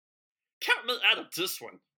got me out of this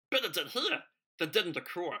one. Better than here than dead in the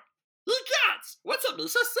core. You gods, what's up,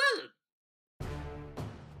 Lisa saying?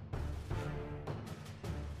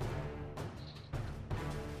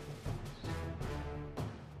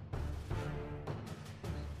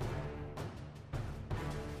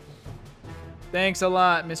 Thanks a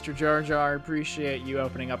lot, Mr. Jar Jar. Appreciate you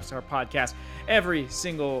opening up our podcast every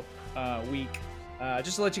single week.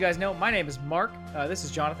 Just to let you guys know, my name is Mark. This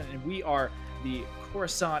is Jonathan, and we are the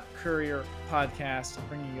Coruscant Courier podcast,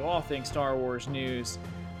 bringing you all things Star Wars news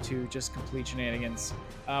to just complete shenanigans.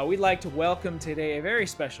 We'd like to welcome today a very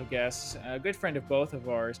special guest, a good friend of both of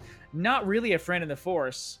ours. Not really a friend in the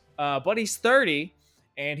Force, but he's 30,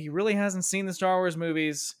 and he really hasn't seen the Star Wars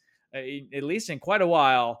movies, at least in quite a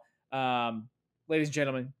while. Ladies and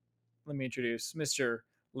gentlemen, let me introduce Mr.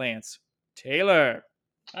 Lance Taylor.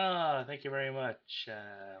 Thank you very much.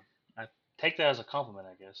 I take that as a compliment,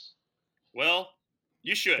 I guess. Well,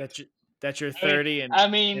 you should. That you're 30,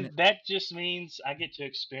 and that just means I get to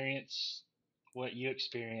experience what you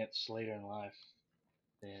experience later in life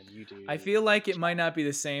than you do. I feel like it might not be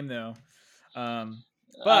the same though.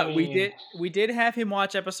 But we did have him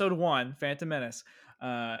watch episode 1, Phantom Menace.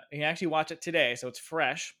 He actually watched it today, so it's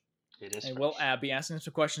fresh. It is. And we'll be asking him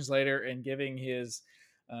some questions later and giving his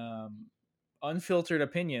unfiltered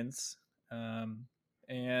opinions. I'm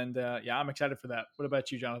excited for that. What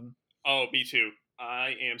about you, Jonathan? Oh, me too.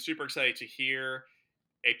 I am super excited to hear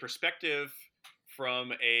a perspective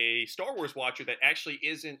from a Star Wars watcher that actually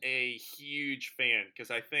isn't a huge fan, because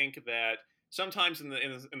I think that sometimes in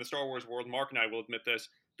the Star Wars world, Mark and I will admit this,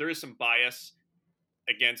 there is some bias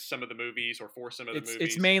against some of the movies or for some of the movies.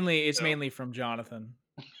 It's mainly from Jonathan.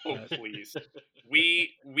 Oh, please.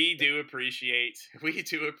 We do appreciate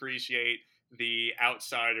the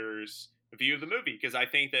outsiders' view of the movie, because I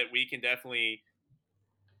think that we can definitely,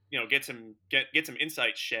 get some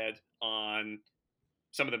insight shed on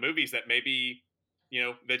some of the movies that maybe,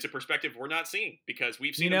 that's a perspective we're not seeing, because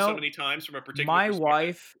we've seen them so many times from a particular perspective.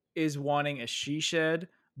 Wife is wanting a she shed,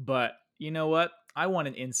 but you know what? I want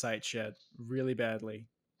an insight shed really badly.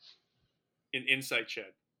 An insight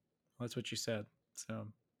shed. That's what you said. So.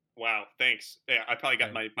 Wow, thanks. Yeah, I probably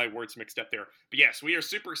got my words mixed up there. But yes, we are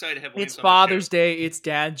super excited to have Lance. It's Father's Day. It's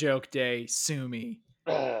Dad Joke Day. Sue me.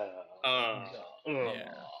 Yeah.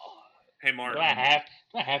 Hey, Mark. Do I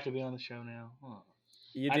have to be on the show now? Oh.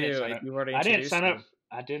 You do. You already introduced me.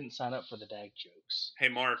 I didn't sign up for the dad jokes. Hey,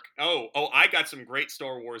 Mark. Oh, I got some great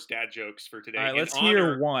Star Wars dad jokes for today. All right, let's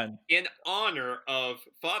hear one. In honor of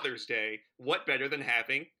Father's Day, what better than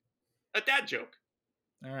having a dad joke?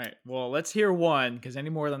 All right. Well, let's hear one, because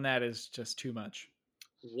any more than that is just too much.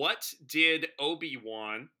 What did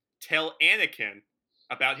Obi-Wan tell Anakin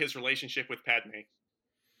about his relationship with Padme?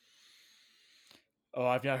 Oh,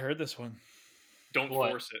 I've not heard this one. Don't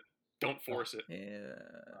force it. Don't force it. Yeah.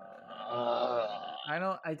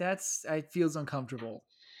 It feels uncomfortable.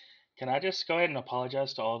 Can I just go ahead and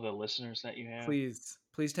apologize to all the listeners that you have? Please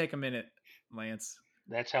take a minute, Lance.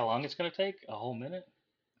 That's how long it's going to take? A whole minute?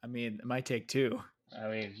 I mean, it might take 2. I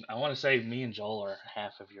mean, I want to say me and Joel are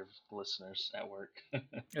half of your listeners at work.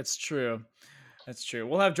 That's true.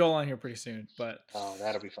 We'll have Joel on here pretty soon, but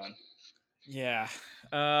that'll be fun. Yeah.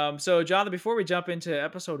 So Jonathan, before we jump into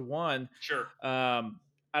episode 1, sure.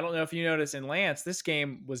 I don't know if you noticed, in Lance, this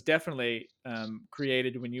game was definitely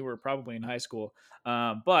created when you were probably in high school.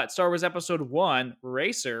 But Star Wars Episode 1,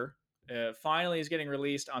 Racer, finally is getting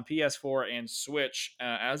released on PS4 and Switch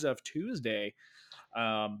as of Tuesday.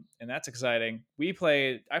 And that's exciting. I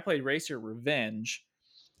played Racer Revenge.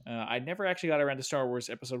 I never actually got around to Star Wars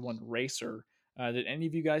Episode 1 Racer. Did any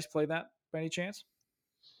of you guys play that by any chance?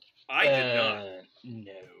 I did not.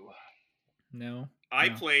 No. I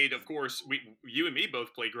played, of course, you and me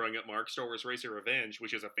both played growing up, Mark, Star Wars Racer Revenge,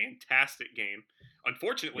 which is a fantastic game.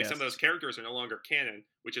 Unfortunately, some of those characters are no longer canon,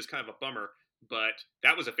 which is kind of a bummer, but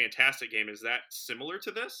that was a fantastic game. Is that similar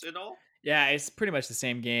to this at all? Yeah, it's pretty much the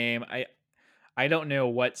same game. I don't know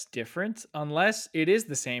what's different, unless it is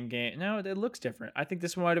the same game. No, it looks different. I think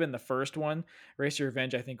this one might have been the first one. Racer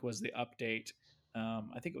Revenge, I think, was the update.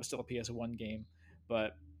 I think it was still a PS1 game.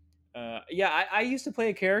 But, I used to play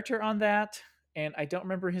a character on that, and I don't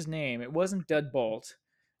remember his name. It wasn't Deadbolt.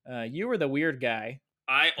 You were the weird guy.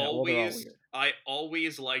 I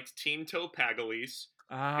always liked Team Topagalis.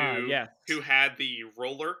 Who had the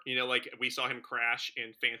roller, like we saw him crash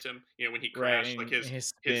in Phantom, when he crashed, like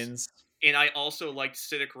his spins. And I also liked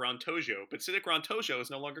Siddiq Rantojo, but Siddiq Rantojo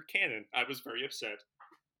is no longer canon. I was very upset.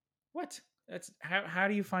 What? That's how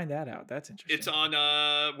do you find that out? That's interesting. It's on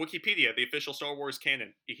Wikipedia, the official Star Wars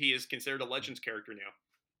canon. He is considered a Legends character now.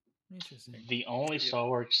 Interesting. The only Star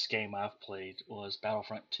Wars game I've played was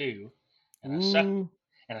Battlefront 2, and I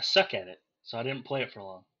suck Ooh. at it, so I didn't play it for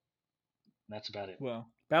long. And that's about it. Well,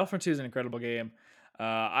 Battlefront 2 is an incredible game.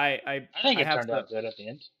 I think I it have turned some. out good at the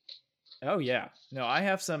end. Oh yeah, no, I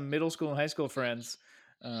have some middle school and high school friends,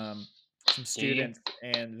 some Do you? students,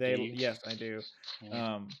 and Do they you? yes, I do.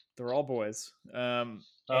 Yeah. They're all boys, Oh,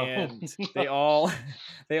 and they all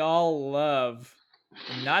they all love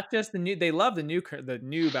not just the new. They love the new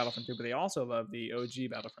Battlefront 2, but they also love the OG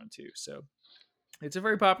Battlefront 2. So it's a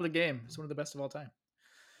very popular game. It's one of the best of all time.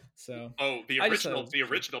 So Oh, I just thought it was the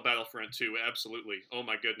cool. original Battlefront 2, absolutely. Oh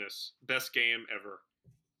my goodness, best game ever.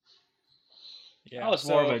 I Yeah. was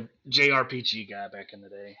more of So a JRPG guy back in the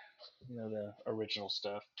day. The original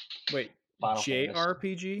stuff. wait, Final Fantasy,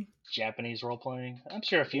 JRPG? Japanese role playing. I'm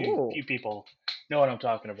sure a few Oh, people know what I'm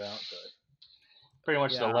talking about, but pretty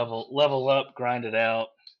much the yeah. level up, grind it out,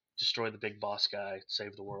 destroy the big boss guy,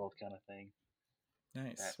 save the world kind of thing.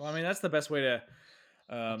 Nice. Well, I mean, That's that's the best way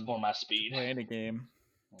that's more my to speed. play any game.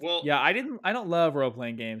 Well, Yeah, I don't love role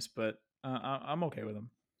playing games, but I'm okay with them.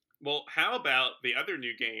 well, how about the other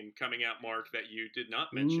new game coming out, Mark, that you did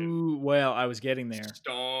not mention? Ooh, well, I was getting there.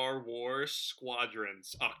 Star Wars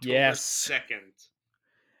Squadrons, October Yes. 2nd.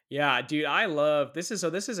 Yeah, dude, I love this is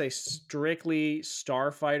a strictly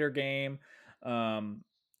Starfighter game.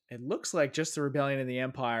 It looks like just the Rebellion of the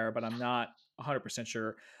Empire, but I'm not 100%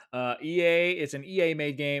 sure. EA, it's an EA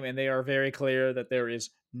made game, and they are very clear that there is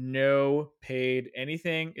no paid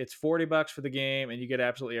anything. It's $40 for the game, and you get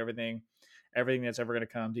absolutely everything that's ever going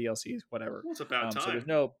to come, DLCs, whatever. Well, it's about So there's time.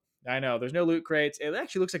 no, I know there's no loot crates. It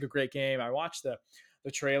actually looks like a great game. I watched the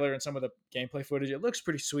trailer and some of the gameplay footage. It looks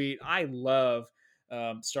pretty sweet. I love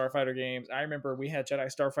Starfighter games. I remember we had Jedi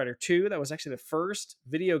Starfighter 2. That was actually the first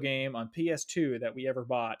video game on PS2 that we ever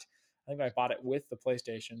bought. I think I bought it with the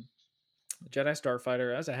PlayStation. Jedi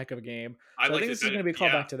Starfighter, that was a heck of a game. I So I liked think it this is better. going to be a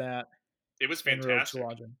Yeah, callback to that it was in Rogue fantastic.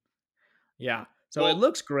 Squadron. Yeah. So it Well,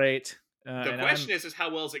 looks great. the And question is how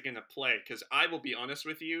well is it going to play? Because I will be honest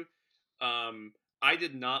with you, I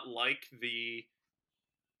did not like the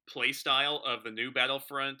play style of the new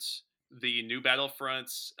Battlefronts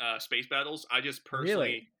space battles. I just personally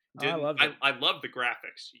really, oh, I didn't. loved it. I love the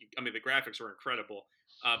graphics. I mean, the graphics were incredible.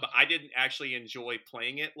 But I didn't actually enjoy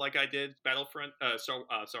playing it like I did Battlefront.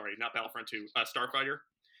 Sorry, not Battlefront 2. Starfighter,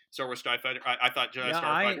 Star Wars Starfighter. I thought Jedi Yeah,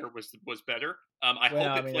 Starfighter was better. I well,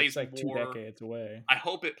 hope I it mean, it's plays like two more. decades away. I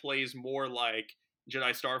hope it plays more like Jedi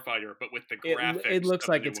Starfighter, but with the It graphics looks of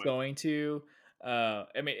the like new it's one. going to. I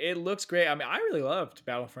mean, it looks great. I mean, I really loved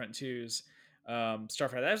Battlefront 2's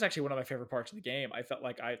Starfighter. That was actually one of my favorite parts of the game. I felt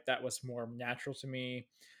like I that was more natural to me,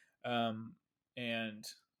 and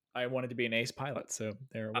I wanted to be an ace pilot. So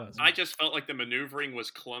there it was. I just felt like the maneuvering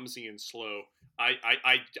was clumsy and slow.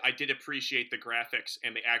 I did appreciate the graphics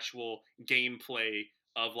and the actual gameplay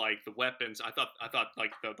of like the weapons. I thought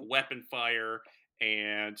like the weapon fire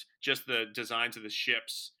and just the designs of the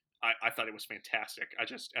ships. I thought it was fantastic. I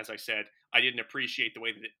just, as I said, I didn't appreciate the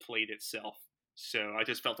way that it played itself. So I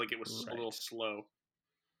just felt like it was a little Right. slow.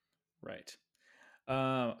 Right.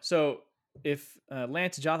 So if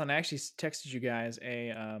Lance and Jonathan, I actually texted you guys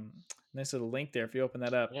a nice little link there. If you open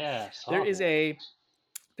that up, Yeah, I there saw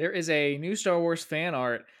is that. a new Star Wars fan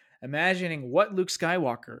art imagining what Luke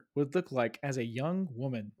Skywalker would look like as a young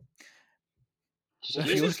woman. So if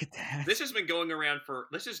This you is look at that, this has been going around for.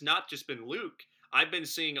 This has not just been Luke. I've been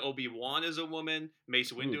seeing Obi-Wan as a woman,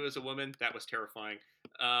 Mace ooh, Windu as a woman. That was terrifying.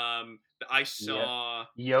 I Yeah, saw,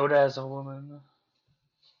 Yoda as a woman.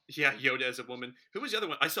 yeah, Yoda as a woman. Who was the other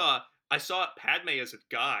one? I saw Padme as a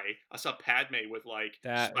guy. I saw Padme with like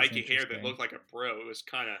that is spiky hair that interesting. looked like a bro. It was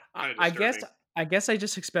kind I, of I guess disturbing. I guess I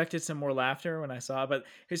just expected some more laughter when I saw it. But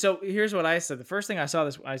so here's what I said. The first thing I saw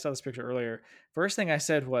this picture earlier. First thing I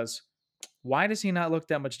said was, why does he not look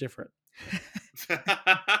that much different?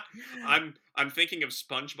 I'm thinking of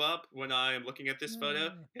SpongeBob when I am looking at this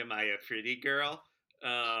photo. Am I a pretty girl?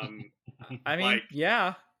 Um, I mean, like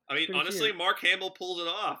yeah, I it's mean, pretty honestly, cute. Mark Hamill pulls it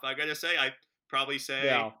off. I gotta say, I probably say,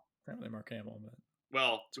 Well, not really Mark Hamill, but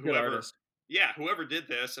well, it's a good artist. whoever did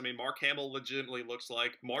this. I mean, Mark Hamill legitimately looks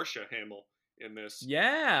like Marsha Hamill in this.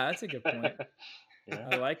 Yeah, that's a good point. Yeah.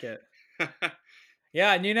 I like it.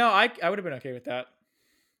 Yeah, and I would have been okay with that.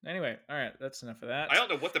 Anyway, all right, that's enough of I that. don't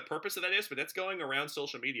know what the purpose of that is, but that's going around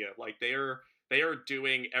social media. Like they are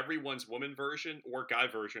doing everyone's woman version or guy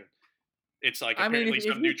version. It's like I mean, apparently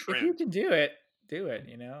some new if you trend. can do it, do it.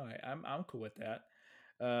 I'm cool with that.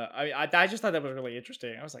 I just thought that was really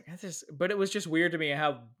interesting. I was like, but it was just weird to me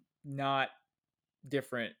how not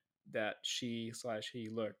different that she/he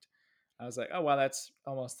looked. I was like, oh wow, that's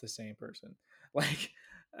almost the same person. Like,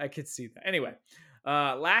 I could see that. Anyway,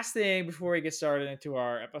 last thing before we get started into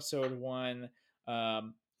our episode 1,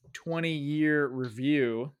 20-year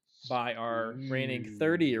review by our reigning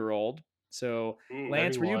 30-year-old. So, Ooh.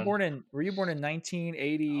 Lance, were you 31. born in I was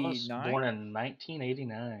 1989? born in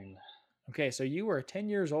 1989. Okay, so you were 10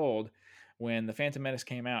 years old when The Phantom Menace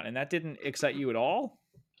came out, and that didn't excite you at all?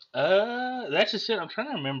 That's just it. I'm trying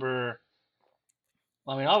to remember.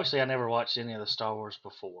 I mean, obviously, I never watched any of the Star Wars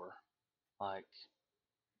before. Like,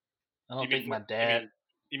 I You don't mean think my dad.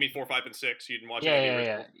 you mean 4, 5, and 6? You didn't watch any Yeah, of the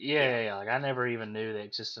yeah, original? yeah. Like, I never even knew they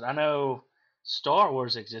existed. I know Star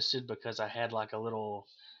Wars existed because I had like a little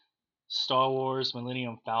Star Wars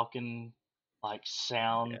Millennium Falcon like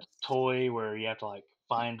sound Yes. toy where you have to like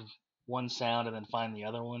find one sound and then find the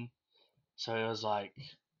other one. So it was like,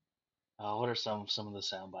 what are some of the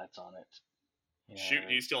sound bites on it? You Shoot, do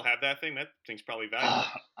know, you still have that thing? That thing's probably valuable.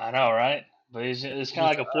 I know, right? But it's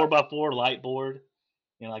kind Look of like a 4x4 light board.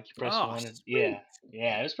 You know, like you press Oh, one and sweet.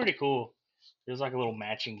 yeah, it was pretty cool. It was like a little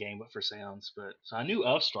matching game, but for sounds. But so I knew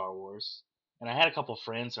of Star Wars, and I had a couple of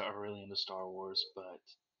friends that were really into Star Wars. But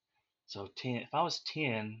so 10, if I was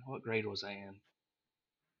 10, what grade was I in?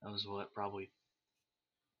 That was what, probably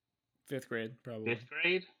 5th grade, probably. fifth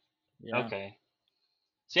grade. Yeah. Okay.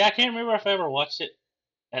 See, I can't remember if I ever watched it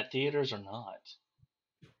at theaters or not.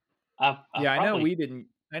 I Yeah, probably.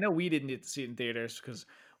 I know we didn't get to see it in theaters because,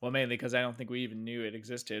 well, mainly because I don't think we even knew it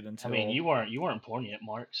existed I mean, until you weren't born yet,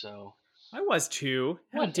 Mark. So I was 2.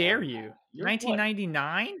 How dare whatever. you? You're what?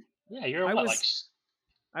 1999? Yeah, you're I what? Like, was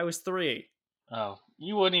I was 3. oh,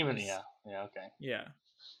 you wouldn't I even. was, Yeah. Okay. yeah.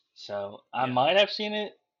 So I Yeah. might have seen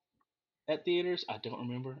it at theaters. I don't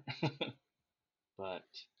remember. But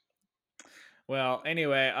Well,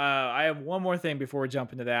 anyway, I have one more thing before we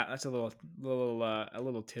jump into that. That's a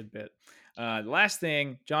little tidbit. The last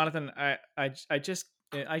thing, Jonathan, I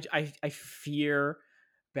fear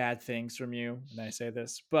bad things from you when I say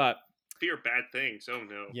this, but Fear bad things. Oh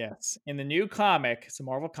no. yes, in the new comic, it's a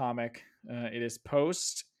Marvel comic. It is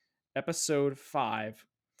post episode 5.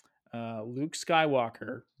 Luke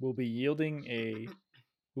Skywalker will be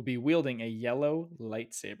wielding a yellow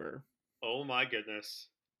lightsaber. Oh my goodness.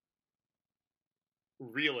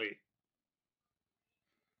 Really?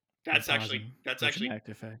 I'm pausing That's for actually dramatic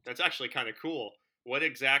effect. that's actually kind of cool. What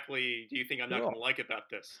exactly do you think I'm not going to Cool. like about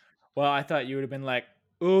this? Well, I thought you would have been like,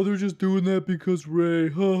 "Oh, they're just doing that because Ray,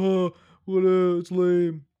 haha, what? It's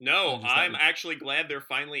lame." No, I just thought I'm actually glad they're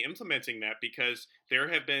finally implementing that because there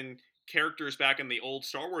have been characters back in the old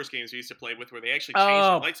Star Wars games we used to play with where they actually changed their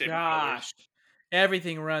oh lightsaber colors. gosh,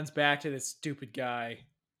 everything runs back to this stupid guy.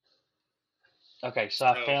 okay, so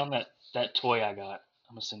I So, found that toy I got.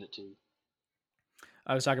 I'm gonna send it to you.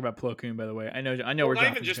 I was talking about Plo Koon, by the way. I know well, where not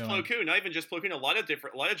even Jonathan's just Plo going. Koon, not even just Plo Koon. A lot of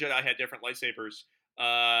Jedi had different lightsabers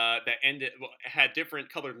had different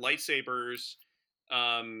colored lightsabers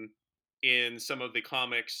um, in some of the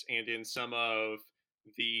comics and in some of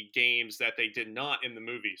the games that they did not in the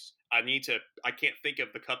movies. I can't think of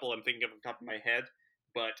the couple I'm thinking of off the top of my head,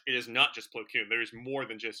 but it is not just Plo Koon. There's more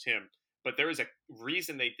than just him. But there is a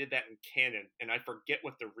reason they did that in canon, and I forget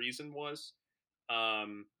what the reason was.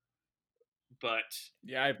 Um, but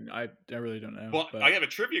Yeah, I really don't know. well, But I have a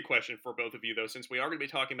trivia question for both of you, though, since we are going to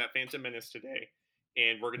be talking about Phantom Menace today,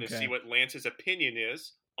 and we're going to see okay. what Lance's opinion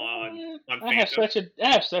is on I have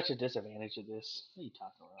Phantom. such a disadvantage of this. What are you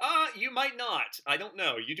talking about? You might not. I don't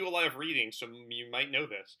know. You do a lot of reading, so you might know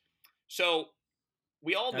this. So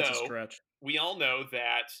we all That's a know stretch.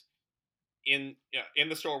 that in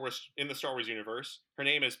the Star Wars universe, her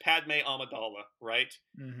name is Padme Amidala, right?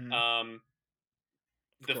 Mm-hmm.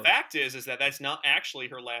 The fact is that that's not actually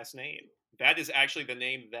her last name. That is actually the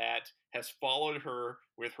name that has followed her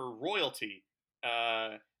with her royalty,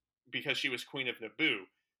 because she was Queen of Naboo.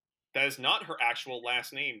 That is not her actual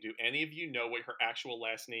last name. Do any of you know what her actual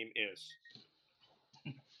last name is?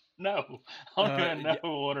 No, I don't even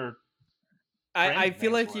know what her. I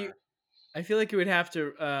feel names like were. I feel like you would have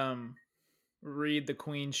to read The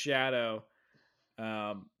Queen's Shadow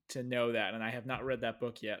to know that, and I have not read that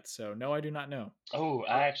book yet. So no, I do not know. Oh,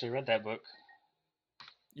 I actually read that book.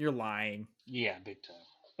 You're lying. Yeah, big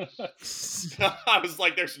time. I was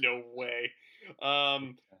like, there's no way.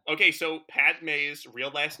 Okay, so Padme's real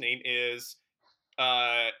last name is,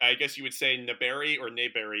 I guess you would say Naberrie or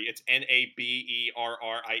Naberrie. It's Naberrie.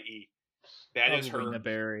 That is Probably her.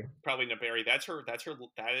 Naberrie. Probably Naberrie. That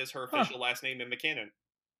is her official last name in the canon.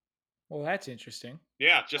 Well, that's interesting.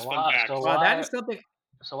 Yeah, just fun fact. So that is something.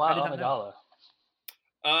 So why I did not know.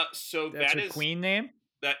 Amidala? So That's her is queen name.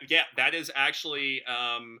 that is actually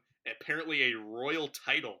apparently a royal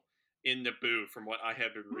title in Naboo, from what I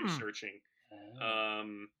have been researching.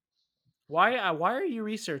 Why are you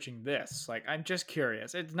researching this? Like, I'm just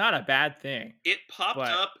curious. It's not a bad thing. It popped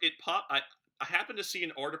up. I happened to see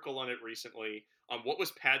an article on it recently on what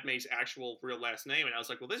was Padme's actual real last name, and I was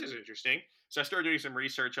like, well, this is interesting. So I started doing some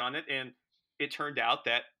research on it, and it turned out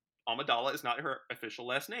that Amidala is not her official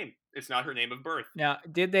last name. It's not her name of birth. Now,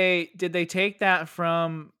 did they take that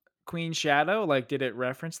from Queen Shadow? Like, did it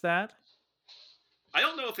reference that? I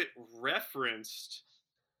don't know if it referenced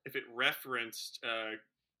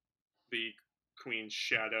the Queen's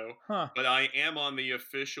Shadow, Huh. but I am on the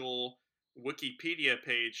official Wikipedia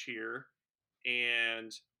page here,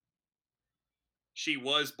 and she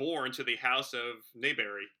was born to the House of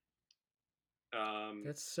Nayberry.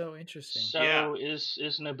 That's so interesting. So Yeah. is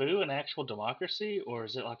Naboo an actual democracy, or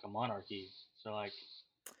is it like a monarchy? So like,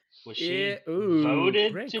 was she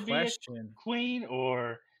voted Great to be a question. queen,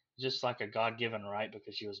 or just like a God-given right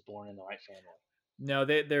because she was born in the right family? No,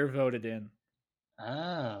 they're voted in.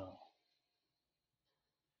 Oh.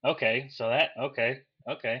 Okay, so that okay.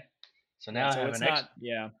 So now Yeah, I so have it's an not.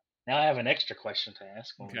 Yeah. now I have an extra question to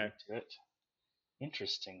ask when we Okay. get to it.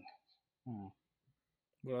 Interesting.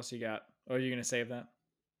 What else you got? Or are you gonna save that?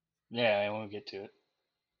 Yeah, when we get to it.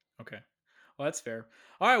 Okay. Well, that's fair.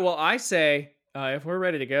 All right. Well, I say if we're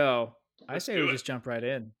ready to go, I Let's say do we it. just jump right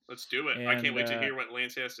in. Let's do it. I can't And wait to hear what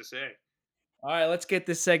Lance has to say. all right, let's get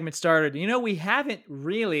this segment started. You know, we haven't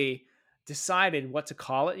really decided what to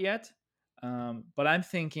call it yet, but I'm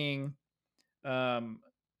thinking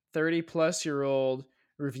 30-plus-year-old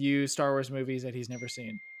reviews Star Wars movies that he's never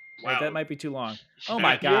seen. Right? Wow. That might be too long. Oh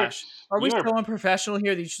my You're gosh. Are we you're so unprofessional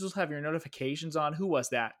here that you should just have your notifications on? Who was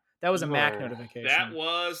that? That was a you Mac are. notification. That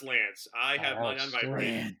was Lance. I have that mine was on vibrate.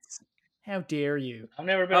 Lance. How dare you? I've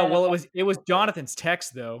never been Oh, on well, a it was Jonathan's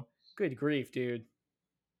text though. Good grief, dude.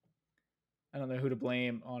 I don't know who to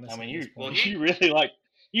blame, honestly. I mean, at this Well, point. he- you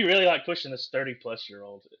really like pushing this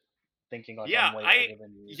 30-plus-year-old, thinking like Yeah, I'm way older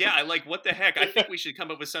than you. yeah, I like what the heck. I think we should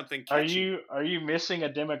come up with something catchy. Are you missing a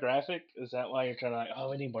demographic? Is that why you're trying to like? Oh,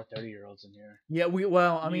 we need more 30-year-olds in here. Yeah,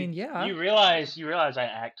 I mean, yeah. You realize I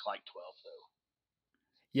act like 12 though.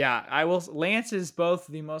 Yeah, I will. Lance is both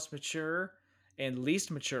the most mature and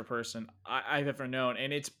least mature person I've ever known,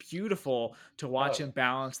 and it's beautiful to watch him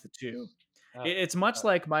balance the two. It's much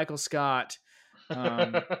like Michael Scott.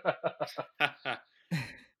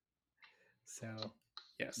 So,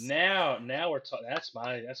 yes. Now we're talking. That's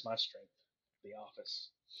my strength. The Office.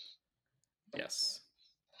 Yes.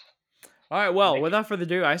 All right. Well, without further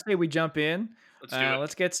ado, I say we jump in. Let's do it.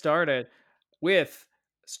 Let's get started with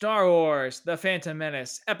Star Wars: The Phantom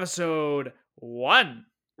Menace, Episode 1.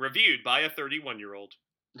 Reviewed by a 31-year-old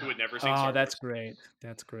who had never seen Star Wars. That's great.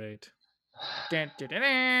 That's great.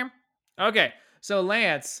 Okay, so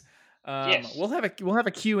Lance, Yes. we'll have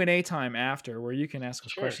a Q&A time after where you can ask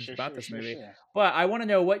us questions about this movie. But I want to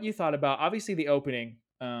know what you thought about obviously the opening,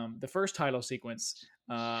 the first title sequence.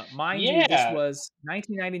 Mind you, this was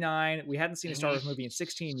 1999. We hadn't seen a Star Wars movie in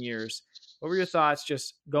 16 years. What were your thoughts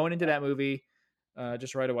just going into that movie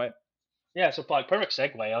just right away? Yeah, so like perfect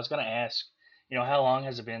segue. I was going to ask, how long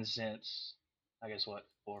has it been since, I guess, 4,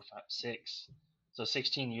 5, 6? So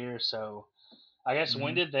 16 years. So I guess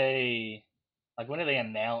when did they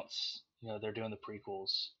announce, they're doing the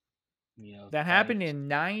prequels? That happened in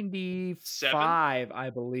 95, I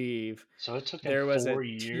believe. So it took there was 4 a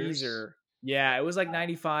years. Teaser. Yeah, it was like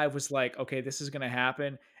 95 was like, okay, this is going to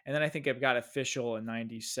happen. And then I think it got official in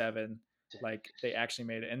 97. Like they actually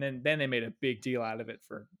made it. And then they made a big deal out of it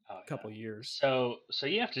for a couple of years. So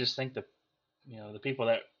you have to just think the people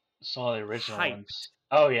that saw the original ones.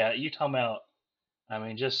 Oh yeah, you talking about, I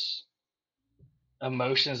mean, just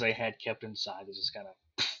emotions they had kept inside that just kind of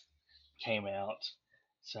came out.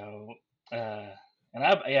 So, I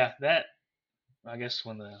guess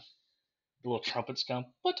when the little trumpets come,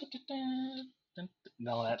 and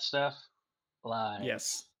all that stuff, live.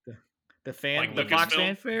 Yes, the like Fox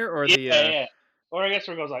fanfare, or yeah. Or I guess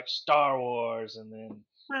where it goes like Star Wars, and then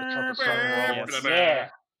the trumpets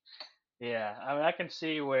start. Yeah. I mean, I can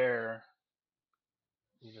see where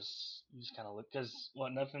you just kind of look, because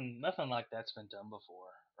nothing like that's been done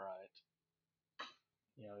before, right?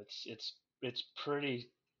 It's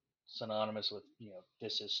pretty synonymous with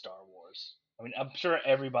this is Star Wars. I mean, I'm sure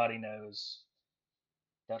everybody knows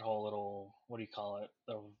that whole little, what do you call it,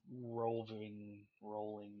 the rolling,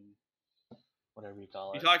 whatever you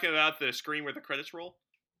call it. You talking about the screen where the credits roll?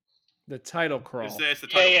 The title crawl. It's the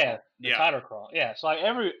title crawl. The title crawl. Yeah, so like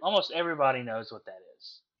almost everybody knows what that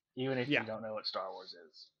is, even if you don't know what Star Wars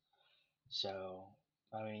is. So,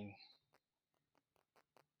 I mean,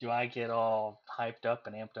 do I get all hyped up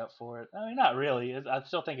and amped up for it? I mean, not really. I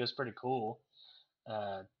still think it was pretty cool.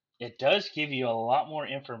 It does give you a lot more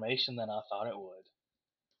information than I thought it would.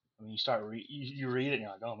 I mean, you start you read it and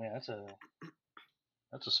you're like, oh man,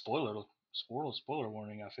 that's a spoiler spoiler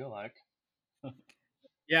warning. I feel like.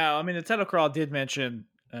 Yeah, I mean the title crawl did mention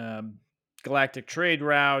galactic trade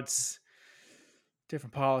routes,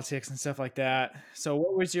 different politics and stuff like that. So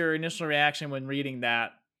what was your initial reaction when reading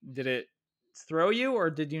that? Did it throw you, or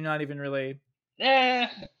did you not even really? Yeah,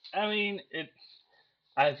 I mean it.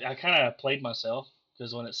 I kind of played myself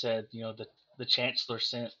because when it said the Chancellor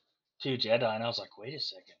sent 2 Jedi, and I was like, wait a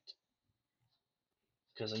second,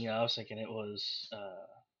 because I was thinking it was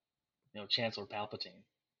Chancellor Palpatine,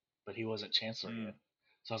 but he wasn't Chancellor yet.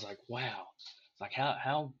 So I was like, wow, it's like how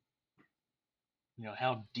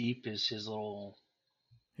how deep is his little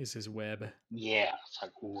His web. yeah? It's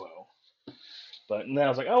like whoa. But then I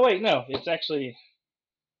was like, oh wait, no, it's actually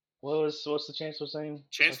what's the Chancellor's name?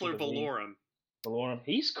 Chancellor Valorum. Valorum.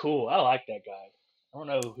 He's cool. I like that guy. I don't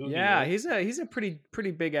know who. Yeah, he is. he's a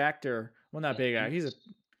pretty big actor. Well, not big actor. He's a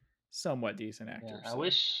somewhat decent actor. Yeah, so.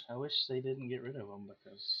 I wish they didn't get rid of him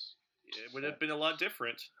because it would have been a lot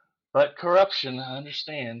different. But corruption, I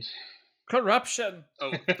understand. Corruption.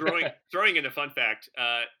 Oh, throwing in a fun fact.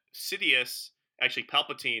 Sidious, actually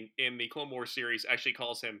Palpatine in the Clone Wars series actually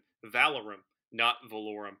calls him Valorum, not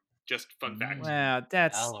Valorum. Just fun fact. Wow,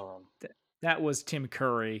 that was Tim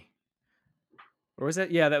Curry. Or was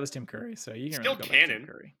that? Yeah, that was Tim Curry. So you can still really go canon. Tim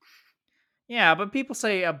Curry. Yeah, but people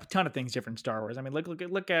say a ton of things different in Star Wars. I mean,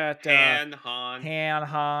 look at Han,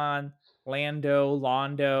 Lando,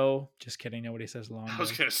 Londo. Just kidding. Nobody says Londo. I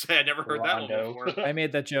was gonna say I never heard that one before. I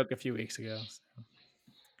made that joke a few weeks ago. So.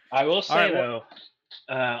 I will say though,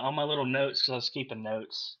 on my little notes, because I was keeping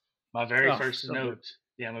notes. My very first note. Good.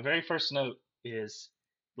 Yeah, my very first note is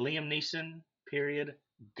Liam Neeson. Period.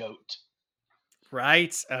 GOAT.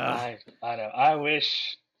 Right. I know. I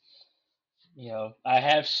wish. I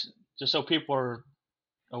have. Just so people are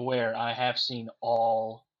aware, I have seen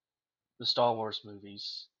all the Star Wars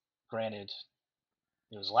movies. Granted,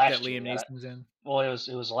 it was last year. Liam Neeson's in. Well, it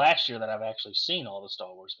was last year that I've actually seen all the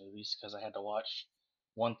Star Wars movies because I had to watch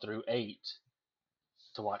 1 through 8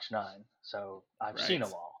 to watch 9. So I've seen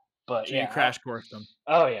them all. But so you crash course them.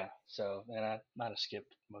 Oh yeah. So and I might have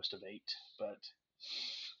skipped most of 8, but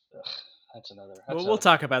that's another. We'll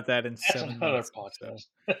talk about that in 7 minutes. Another podcast.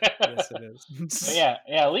 So. Yes, it is. But yeah,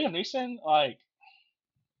 Liam Neeson. Like,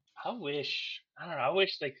 I wish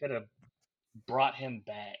they could have brought him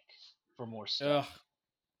back for more stuff.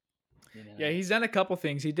 Yeah, he's done a couple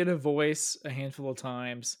things. He did a voice a handful of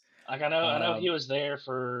times. Like I know he was there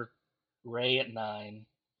for Rey at 9,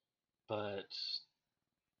 but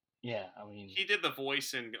yeah, I mean he did the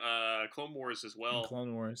voice in Clone Wars as well.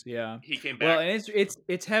 Clone Wars, yeah. He came back. Well, and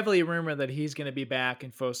it's heavily rumored that he's going to be back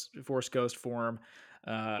in Force Ghost form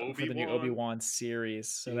for the new Obi-Wan series.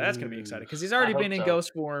 So that's going to be exciting because he's already been in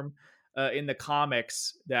Ghost form in the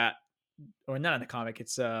comics or not in the comic.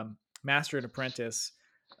 It's Master and Apprentice,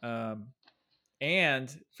 and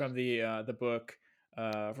from the book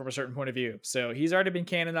from a certain point of view. So he's already been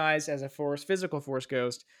canonized as a physical Force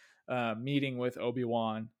Ghost, meeting with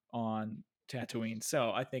Obi-Wan on Tatooine.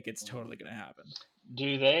 So I think it's totally going to happen.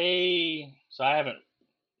 Do they? So I haven't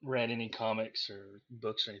read any comics or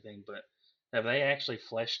books or anything, but have they actually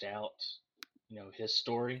fleshed out, his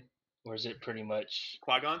story, or is it pretty much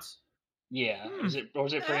Qui-Gon's? Yeah, is it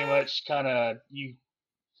pretty much kind of you?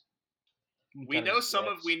 We know some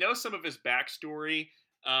of his backstory.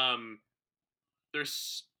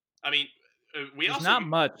 There's not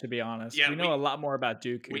much, to be honest. Yeah, we know a lot more about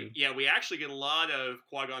Dooku. We actually get a lot of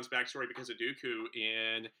Qui-Gon's backstory because of Dooku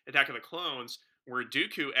in Attack of the Clones, where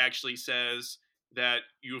Dooku actually says that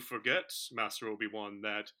you forget, Master Obi-Wan,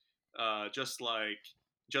 that just like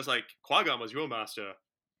Qui-Gon was your master,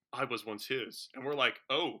 I was once his. And we're like,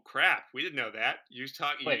 oh crap, we didn't know that.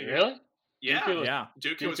 Wait, really? Yeah.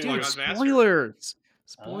 Dooku was Qui-Gon's master.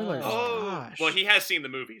 Spoilers. Oh, gosh. Well, he has seen the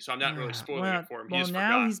movie, so I'm not really spoiling it for him.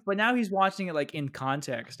 Now he's watching it like in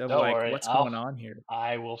context of Don't worry, what's going on here.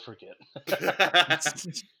 I will forget.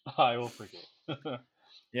 I will forget.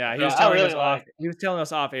 Yeah, he was telling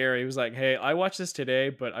us off air. He was like, "Hey, I watched this today,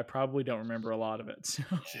 but I probably don't remember a lot of it." So.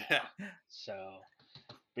 Yeah. So,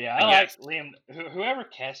 but yeah, I like Liam. Whoever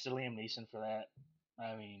casted Liam Neeson for that,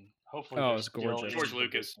 I mean, hopefully, it was gorgeous. George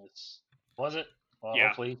Lucas. Was it? Well,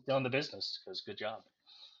 hopefully he's still in the business because good job.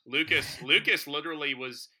 Lucas literally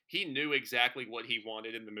he knew exactly what he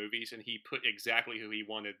wanted in the movies, and he put exactly who he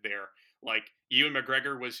wanted there. Like, Ewan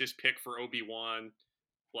McGregor was his pick for Obi-Wan.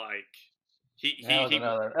 Like,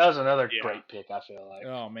 that was another great pick, I feel like.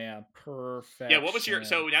 Oh, man. Perfect. Yeah, what was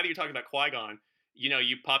so now that you're talking about Qui-Gon,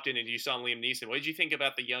 you popped in and you saw Liam Neeson. What did you think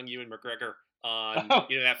about the young Ewan McGregor on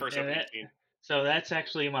that first opening scene? So that's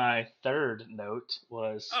actually my third note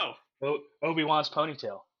was Obi-Wan's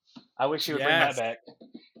ponytail. I wish he would bring that back.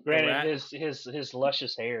 Granted, rat- his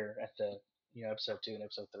luscious hair at the episode 2 and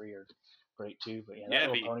episode 3 are great too. But yeah, that Yeah,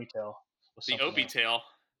 little ponytail was the something Opie else. tail.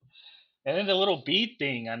 And then the little bead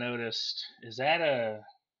thing I noticed is that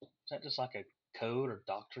just like a code or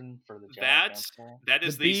doctrine for the Jedi Council? That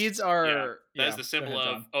is the beads are. that is Yeah, the go symbol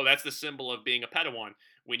ahead, of John. that's the symbol of being a Padawan.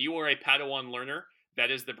 When you are a Padawan learner,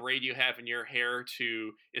 that is the braid you have in your hair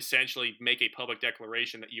to essentially make a public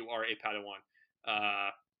declaration that you are a Padawan.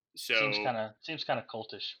 So seems kind of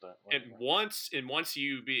cultish, but and once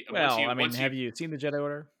you be Well, I mean, have you seen the Jedi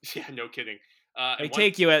Order? Yeah, no kidding. They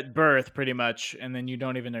take you at birth, pretty much, and then you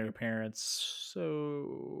don't even know your parents.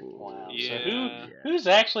 So wow. Yeah. So who's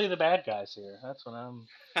actually the bad guys here? That's what I'm.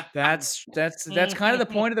 That's kind of the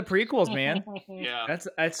point of the prequels, man. Yeah.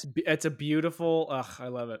 It's a beautiful. Ugh, I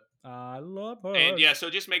love it. I love it. And yeah, so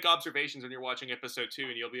just make observations when you're watching episode 2,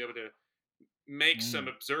 and you'll be able to make some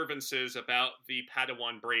observances about the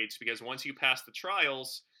Padawan braids, because once you pass the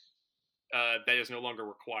trials, that is no longer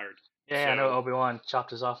required. Yeah, I know Obi-Wan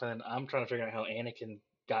chopped his off, and then I'm trying to figure out how Anakin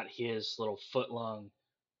got his little foot-long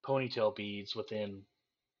ponytail beads within.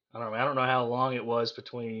 I don't know how long it was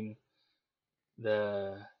between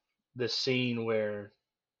the scene where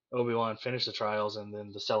Obi-Wan finished the trials and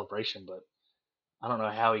then the celebration, but I don't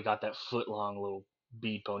know how he got that foot-long little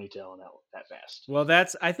bead ponytail that fast. Well,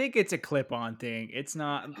 I think it's a clip-on thing. It's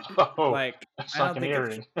not like it's I like don't an think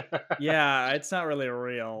earring. Yeah, it's not really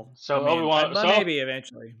real. So I mean, Obi-Wan, maybe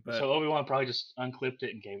eventually. But so Obi-Wan probably just unclipped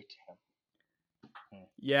it and gave it to him.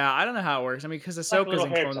 Yeah, I don't know how it works. I mean, because Ahsoka's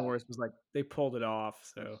in Clone Wars was like they pulled it off,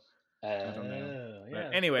 so I don't know. Yeah.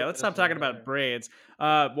 But anyway, let's stop talking about braids.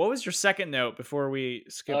 What was your second note before we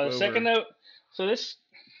skip over? Second note. So this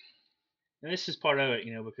is part of it,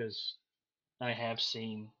 because I have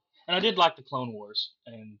seen, and I did like the Clone Wars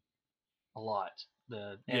and a lot,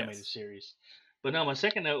 the animated series. But no, my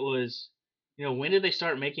second note was, when did they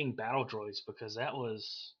start making battle droids? Because that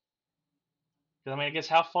was, I guess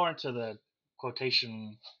how far into the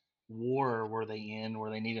quotation war were they in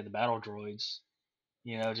where they needed the battle droids?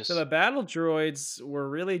 So the battle droids were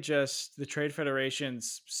really just the Trade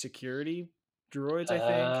Federation's security droids,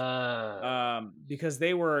 I think, because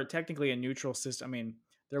they were technically a neutral system. I mean,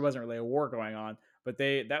 there wasn't really a war going on, but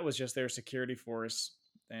that was just their security force,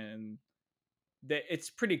 and it's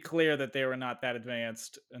pretty clear that they were not that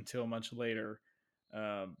advanced until much later,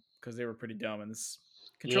 because they were pretty dumb. And this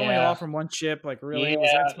controlling it all from one ship, like really, was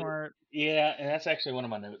that smart? Yeah, and that's actually one of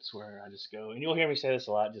my notes where I just go, and you'll hear me say this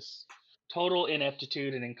a lot, just total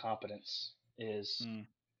ineptitude and incompetence is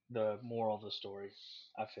the moral of the story,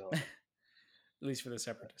 I feel like. At least for the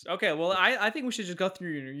Separatists. Okay, well, I think we should just go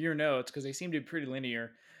through your notes because they seem to be pretty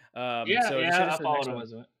linear. I followed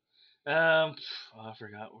them. I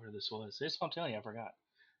forgot where this was. This I'm telling you, I forgot.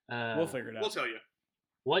 We'll figure it out. We'll tell you.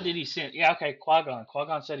 What did he sense? Yeah, okay, Qui-Gon.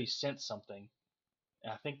 Qui-Gon said he sensed something.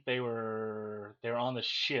 I think they were on the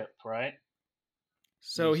ship, right?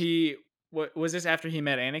 So what was this after he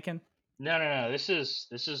met Anakin? No. This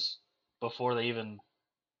is before they even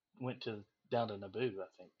went down to Naboo, I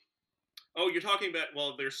think. Oh, you're talking about?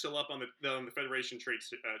 Well, they're still up on the Federation trade.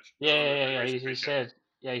 Yeah. He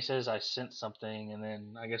says I sensed something, and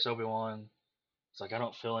then I guess Obi-Wan. It's like I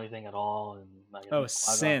don't feel anything at all, and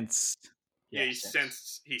sensed. Yeah, he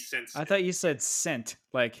sensed. I thought you said sent,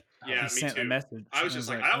 like he sent too. a message. I was just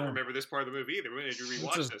like, I don't remember this part of the movie either. We need to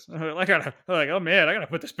rewatch this. Oh man, I gotta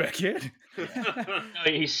put this back in. No,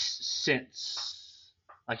 he sensed,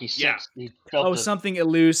 like he sensed. Yeah. He felt something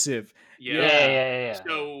elusive. Yeah.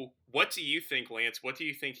 So, what do you think, Lance? What do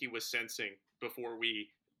you think he was sensing before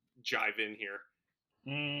we jive in here?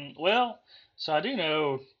 Well, so I do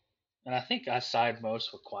know, and I think I side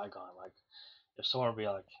most with Qui-Gon. Like, if someone would be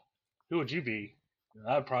like, who would you be?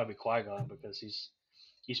 I'd probably be Qui-Gon because he's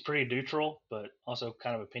pretty neutral, but also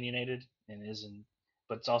kind of opinionated and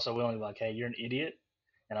but it's also willing to be like, hey, you're an idiot,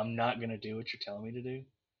 and I'm not gonna do what you're telling me to do.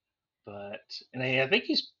 And I think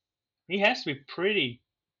he has to be pretty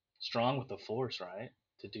strong with the Force, right,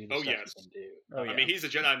 to do the stuff he can do. I mean, he's a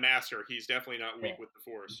Jedi Master. He's definitely not weak with the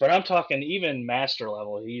Force. But I'm talking even Master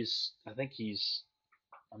level. I'm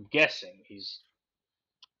guessing he's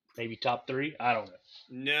maybe top 3. I don't know.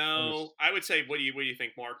 No, I would say. What do you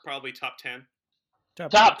think, Mark? Probably top 10.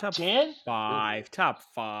 Top 10? 5. Top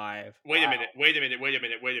 5. Wait a minute. We're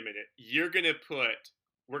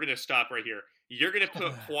gonna stop right here. You're gonna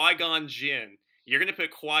put Qui-Gon Jinn. You're gonna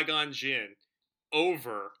put Qui-Gon Jinn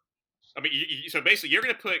over. I mean, so basically, you're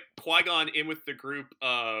gonna put Qui-Gon in with the group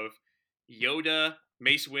of Yoda,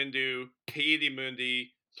 Mace Windu,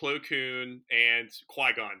 Ki-Adi-Mundi, Plo Koon, and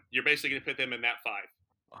Qui-Gon. You're basically gonna put them in that 5.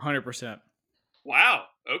 100%. Wow.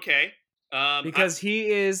 Okay. Because he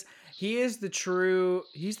is He's the true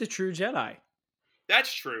Jedi.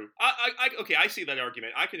 That's true. Okay, I see that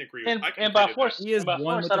argument. I can agree with. And I can and agree by with force, that. He is and by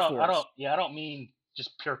one force, with I the don't, Force. I don't mean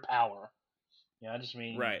just pure power. I just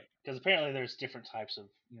mean Right. because apparently there's different types of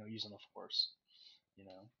using the force.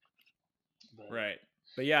 But Right.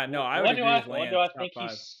 But yeah, no, I would what do agree I with what Lance. do I Top think he 5.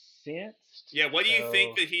 sensed? Yeah, what do you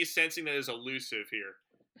think So, that he's sensing that is elusive here?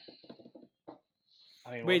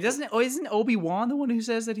 I mean, Wait, isn't Obi-Wan the one who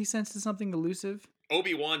says that he senses something elusive?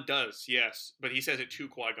 Obi-Wan does, yes, but he says it to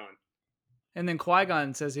Qui-Gon. And then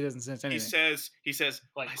Qui-Gon says he doesn't sense anything. He says,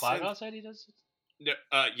 like I Qui-Gon said he does? No,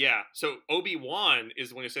 yeah. So Obi-Wan is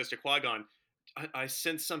the one who says to Qui-Gon, I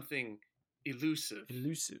sense something elusive.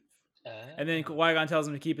 Elusive. And then Qui-Gon tells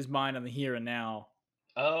him to keep his mind on the here and now.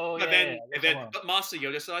 Oh, But yeah. but Master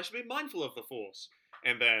Yoda said I should be mindful of the Force.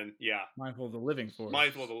 And then, yeah. Mindful of the living Force.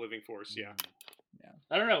 Mindful of the living Force, yeah.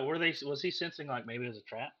 I don't know. Was he sensing like maybe it was a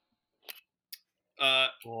trap?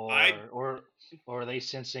 Or are they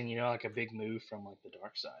sensing like a big move from like the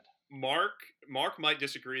dark side? Mark might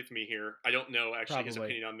disagree with me here. I don't know actually his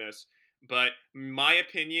Probably. opinion on this, but my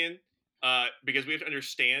opinion, because we have to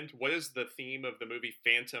understand what is the theme of the movie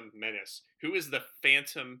Phantom Menace. Who is the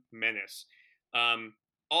Phantom Menace?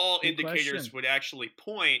 All Good indicators question. would actually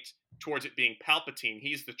point towards it being Palpatine.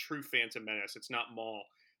 He's the true Phantom Menace. It's not Maul.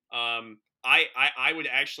 I would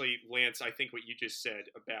actually, Lance, I think what you just said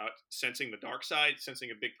about sensing the dark side,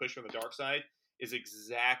 sensing a big push from the dark side, is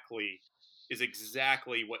exactly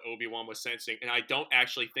what Obi-Wan was sensing. And I don't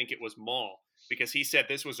actually think it was Maul, because he said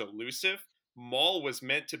this was elusive. Maul was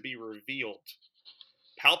meant to be revealed.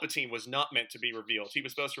 Palpatine was not meant to be revealed. He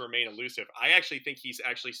was supposed to remain elusive. I actually think he's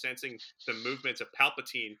actually sensing the movements of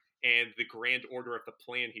Palpatine and the grand order of the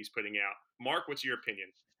plan he's putting out. Mark, what's your opinion?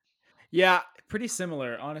 Yeah, pretty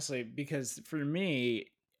similar, honestly, because for me,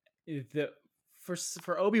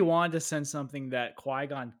 for Obi-Wan to sense something that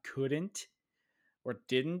Qui-Gon couldn't or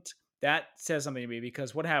didn't, that says something to me,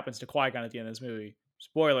 because what happens to Qui-Gon at the end of this movie?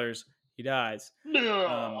 Spoilers, he dies.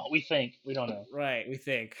 We think. We don't know. Right, we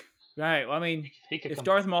think. Right, well, I mean, He could if come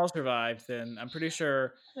Darth back. Maul survived, then I'm pretty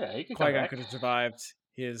sure Yeah, he could come Qui-Gon back. could have survived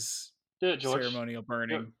his Do it, George. ceremonial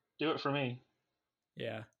burning. Do it for me.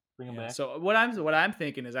 Yeah. Bring him Yeah. back. So what I'm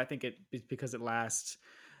thinking is, I think it's because it lasts.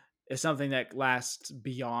 It's something that lasts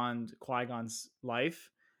beyond Qui-Gon's life,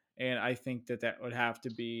 and I think that would have to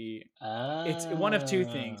be. It's one of two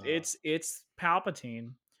things. It's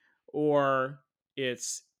Palpatine, or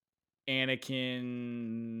it's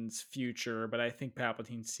Anakin's future. But I think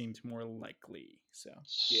Palpatine seems more likely. So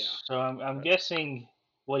Yeah. So I'm guessing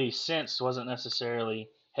what he sensed wasn't necessarily,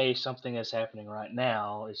 hey, something is happening right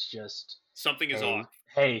now. It's just Something is off.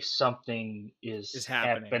 Hey, something is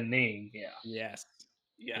happening. Yeah. Yes.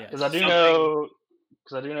 Yeah. Because I do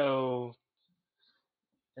know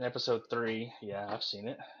in episode 3, yeah, I've seen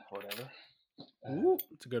it. Whatever. Ooh,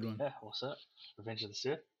 it's a good one. Yeah, what's up? Revenge of the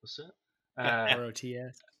Sith. What's up?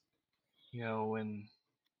 ROTS. When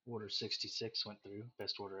Order 66 went through,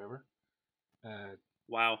 best order ever.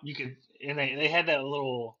 Wow. You could, and they had that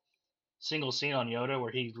little single scene on Yoda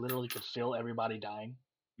where he literally could feel everybody dying.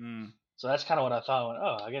 So that's kind of what I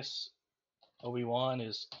thought. I guess Obi-Wan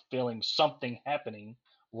is feeling something happening.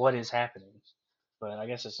 What is happening? But I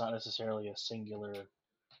guess it's not necessarily a singular,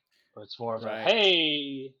 but it's more of a,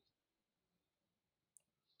 hey.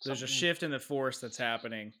 There's a shift in the Force that's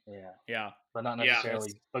happening. Yeah. But not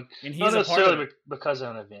necessarily. And he's not necessarily a part of it. because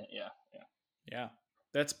of an event. Yeah.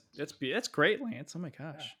 That's great, Lance. Oh my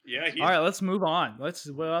gosh. Yeah. All right, let's move on. What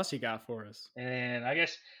else you got for us? And I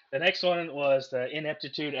guess the next one was the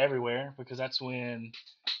ineptitude everywhere, because that's when,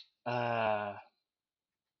 that's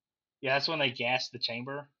when they gassed the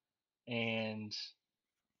chamber. And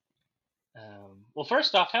well,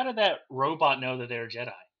 first off, how did that robot know that they were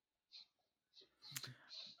Jedi?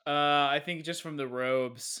 I think just from the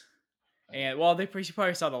robes. And well, they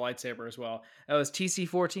probably saw the lightsaber as well. That was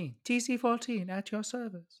TC-14. TC-14 at your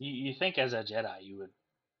service. You think as a Jedi you would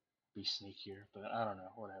be sneakier, but I don't know.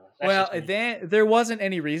 Whatever. Then there wasn't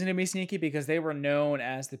any reason to be sneaky, because they were known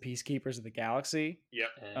as the Peacekeepers of the Galaxy. Yep.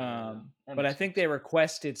 But I think they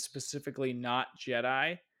requested specifically not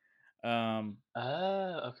Jedi.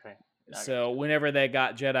 Okay. So whenever they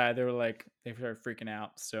got Jedi, they started freaking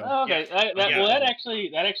out. So okay, Yeah. that actually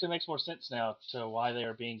makes more sense now to why they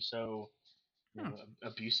are being so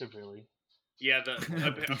abusive, really. Yeah.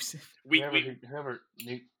 Whoever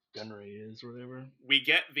Newt Gunray is, or whatever. We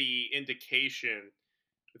get the indication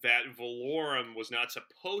that Valorum was not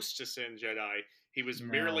supposed to send Jedi. He was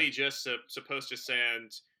merely just supposed to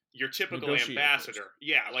send your typical Negotiate ambassador. first.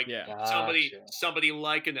 Yeah, like Yeah. somebody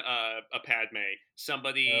like a Padme,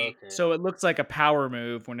 somebody. Okay. So it looks like a power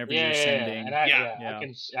move whenever you're sending. And Yeah.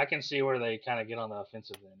 I can see where they kind of get on the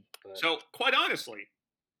offensive then. But So quite honestly,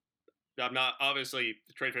 I'm not obviously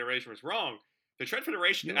the Trade Federation was wrong. The Trade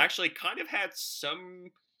Federation actually kind of had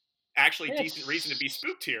some decent reason to be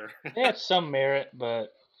spooked here. they had some merit,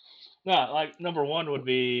 but no, like number one would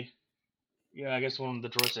be, I guess when the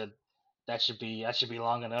droid said that should be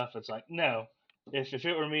long enough. It's like, no, if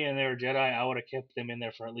it were me and they were Jedi, I would have kept them in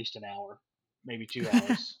there for at least an hour, maybe 2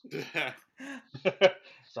 hours.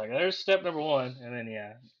 It's like there's step number one, and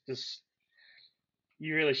then just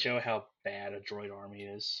you really show how bad a droid army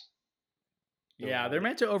is. Yeah, they're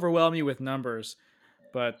meant to overwhelm you with numbers,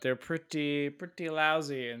 but they're pretty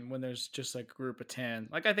lousy. And when there's just like a group of 10,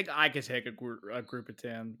 like I think I could take a group of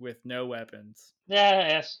 10 with no weapons. Yeah,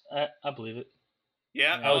 yes, I believe it.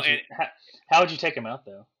 Yeah. How would you take them out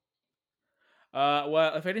though?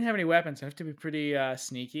 Well, if I didn't have any weapons, I have to be pretty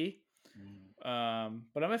sneaky.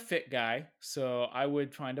 But I'm a fit guy, so I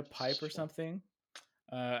would find a pipe or something.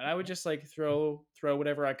 And I would just like throw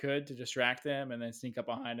whatever I could to distract them, and then sneak up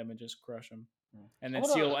behind them and just crush them, and then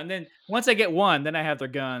seal. And then once I get one, then I have their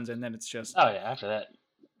guns, and then it's just after that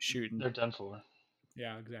shooting. They're done for.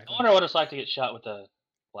 Yeah, exactly. I wonder what it's like to get shot with a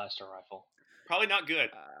blaster rifle. Probably not good.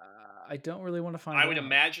 I don't really want to find. I would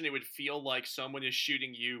imagine it would feel like someone is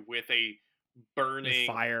shooting you with a burning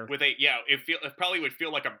fire. It probably would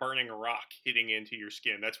feel like a burning rock hitting into your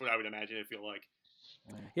skin. That's what I would imagine it feel like.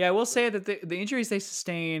 Yeah, I will say that the injuries they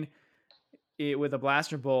sustain with a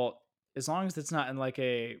blaster bolt, as long as it's not in like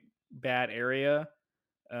a bad area,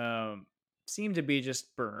 seem to be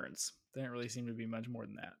just burns. They don't really seem to be much more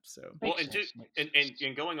than that. So well,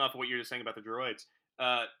 and going off of what you were just saying about the droids,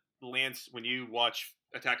 Lance, when you watch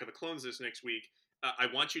Attack of the Clones this next week, I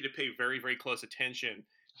want you to pay very, very close attention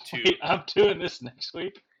to. Wait, I'm doing this next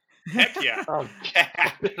week. Heck yeah!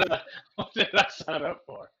 What did I sign up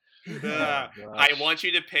for? I want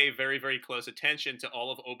you to pay very, very close attention to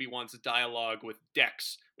all of Obi-Wan's dialogue with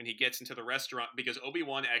Dex when he gets into the restaurant, because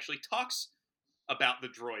Obi-Wan actually talks about the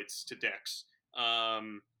droids to Dex.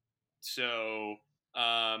 So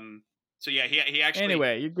yeah, he actually.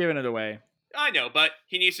 Anyway, you're giving it away. I know, but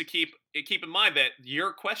he needs to keep in mind that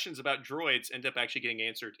your questions about droids end up actually getting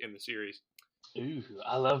answered in the series. Ooh,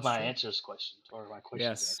 I love my answers questions, or my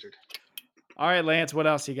questions answered. All right, Lance, what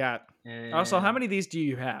else you got? Also, how many of these do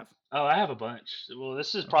you have? Oh, I have a bunch. Well,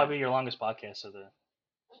 this is probably your longest podcast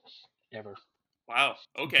ever. Wow.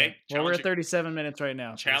 Okay. Well, we're at 37 minutes right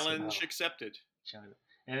now. Challenge accepted.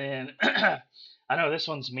 And then I know this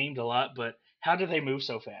one's memed a lot, but how do they move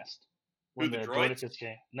so fast? When the droidicus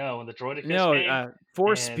came? No, when the droidicus came.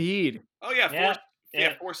 Force speed. Oh yeah,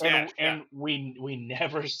 force dash. And we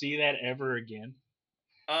never see that ever again.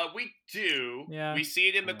 We do. Yeah. We see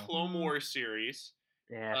it in the Clone Wars series.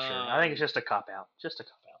 Yeah, sure. I think it's just a cop out.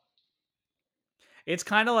 It's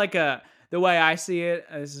kind of like the way I see it.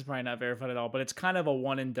 This is probably not verified at all, but it's kind of a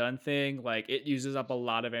one and done thing. Like it uses up a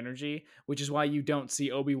lot of energy, which is why you don't see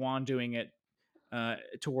Obi-Wan doing it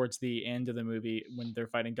towards the end of the movie when they're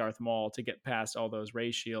fighting Darth Maul to get past all those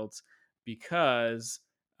ray shields, because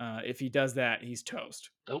if he does that, he's toast.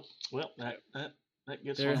 Oh, well, that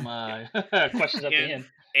gets one of my questions at the end.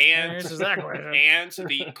 And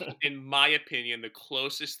in my opinion, the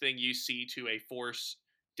closest thing you see to a force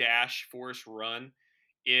dash, force run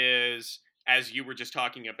is, as you were just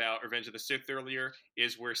talking about Revenge of the Sith earlier,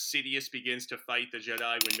 is where Sidious begins to fight the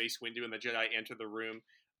Jedi when Mace Windu and the Jedi enter the room.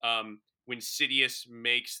 When Sidious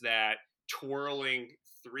makes that twirling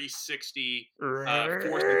 360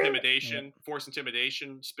 force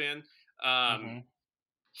intimidation spin,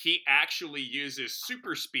 he actually uses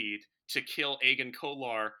super speed to kill Aegon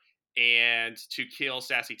Kolar and to kill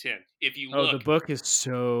Sassy Tin. If you look, the book is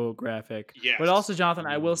so graphic. Yes. But also, Jonathan,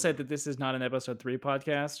 I will say that this is not an episode 3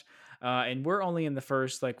 podcast, and we're only in the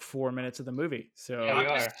first 4 minutes of the movie. So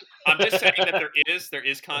yeah, I'm just saying that there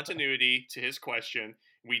is continuity to his question.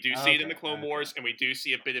 We do see it in the Clone Wars, and we do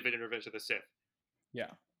see a bit of it in Revenge of the Sith.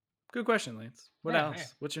 Yeah. Good question, Lance. What else? Yeah.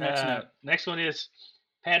 What's your next note? Next one is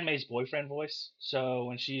Padme's boyfriend voice. So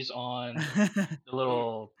when she's on the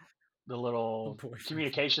little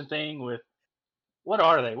communication thing with, what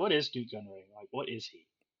are they? What is Nute Gunray? Like, what is he?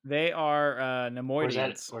 They are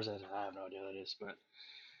Nemoidians. Or is that? I have no idea what that is, but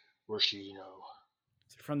where's she?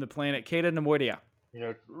 From the planet Kata Nemoidia.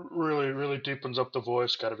 Really, really deepens up the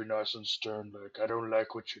voice. Got to be nice and stern. Like, I don't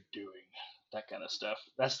like what you're doing. That kind of stuff.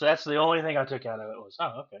 That's the only thing I took out of it was,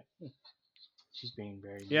 okay. She's being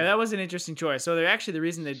very. Yeah, that was an interesting choice. So they're actually, the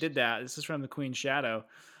reason they did that, this is from the Queen's Shadow.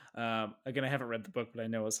 Again, I haven't read the book, but I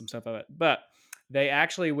know some stuff of it. But they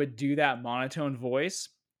actually would do that monotone voice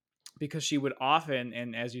because she would often,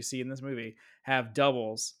 and as you see in this movie, have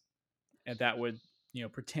doubles and that would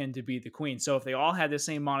pretend to be the queen. So if they all had the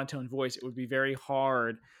same monotone voice, it would be very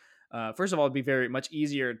hard. First of all, it'd be very much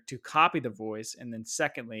easier to copy the voice, and then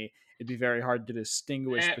secondly, it'd be very hard to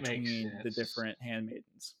distinguish That makes between the sense. different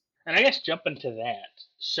handmaidens. And I guess jumping to that,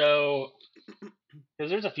 so because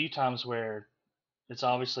there's a few times where it's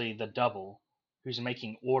obviously the double who's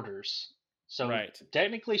making orders. So Right.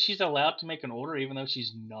 technically, she's allowed to make an order even though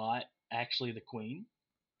she's not actually the queen.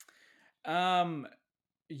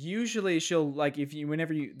 Usually she'll like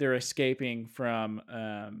whenever they're escaping from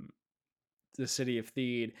the city of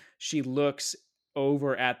Theed, she looks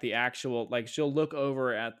over at the actual she'll look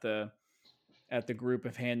over at the group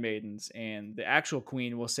of handmaidens, and the actual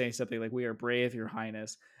queen will say something like, "We are brave, your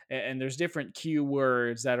highness," and there's different cue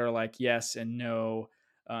words that are like yes and no,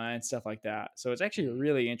 and stuff like that. So it's actually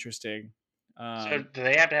really interesting. So do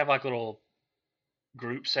they have to have like little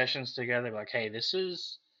group sessions together? Like, hey,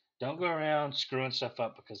 don't go around screwing stuff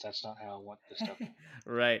up because that's not how I want this stuff.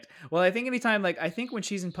 Right. Well, I think anytime, I think when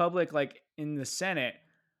she's in public, like in the Senate,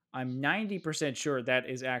 I'm 90% sure that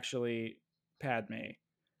is actually Padme.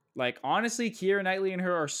 Like, honestly, Keira Knightley and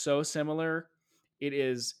her are so similar. It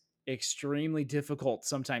is extremely difficult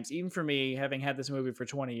sometimes, even for me, having had this movie for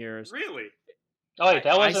 20 years. Really? Oh wait,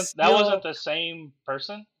 that wasn't the same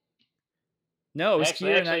person? No, it was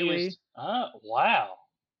Keira Knightley. Wow.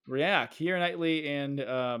 Yeah, Keira Knightley and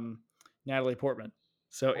Natalie Portman.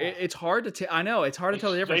 So it's hard to I know it's hard to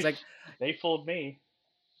tell the difference. They fooled me.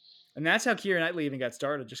 And that's how Keira Knightley even got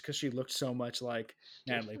started, just because she looked so much like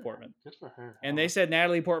Natalie Portman. Good for her. And they said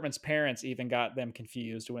Natalie Portman's parents even got them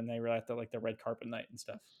confused when they were at the red carpet night and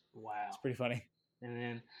stuff. Wow, it's pretty funny. And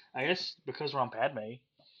then I guess because we're on Padme,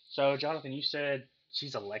 so Jonathan, you said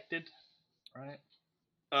she's elected, right?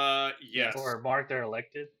 Yes. Or Mark, they're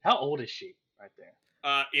elected. How old is she right there?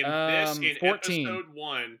 In 14. episode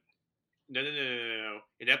 1. No.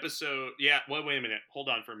 In episode, well, wait a minute. Hold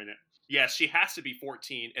on for a minute. Yes, she has to be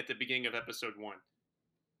 14 at the beginning of episode 1.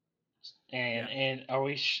 And are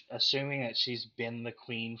we assuming that she's been the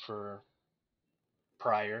queen for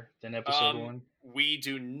prior than episode 1? We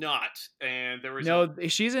do not. And there was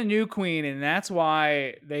she's a new queen, and that's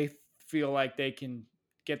why they feel like they can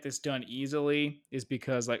get this done easily, is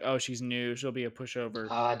because she's new, she'll be a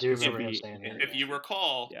pushover. I do remember him saying that. If you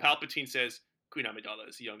recall, Palpatine says Queen Amidala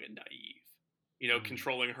is young and naive.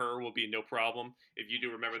 Controlling her will be no problem. If you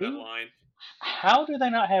do remember that line. How do they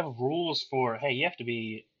not have rules for, hey, you have to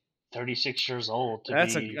be 36 years old to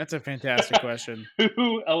That's a fantastic question.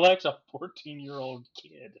 Who elects a 14-year-old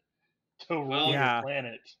kid to rule the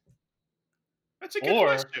planet? That's a good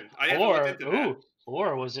question. I haven't looked into that.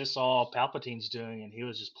 Or was this all Palpatine's doing and he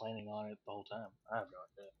was just planning on it the whole time? I have no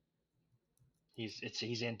idea.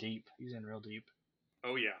 He's in deep. He's in real deep.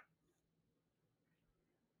 Oh yeah.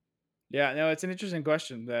 Yeah, no, it's an interesting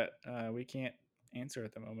question that we can't answer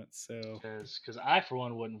at the moment. So because I, for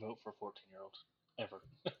one, wouldn't vote for a 14-year-old ever.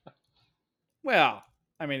 Well,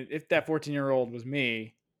 I mean, if that 14-year-old was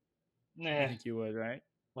me, I think you would, right?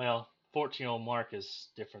 Well, 14-year-old Mark is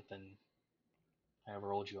different than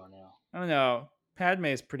however old you are now. I don't know. Padme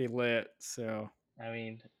is pretty lit, so. I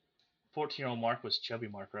mean, 14-year-old Mark was chubby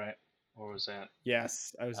Mark, right? Or was that?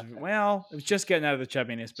 Yes, I was. Okay. Well, it was just getting out of the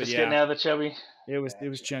chubbiness, but getting out of the chubby. It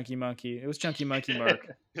was Chunky Monkey. It was Chunky Monkey Mark.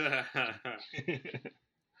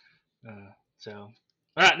 So, all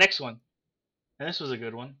right, next one. And this was a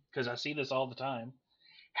good one because I see this all the time.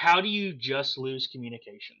 How do you just lose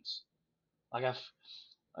communications? I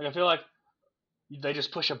feel like they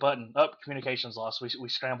just push a button. Communications lost. We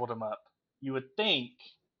scrambled them up. You would think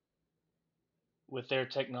with their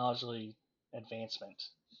technology advancement,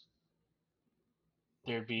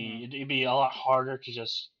 it'd be a lot harder to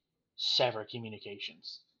just sever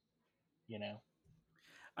communications.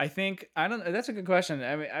 I think that's a good question.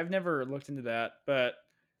 I mean, I've never looked into that, but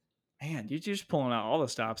man, you're just pulling out all the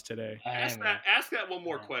stops today. Ask that one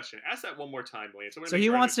more question. Ask that one more time, Lance. So he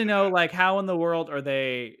wants to know, how in the world are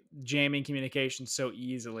they jamming communications so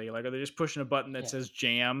easily? Are they just pushing a button that says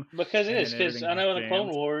jam? Because it is. Because I know in the Clone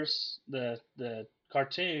Wars, the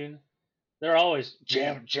cartoon, they're always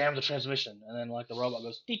jam the transmission, and then the robot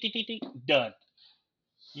goes dee, dee, dee, dee, done.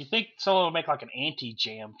 You think someone would make an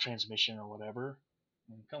anti-jam transmission or whatever?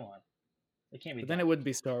 I mean, come on. It can't be. But then it wouldn't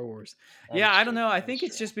be Star Wars. I don't know. I think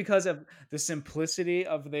it's just because of the simplicity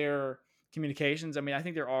of their communications. I mean, I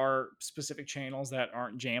think there are specific channels that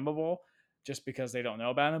aren't jammable just because they don't know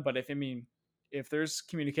about them. But if there's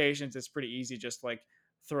communications, it's pretty easy. Just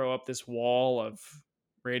throw up this wall of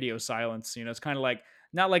radio silence. It's kind of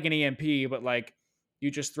not like an EMP, but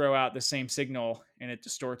you just throw out the same signal and it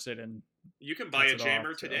distorts it, and You can buy cuts a it off,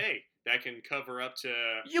 jammer so. today that can cover up to.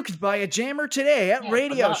 You can buy a jammer today at Yeah, but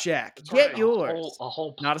Radio not Shack. That's Get right. yours. a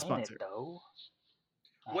whole Not a planet sponsor. though.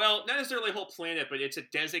 Well, not necessarily a whole planet, but it's a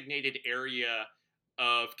designated area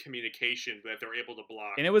of communication that they're able to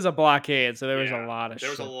block. And it was a blockade, so there was a Yeah, lot of There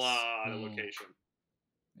was a ships. lot of location.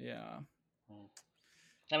 Yeah.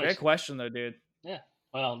 That Great makes sense. question, though, dude. Yeah.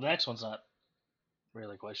 Well, the next one's not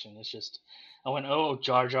really a question. It's just I went, oh,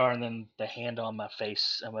 Jar Jar, and then the hand on my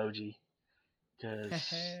face emoji, because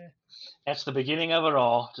that's the beginning of it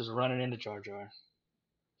all. Just running into Jar Jar,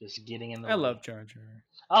 just getting in the I way. love Jar Jar.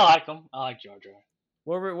 I like him. I like Jar Jar.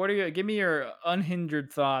 What are you? Give me your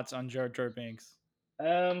unhindered thoughts on Jar Jar Binks.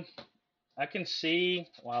 I can see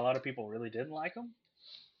why a lot of people really didn't like him.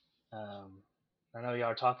 I know y'all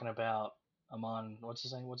are talking about Amon. What's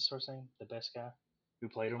his name? What's his first name? The best guy who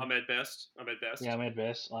played him. Ahmed Best. Yeah, Ahmed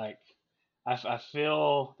Best. Like, I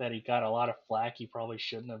feel that he got a lot of flack he probably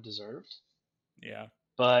shouldn't have deserved. Yeah.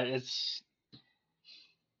 But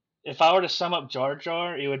if I were to sum up Jar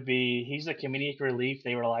Jar, it would be he's the comedic relief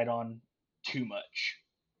they relied on too much.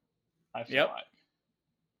 I feel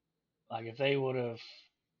like if they would have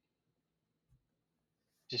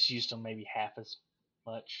just used him maybe half as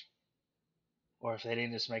much, or if they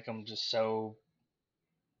didn't just make him just so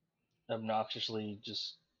obnoxiously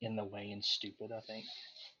just in the way and stupid, I think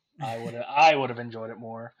I would have enjoyed it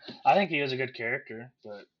more. I think he was a good character,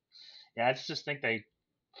 but yeah, I just think they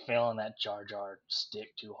fell on that Jar Jar stick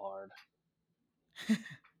too hard.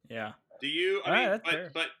 Yeah. Do you? I All mean, right, that's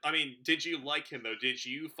fair. but I mean, did you like him though? Did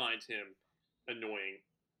you find him annoying?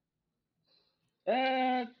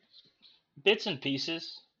 Bits and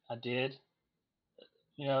pieces, I did.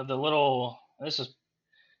 You know, the little. This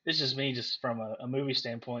is me just from a movie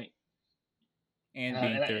standpoint, And uh,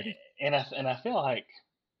 being and, 30. and I feel like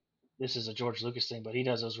this is a George Lucas thing, but he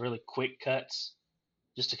does those really quick cuts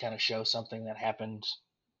just to kind of show something that happened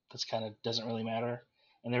that's kind of doesn't really matter.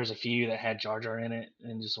 And there was a few that had Jar Jar in it,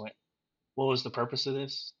 and just went, "What was the purpose of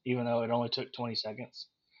this?" Even though it only took 20 seconds.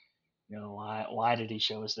 You know, why did he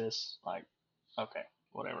show us this? Like, okay,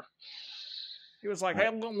 whatever. He was like, "Hey,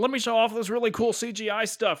 let me show off this really cool CGI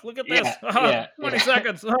stuff. Look at this. Yeah, 20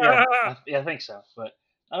 seconds." I think so. But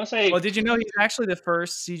I would say, Well, did you know he's actually the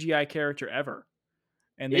first CGI character ever?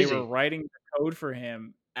 And they Is were he? writing the code for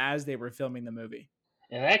him as they were filming the movie.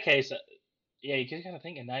 in that case, yeah, you can kind of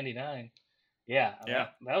think in '99. Yeah, Yeah.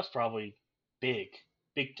 that was probably big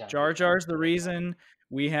time. Jar Jar's the reason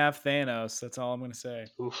we have Thanos. That's all I'm going to say.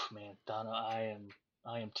 Oof, man, Thanos.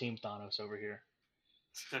 I am Team Thanos over here.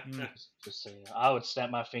 Just saying, I would snap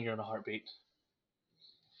my finger in a heartbeat.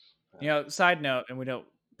 You know, side note, and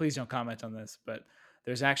please don't comment on this, but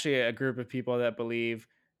there's actually a group of people that believe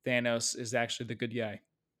Thanos is actually the good guy.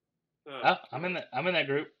 I'm in that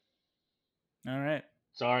group. All right.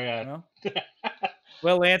 Sorry,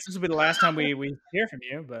 Well, Lance, this will be the last time we hear from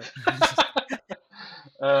you, but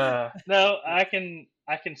no, I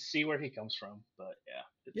can see where he comes from, but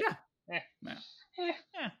yeah.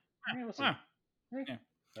 We'll see. Yeah.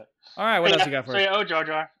 All right, what else you got for us? So Jar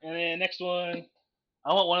Jar, and then next one,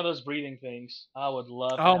 I want one of those breathing things. I would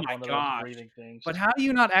love to Oh have my one of gosh. those breathing things. But how do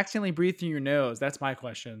you not accidentally breathe through your nose? That's my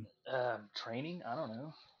question. Training? I don't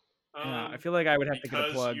know. Yeah, I feel like I would have to get a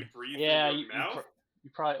Because plug. you breathe Yeah, through your mouth. you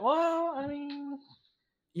probably. Well, I mean,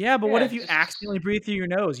 Yeah, but what Yeah, if you just- accidentally breathe through your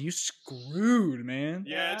nose? You screwed, man.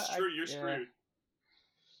 Yeah, it's Yeah, true. You're screwed.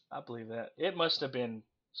 I believe that. It must have been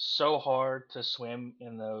so hard to swim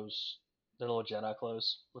in those little Jedi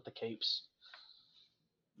clothes with the capes.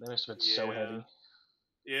 They must have been so Yeah. heavy.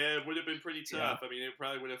 Yeah, it would have been pretty Yeah. tough. I mean, it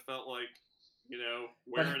probably would have felt like,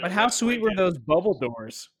 But how sweet were those bubble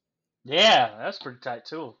doors? Yeah, that's pretty tight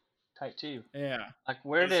too. Yeah. Like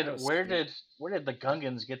where That's did so where did the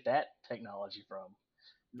Gungans get that technology from?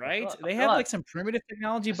 Right? I They feel had like- like some primitive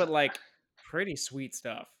technology, but like pretty sweet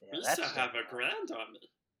stuff. Yeah, Used that's to have a definitely- grand on me.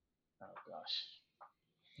 Oh gosh.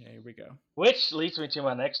 Yeah, here we go. Which leads me to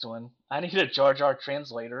my next one. I need a Jar Jar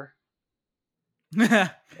translator. Oh,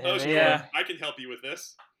 And sure. Yeah. I can help you with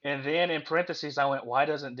this. And then in parentheses, I went, why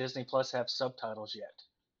doesn't Disney Plus have subtitles yet?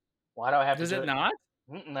 Why do I have Does to do it not?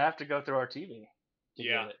 I have to go through our TV to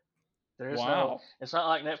Yeah. get it. There's Wow. it's not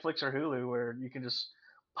like Netflix or Hulu where you can just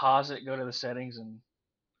pause it, go to the settings, and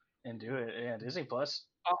do it. Yeah, Disney Plus.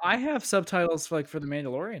 I have subtitles for the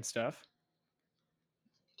Mandalorian stuff.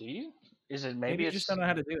 Do you? Is it Maybe maybe you it's just don't know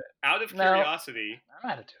how to do it. Out of No. curiosity, I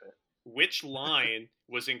know how to do it. which line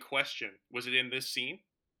was in question? Was it in this scene?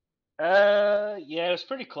 Yeah, it was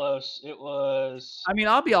pretty close. It was. I mean,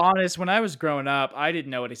 I'll be honest. When I was growing up, I didn't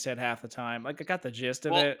know what he said half the time. Like, I got the gist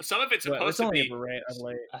of Well, it, some of it's but supposed it's to only be. of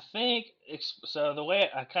late. I think so. The way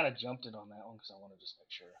I kind of jumped it on that one because I want to just make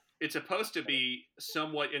sure. It's supposed to be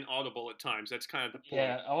somewhat inaudible at times. That's kind of the point.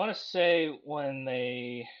 Yeah, I want to say when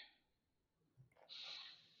they.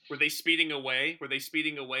 Were they speeding away? Were they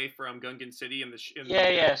speeding away from Gungan City in the?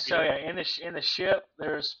 Yeah. So yeah, in the ship,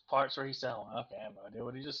 there's parts where he said, oh, "Okay, I have no idea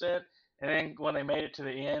what he just said." And then when they made it to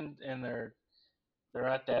the end, and they're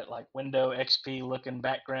at that like window XP looking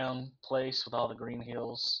background place with all the green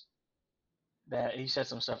hills. That he said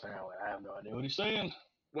some stuff there. I have no idea what he's saying.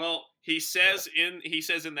 Well, he says in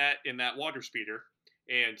that water speeder,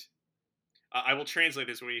 and I will translate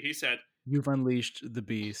this for you. He said, You've unleashed the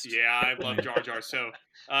beast. "Yeah, I love Jar Jar." So,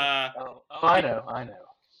 I know.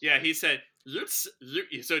 yeah, he said, so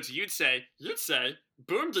you'd say,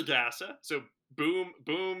 boom the gas. So boom,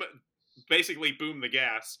 basically boom the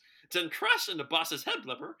gas. Then crash into boss's head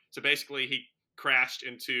blubber. So basically he crashed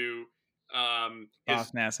into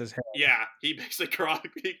Boss Nass's head. Yeah, he basically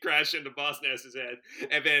he crashed into Boss Nass's head,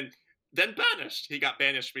 and then banished. He got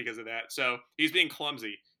banished because of that. So he's being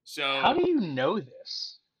clumsy. So how do you know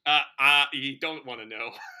this? You don't want to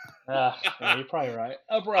know. Yeah, you're probably right.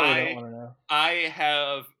 I probably don't want to know. I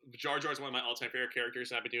have Jar Jar is one of my all-time favorite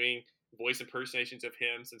characters, and I've been doing voice impersonations of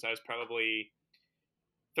him since I was probably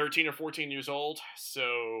 13 or 14 years old.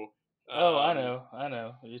 So. I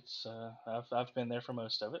know. It's I've been there for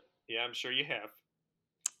most of it. Yeah, I'm sure you have.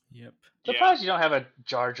 Yep. Surprised you don't have a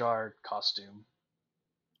Jar Jar costume.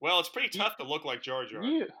 Well, it's pretty tough to look like Jar Jar.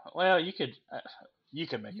 You could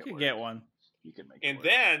make it. You could get one. You could make it. And work.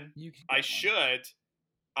 then I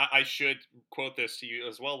should quote this to you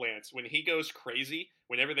as well, Lance. When he goes crazy,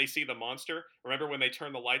 whenever they see the monster, remember when they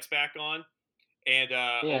turn the lights back on, and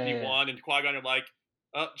Obi-Wan and Qui-Gon are like,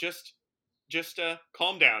 just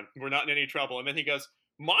calm down. We're not in any trouble. And then he goes,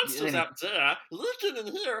 monsters out there, looking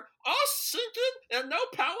in here, all sinking and no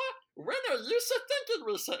power. When are you thinking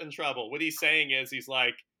we're in trouble? What he's saying is he's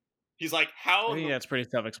like, how? Yeah, it's pretty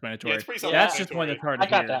self-explanatory. Yeah, it's pretty self-explanatory. That's just one that's hard to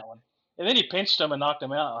hear. I got that one. And then he pinched him and knocked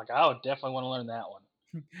him out. Like, I would definitely want to learn that one.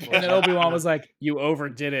 And then Obi-Wan was like, you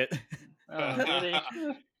overdid it. Really?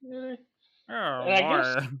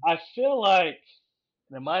 I feel like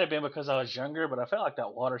it might have been because I was younger, but I felt like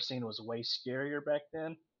that water scene was way scarier back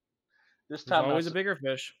then. This time, always a bigger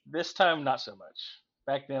fish. This time, not so much.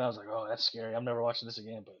 Back then, I was like, "Oh, that's scary. I'm never watching this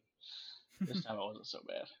again." But this time, it wasn't so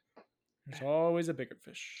bad. There's always a bigger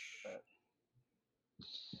fish.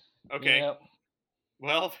 Okay. Yep.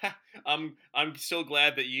 Well, I'm so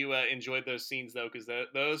glad that you enjoyed those scenes though, because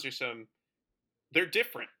those are some. They're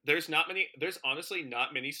different. There's honestly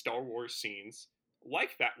not many Star Wars scenes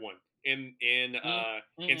like that one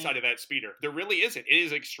inside of that speeder. There really isn't. It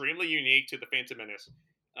is extremely unique to the Phantom Menace.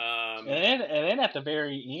 And then at the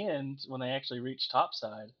very end, when they actually reached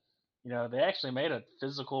topside, they actually made a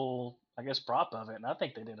physical, I guess, prop of it, and I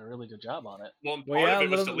think they did a really good job on it. Well, yeah,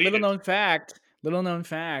 little known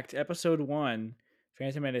fact. Episode 1,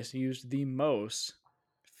 Phantom Menace used the most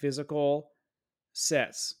physical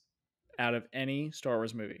sets out of any Star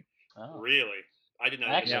Wars movie. Oh. Really? I did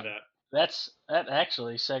not know that. That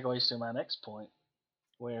actually segues to my next point,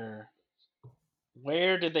 where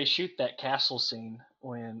did they shoot that castle scene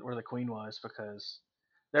where the Queen was? Because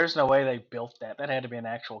there's no way they built that. That had to be an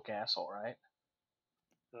actual castle, right?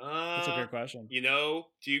 That's a good question. Do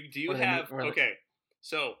you have okay?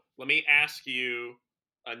 So let me ask you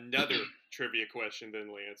another trivia question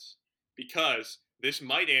then, Lance, because this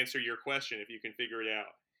might answer your question if you can figure it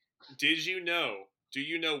out. Do you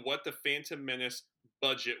know what the Phantom Menace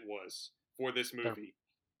budget was for this movie?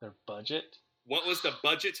 Their budget? What was the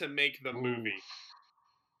budget to make the movie?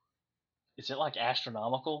 Is it like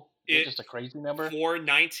astronomical? Is it just a crazy number? For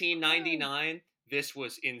 1999, this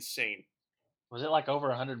was insane. Was it like over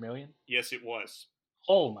 $100 million? Yes, it was.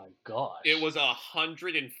 Oh my gosh! It was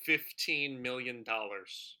 $115 million.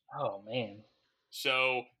 Oh man!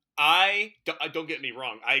 So don't get me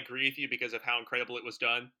wrong. I agree with you because of how incredible it was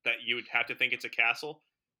done. That you would have to think it's a castle,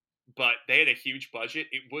 but they had a huge budget.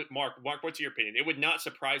 It would Mark, what's your opinion? It would not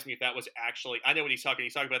surprise me if that was actually. I know what he's talking.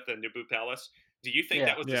 He's talking about the Naboo Palace. Do you think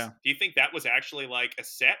that was? Do you think that was actually like a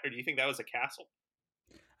set, or do you think that was a castle?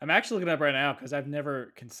 I'm actually looking up right now because I've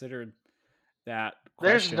never considered that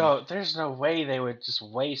question. There's no way they would just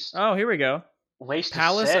waste. Oh, here we go. Waste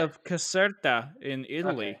Palace of Caserta in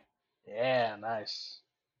Italy. Okay. Yeah, nice.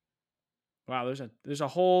 Wow, there's a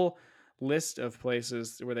whole list of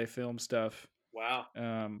places where they film stuff. Wow.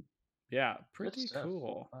 Yeah, pretty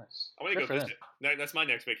cool. Nice. I want to go visit. That's my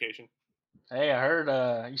next vacation. Hey, I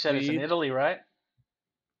heard you said it's in Italy, right?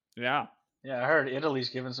 Yeah. Yeah, I heard Italy's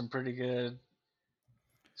giving some pretty good Yeah, 'cause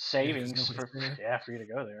savings nobody's for there. for you to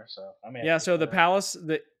go there. So I may have Yeah, to look so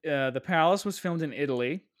that up. the palace was filmed in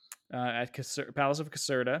Italy, at Palace of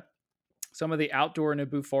Caserta. Some of the outdoor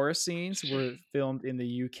Naboo forest scenes were filmed in the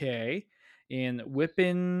UK, in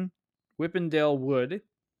Whippendale Wood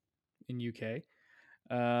in UK.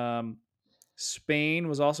 Spain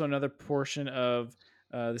was also another portion of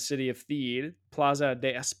the city of Theed, Plaza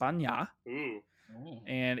de España, Ooh. Mm.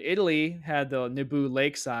 and Italy had the Naboo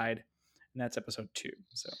Lakeside, and that's episode 2.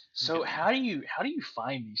 So So how do you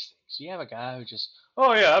find these things? Do you have a guy who just,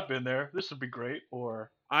 oh yeah, I've been there. This would be great,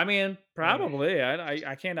 or I mean, I mean, probably.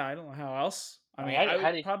 I can't. I don't know how else. I mean, I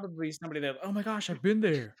how would do probably somebody that. Oh my gosh, I've been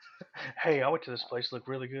there. hey, I went to this place. Looked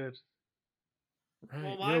really good. Well,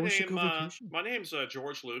 Right. Yeah, we should go vacation. my name's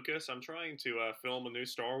George Lucas. I'm trying to film a new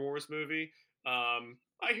Star Wars movie.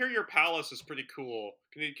 I hear your palace is pretty cool.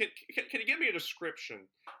 Can you give me a description?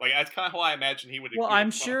 Like that's kind of how I imagine Well, he would.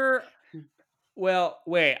 I'm sure. Well,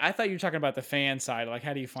 wait. I thought you were talking about the fan side. Like,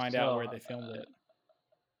 how do you find out So where they filmed it?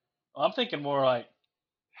 I'm thinking more like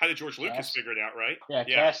How did George Lucas cast. figure it out? Right? Yeah,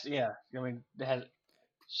 Yeah. cast. Yeah, I mean, they had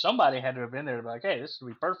somebody had to have been there to be like, hey, this would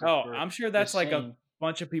be perfect Oh, for I'm sure this that's like a scene.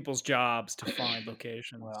 bunch of people's jobs to find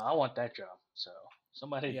locations. Well, I want that job. So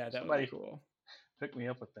somebody Yeah, that would be cool. hook me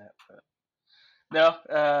up with that. But no,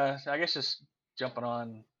 I guess just jumping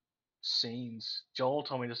on scenes. Joel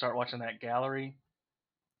told me to start watching that gallery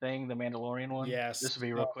thing, the Mandalorian one. Yes. This will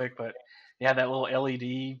be real quick, but yeah, that little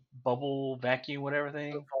LED bubble vacuum, whatever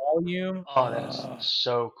thing. Volume. Oh, that is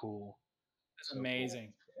so cool. That's So cool.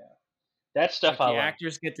 amazing. Yeah, that stuff Like I the like.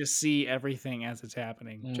 actors get to see everything as it's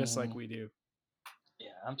happening, just like we do. Yeah,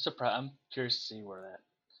 I'm surprised. I'm curious to see where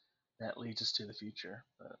that leads us to the future.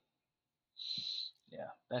 But yeah,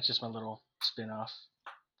 that's just my little spin off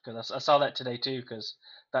because I saw that today too. Because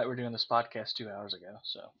I thought we were doing this podcast 2 hours ago.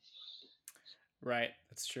 So Right,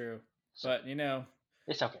 that's true. But you know,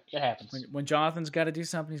 it's okay. It happens. when Jonathan's got to do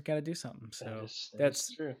something, he's got to do something. So that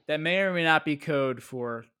is true. That may or may not be code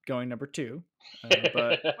for going number 2.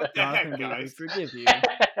 But Jonathan, we forgive you.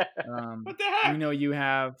 What the heck? We know you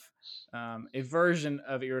have a version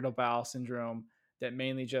of irritable bowel syndrome that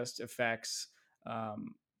mainly just affects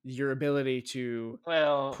your ability to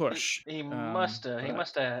push. He must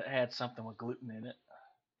have had something with gluten in it.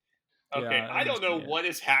 Okay, Yeah, I don't know what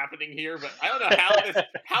is happening here, but I don't know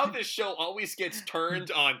how this show always gets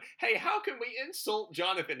turned on. Hey, how can we insult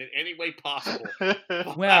Jonathan in any way possible?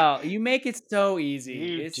 Well, you make it so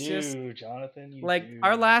easy. It's just Jonathan.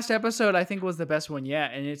 Our last episode, I think, was the best one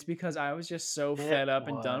yet, and it's because I was just so fed up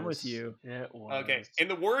and done with you. It was. Okay, in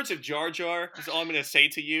the words of Jar Jar, this is all I'm going to say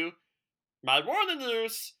to you. My warning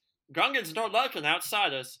news: Gungans don't like an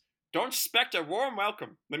outsiders. Don't expect a warm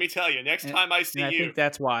welcome. Let me tell you, next time I see you. I think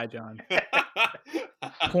that's why, John.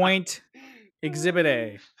 Point Exhibit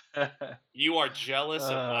A. You are jealous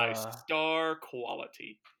of my star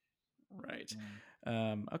quality. Right.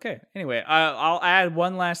 Okay. Anyway, I'll add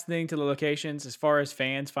one last thing to the locations as far as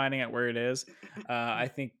fans finding out where it is. I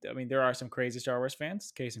mean, there are some crazy Star Wars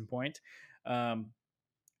fans, case in point,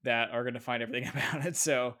 that are going to find everything about it.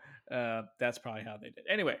 So that's probably how they did.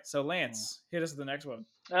 Anyway, so Lance, hit us with the next one.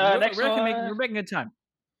 We're making good time.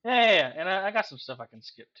 Yeah. And I got some stuff I can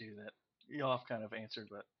skip too that y'all have kind of answered,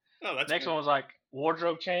 but next one was like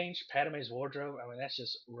wardrobe change, Padme's wardrobe. I mean, that's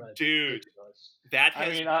just ridiculous.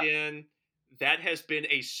 Dude, that has been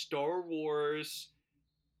a Star Wars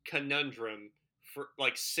conundrum for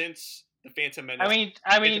like since the Phantom Menace.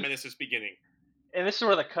 Phantom Menace's beginning. And this is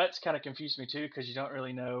where the cuts kind of confused me too, because you don't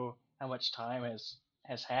really know how much time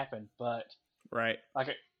has happened. But right, like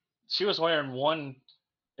she was wearing one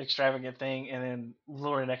extravagant thing, and then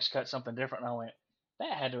Lori next cut something different, and I went,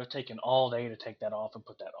 that had to have taken all day to take that off and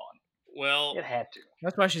put that on. Well, it had to.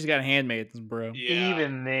 That's why she's got handmaids, bro. Yeah.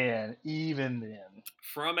 Even then.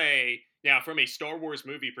 From a Star Wars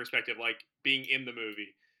movie perspective, like being in the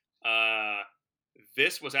movie,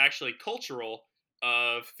 this was actually cultural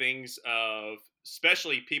of things of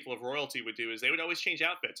especially people of royalty would do is they would always change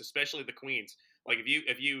outfits, especially the queens. Like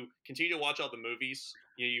if you continue to watch all the movies,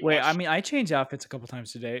 I changed outfits a couple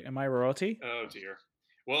times today. Am I royalty? Oh dear.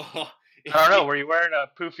 Well, I don't know. Were you wearing a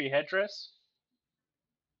poofy headdress?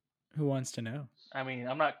 Who wants to know? I mean,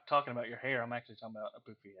 I'm not talking about your hair. I'm actually talking about a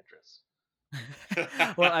poofy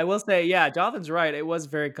headdress. Well, I will say, yeah, Jonathan's right. It was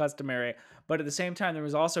very customary, but at the same time, there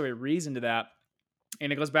was also a reason to that.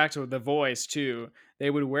 And it goes back to the voice too. They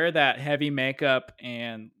would wear that heavy makeup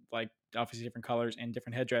and like obviously different colors and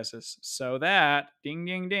different headdresses so that ding,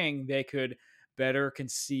 ding, ding, they could better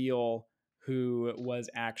conceal who was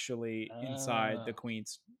actually inside the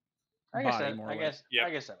queen's body. I guess that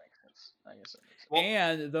makes sense. sense. I guess that makes sense. Well,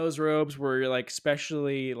 And those robes were like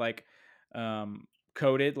specially like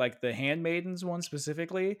coated, like the handmaidens one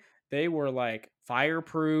specifically. They were like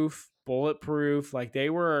fireproof, bulletproof. Like they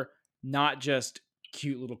were not just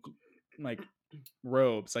cute little like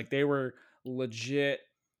robes. Like they were legit.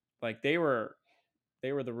 Like they were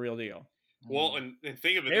the real deal. well, and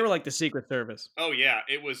think of it. They were like the Secret Service. Oh yeah,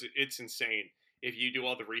 it's insane. If you do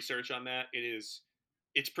all the research on that,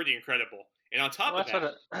 it's pretty incredible. And on top Well, of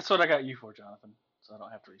that, that's what I got you for, Jonathan. So I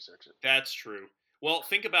don't have to research it. that's true. Well,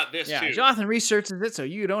 think about this Yeah, too. Jonathan researches it so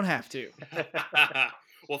you don't have to.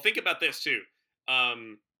 Well, think about this too.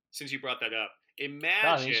 Since you brought that up, Jonathan,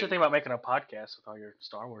 imagine. you should think about making a podcast with all your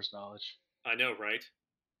Star Wars knowledge. I know, right?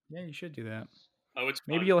 Yeah, you should do that. Oh, it's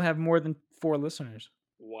Maybe fun. you'll have more than 4 listeners.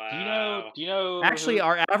 Wow. Do you know? Actually,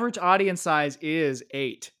 our average audience size is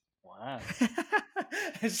 8. Wow.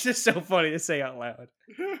 It's just so funny to say out loud.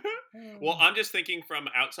 Well, I'm just thinking from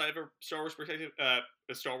outside of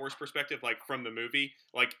a Star Wars perspective, like from the movie,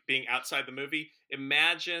 like being outside the movie.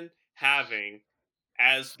 Imagine having,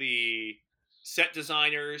 as the set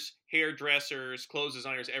designers, hairdressers, clothes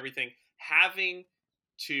designers, everything, having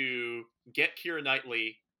to get Keira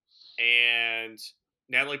Knightley and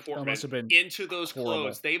Natalie Portman must have been into those horrible.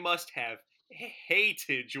 clothes. They must have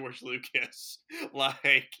hated George Lucas.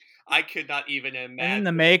 Like, I could not even imagine. And then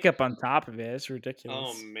the makeup on top of it, it's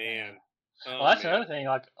ridiculous. Oh man. Well, that's another thing.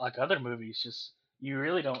 Like other movies, just you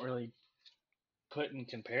really don't really put in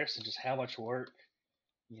comparison just how much work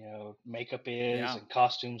makeup is Yeah. and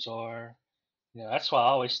costumes are. That's why I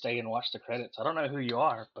always stay and watch the credits. I don't know who you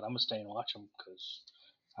are, but I'm gonna stay and watch them because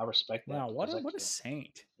I respect that. Wow, what because a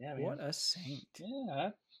saint. Yeah, man. What a saint.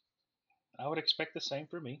 Yeah, I would expect the same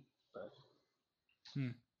for me. But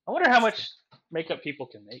I wonder how much makeup people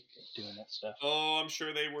can make doing that stuff. Oh, I'm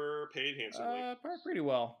sure they were paid handsomely. Pretty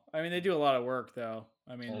well. I mean, they do a lot of work, though.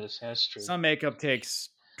 I mean, That's true. some makeup takes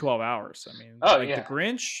 12 hours. I mean, Oh, like yeah. the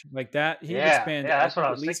Grinch, like that, he would Yeah, spend yeah, that's what I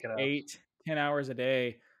at was least thinking of. 8-10 hours a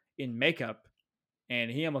day in makeup, and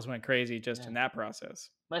he almost went crazy just Yeah. in that process.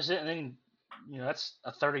 That's it. And then, that's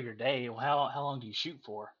a third of your day. Well, how long do you shoot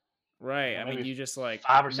for? Right. I Maybe mean, you just like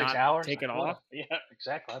 5 or 6 not hours. take it Like, what? off. Yeah,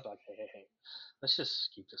 exactly. I'd be like, hey, let's just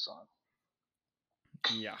keep this on.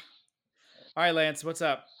 Yeah. All right, Lance, what's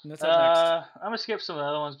up? What's up next? I'm gonna skip some of the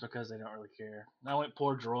other ones because they don't really care. I went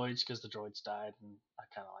poor droids because the droids died, and I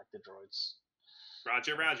kind of like the droids.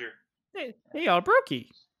 Roger. They all brokey.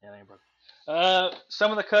 Yeah, they ain't broke. Some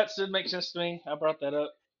of the cuts did make sense to me. I brought that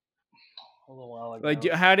up a little while ago. Like,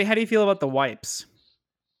 how do you feel about the wipes?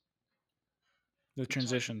 The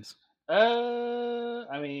transitions.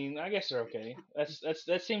 I mean, I guess they're okay.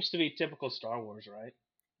 That seems to be typical Star Wars, right?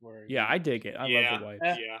 Yeah, I dig it. I love the wipes.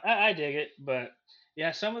 Yeah. I dig it, but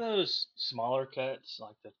yeah, some of those smaller cuts,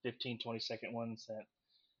 like the 15, 20-second ones, that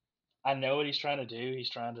I know what he's trying to do. He's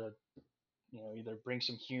trying to, either bring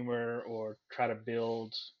some humor or try to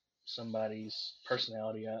build somebody's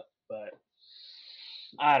personality up, but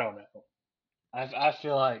I don't know. I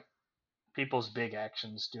feel like people's big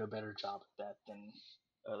actions do a better job at that than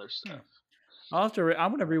other stuff. I'll have to.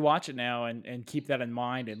 I'm gonna rewatch it now and keep that in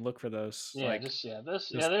mind and look for those. Yeah, like,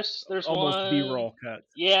 there's almost one B-roll cuts.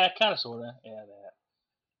 Yeah, kind of, sorta. Yeah,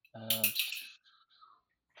 that.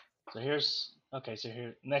 So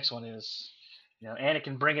here next one is,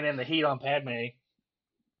 Anakin bringing in the heat on Padme.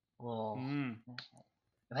 Well, and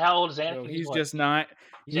how old is Anakin? So he's just 9.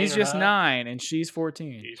 He's just 9, and she's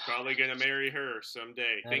 14. He's probably gonna marry her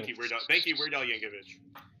someday. Thank you, Weird Al Yankovic.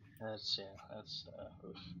 That's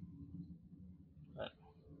oof. But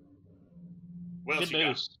What else good you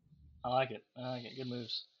moves. I like it. Good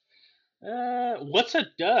moves. What's a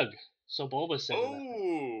Doug? So Bulba said.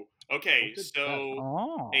 Oh, okay.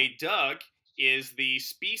 So a Doug is the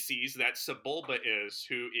species that Sebulba is,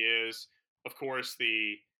 who is, of course,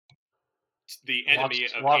 the enemy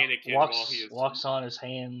of Anakin while he walks on his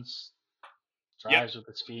hands, drives with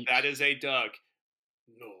his feet. That is a Doug.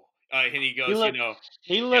 No. And he goes,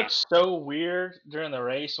 He looked so weird during the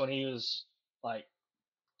race when he was like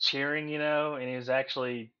cheering, and he was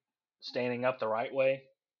actually standing up the right way.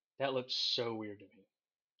 That looked so weird to me.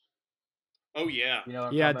 Oh yeah.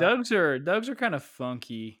 Yeah, Dougs are kind of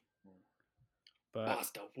funky.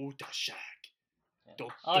 But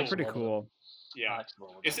pretty cool. Yeah.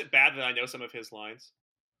 Is it bad that I know some of his lines?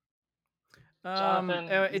 Jonathan,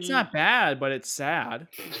 it's not bad, but it's sad.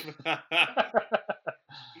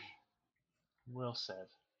 Well said.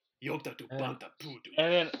 And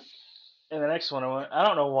then the next one, I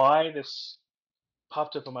don't know why this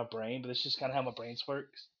popped up in my brain, but it's just kind of how my brain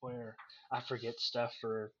works, where I forget stuff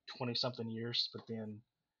for 20-something years, but then,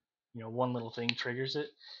 one little thing triggers it.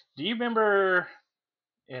 Do you remember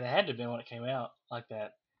in it had to have been when it came out, like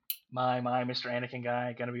that. My Mr. Anakin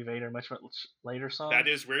guy gonna be Vader much later song. That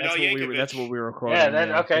is Weird Al That's what Yankovic. we were quoting. Yeah,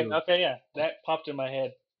 that too. okay, yeah. That popped in my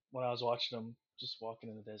head when I was watching them just walking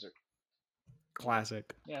in the desert. Classic.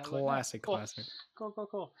 Yeah, Classic. cool.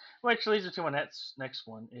 Cool. Which leads me to my next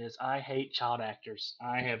one is I hate child actors.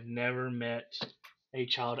 I have never met a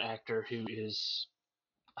child actor who is,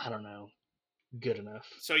 I don't know, good enough.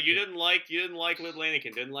 So you didn't like Little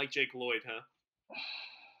Anakin, didn't like Jake Lloyd, huh?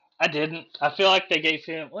 I didn't. I feel like they gave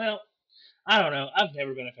him. Well, I don't know. I've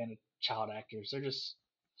never been a fan of child actors. They're just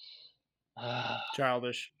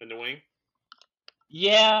childish. In the wing.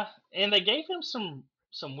 Yeah, and they gave him some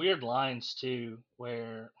weird lines too,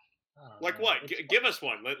 where. Like what? Give us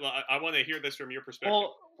one. I want to hear this from your perspective.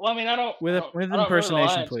 Well, I mean, I don't. With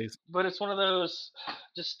impersonation, please. But it's one of those,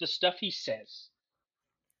 just the stuff he says.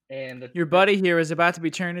 And your buddy here is about to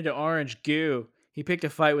be turned into orange goo. He picked a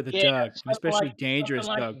fight with a Doug, an especially dangerous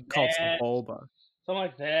Doug called Sebulba. Something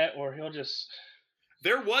like that, or he'll just.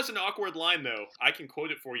 There was an awkward line though. I can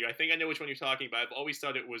quote it for you. I think I know which one you're talking about. I've always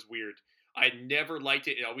thought it was weird. I never liked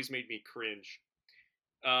it. It always made me cringe.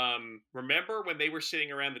 Remember when they were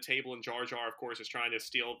sitting around the table and Jar Jar, of course, is trying to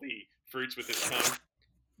steal the fruits with his tongue?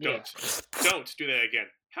 Don't do that again.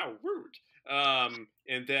 How rude.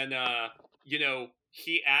 And then,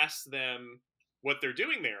 he asks them what they're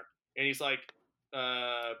doing there. And he's like,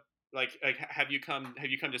 have you come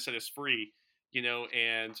to set us free?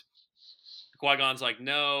 And Qui-Gon's like,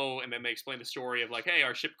 no. And then they explain the story of like, hey,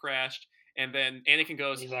 our ship crashed. And then Anakin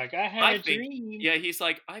goes, he's like, I had a dream. Yeah, he's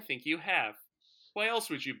like, I think you have. Why else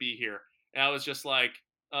would you be here? And I was just like,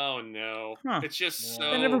 oh no. Huh. It's just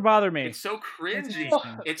so. That never bothered me. It's so cringy.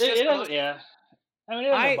 It's just. It doesn't, yeah. I mean, it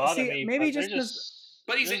doesn't bother me. Maybe just.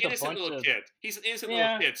 But he's an innocent little kid. He's an innocent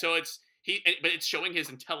little kid. So but it's showing his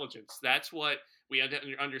intelligence. That's what we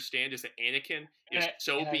understand is that Anakin is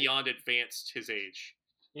beyond advanced his age.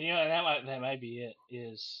 And that might be it.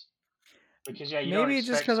 Is because maybe it's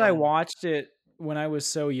just because I watched it when I was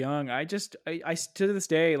so young. I to this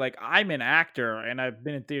day, like, I'm an actor and I've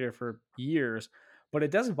been in theater for years, but it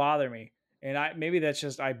doesn't bother me. And maybe that's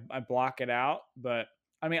just I block it out. But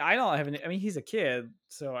I mean, I don't have any. I mean, he's a kid,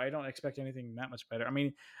 so I don't expect anything that much better. I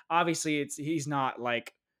mean, obviously, he's not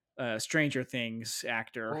like Stranger Things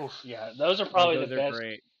actor. Oof, yeah, those are probably the best.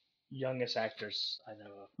 Great. Youngest actors I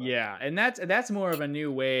know of. Yeah, and that's more of a new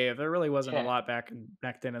wave. There really wasn't a lot back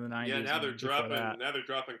then in the 90s. Yeah, now they're dropping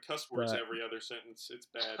cuss words every other sentence. It's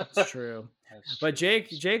bad. It's true. But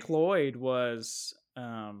Jake Lloyd was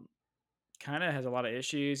kind of has a lot of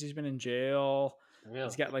issues. He's been in jail. Really?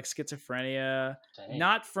 He's got like schizophrenia. Dang.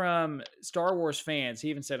 Not from Star Wars fans. He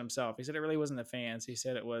even said himself. He said it really wasn't the fans. He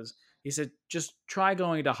said just try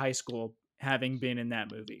going to high school having been in that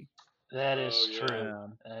movie. That is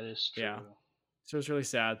true. That is true. Yeah. So it's really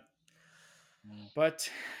sad. But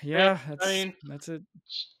yeah, that's it.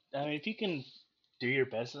 I mean, if you can do your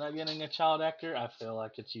best at not getting a child actor, I feel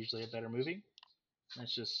like it's usually a better movie.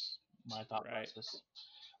 That's just my thought process.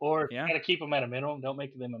 Or kind of keep them at a minimum. Don't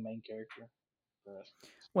make them a main character. But.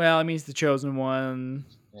 Well, I mean, he's the chosen one.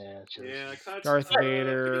 Yeah, Darth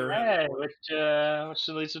Vader. Hey, which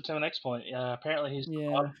leads to the next point. Apparently, he's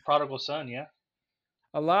the prodigal son. Yeah.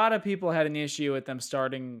 A lot of people had an issue with them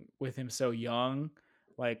starting with him so young.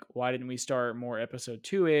 Like, why didn't we start more episode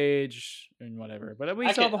 2 age and whatever? But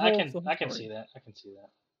we saw the whole. I can see that.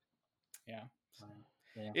 Yeah.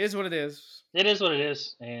 It is what it is. It is what it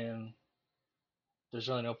is, and there's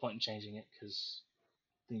really no point in changing it because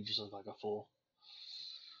then you just look like a fool.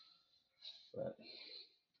 But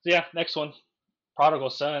yeah, next one, prodigal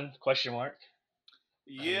son ?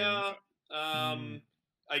 Yeah.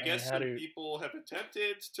 I guess some people have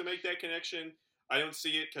attempted to make that connection. I don't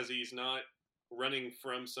see it because he's not running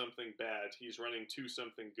from something bad. He's running to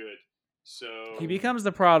something good. So he becomes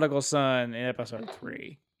the prodigal son in episode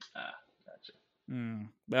 3. Gotcha.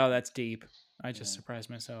 Well, that's deep. I just surprised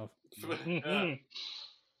myself. And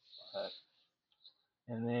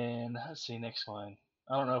then let's see, next one.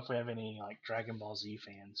 I don't know if we have any like Dragon Ball Z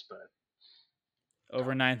fans, but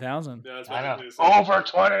over 9,000. Yeah, I know. Over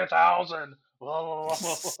 20,000.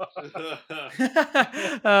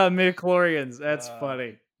 Midichlorians. That's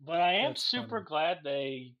funny. But I am super glad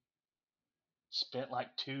they spent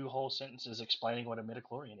like 2 whole sentences explaining what a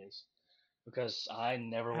midichlorian is, because I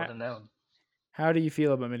never would have known. How do you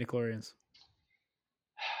feel about midichlorians?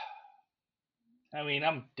 I mean,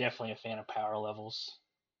 I'm definitely a fan of power levels,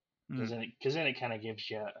 because then it kind of gives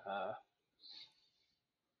you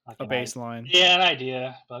like a baseline. An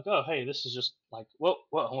idea. Like, oh, hey, this is just like, I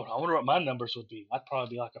wonder what my numbers would be. I'd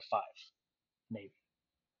probably be like a 5,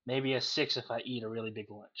 maybe a 6 if I eat a really big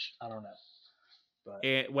lunch. I don't know. But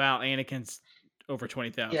Anakin's over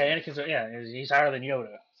 20,000. yeah, he's higher than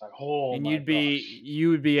Yoda. It's like, oh And my gosh. you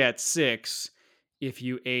would be at 6 if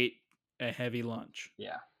you ate a heavy lunch.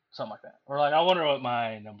 Yeah, something like that. Or like, I wonder what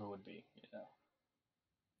my number would be.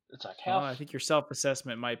 It's like Well, I think your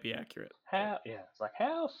self-assessment might be accurate. it's like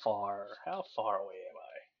how far away am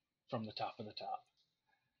I from the top of the top?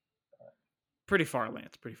 Pretty far,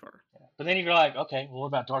 Lance. Pretty far. Yeah. But then you're like, okay, well, what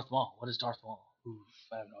about Darth Maul? What is Darth Maul? Oof,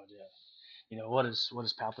 I have no idea. What is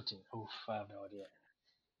Palpatine? Oof, I have no idea.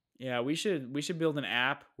 Yeah, we should build an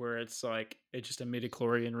app where it's just a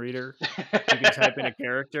midichlorian reader. You can type in a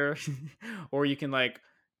character, or you can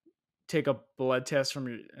take a blood test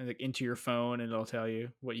from into your phone, and it'll tell you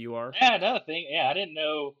what you are. Yeah, another thing. Yeah, I didn't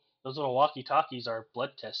know those little walkie-talkies are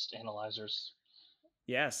blood test analyzers.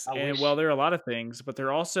 Yes, well, there are a lot of things, but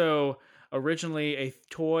they're also originally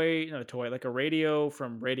like a radio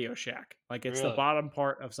from Radio Shack. Like it's the bottom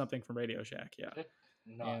part of something from Radio Shack. Yeah,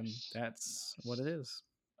 nice. And that's what it is.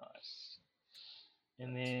 Nice.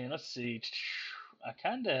 And then let's see. I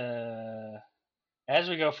kind of, as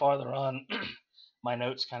we go farther on, my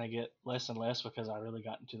notes kind of get less and less because I really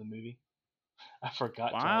got into the movie. I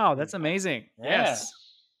forgot. Wow, that's amazing. Yeah, yes,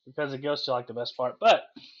 because it goes to like the best part, but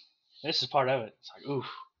this is part of it. It's like, oof,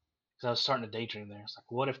 because I was starting to daydream there. It's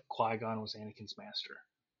like, what if Qui-Gon was Anakin's master?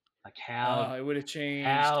 Like how it would have changed.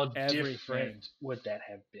 How everything. Different would that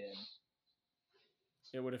have been?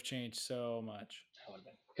 It would have changed so much.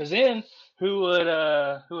 Because then, who would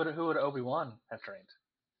Obi-Wan have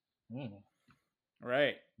trained?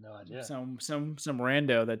 Right. No idea. Some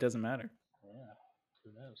rando that doesn't matter. Yeah.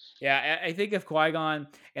 Who knows? Yeah, I think of Qui-Gon,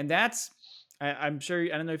 and that's I'm sure.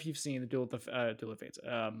 I don't know if you've seen the Duel of Fates,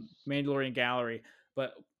 Mandalorian Gallery,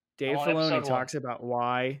 but Dave Filoni talks about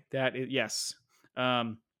why that is. Yes,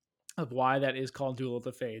 of why that is called Duel of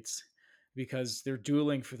the Fates, because they're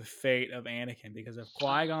dueling for the fate of Anakin. Because if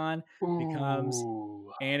Qui-Gon becomes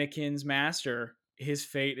Anakin's master, his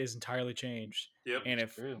fate is entirely changed. Yep. And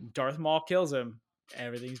if Darth Maul kills him,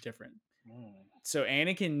 everything's different. So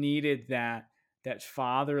Anakin needed that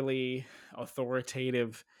fatherly,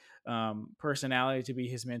 authoritative personality to be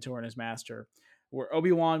his mentor and his master. Where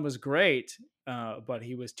Obi-Wan was great, but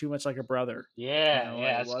he was too much like a brother. Yeah,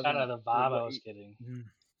 that's kind of the vibe I was getting.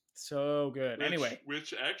 So good.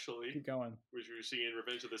 Which actually, keep going. Which we see in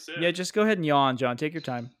Revenge of the Sith. Yeah, just go ahead and yawn, John. Take your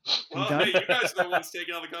time. Well, hey, you guys are the ones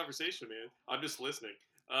taking on the conversation, man. I'm just listening.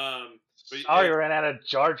 Sorry, we ran out of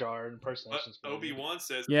Jar Jar impersonations. Obi-Wan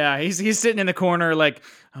says, "Yeah, he's sitting in the corner, like,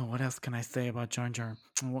 oh, what else can I say about Jar Jar?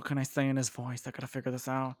 What can I say in his voice? I gotta figure this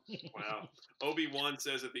out." Wow. Obi-Wan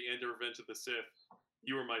says at the end of Revenge of the Sith,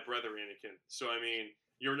 "You were my brother, Anakin." So I mean,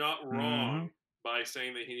 you're not wrong by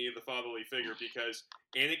saying that he needed the fatherly figure, because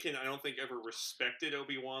Anakin, I don't think, ever respected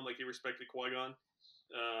Obi-Wan like he respected Qui-Gon.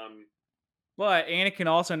 But Anakin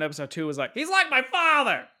also in episode 2 was like, he's like my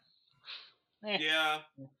father. Yeah.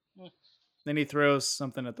 Then he throws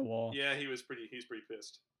something at the wall. Yeah, he's pretty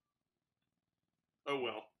pissed. Oh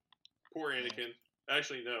well. Poor Anakin.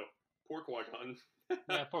 Actually, no. Poor Qui-Gon.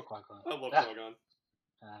 Yeah, poor Qui-Gon. I love Qui-Gon.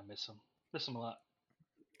 I miss him. Miss him a lot.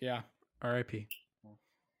 Yeah. R.I.P.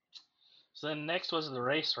 So then next was the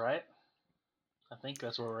race, right? I think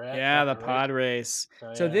that's where we're at. Yeah, the pod race.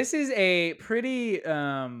 So this is a pretty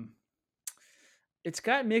it's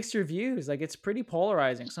got mixed reviews. Like, it's pretty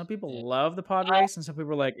polarizing. Some people love the pod race, and some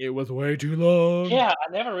people are like, it was way too long. Yeah,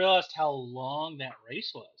 I never realized how long that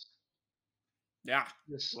race was. Yeah.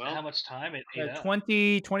 How much time it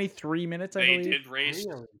ate 23 minutes, I believe.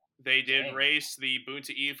 They did race the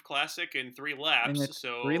Boonta Eve Classic in 3 laps.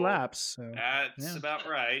 So 3 laps. So that's about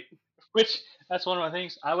right. Which, that's one of my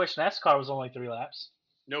things. I wish NASCAR was only 3 laps.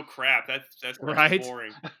 No crap. That's right?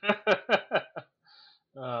 Boring.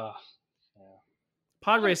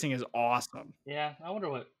 Pod racing is awesome. Yeah, I wonder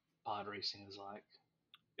what pod racing is like.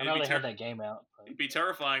 I know they had that game out. It'd be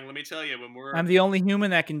terrifying, let me tell you. I'm the only human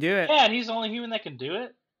that can do it. Yeah, and he's the only human that can do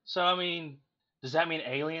it. So, I mean, does that mean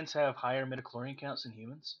aliens have higher midichlorian counts than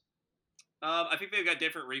humans? I think they've got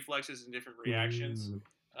different reflexes and different reactions.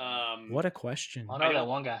 What a question. I know that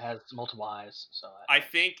one guy has multiple eyes. So I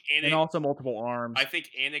think and also multiple arms. I think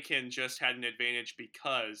Anakin just had an advantage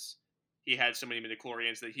because he had so many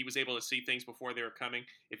midichlorians that he was able to see things before they were coming.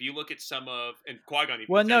 If you look at some of and Qui-Gon,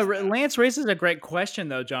 Lance raises a great question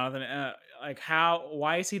though, Jonathan.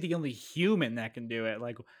 Why is he the only human that can do it?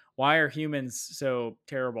 Like, why are humans so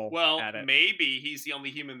terrible at it? Maybe he's the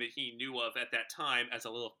only human that he knew of at that time as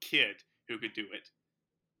a little kid who could do it.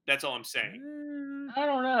 That's all I'm saying. I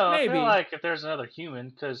don't know. Maybe. I feel like if there's another human,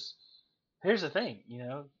 because here's the thing,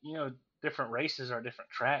 different races are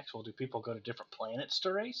different tracks. Well, do people go to different planets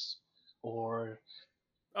to race? Or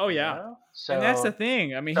Oh you yeah, know? and that's the So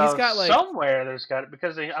thing. I mean, he's so got like somewhere there's got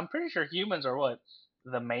because I'm pretty sure humans are what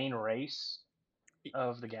the main race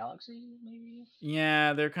of the galaxy, maybe.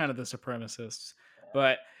 yeah, they're kind of the supremacists.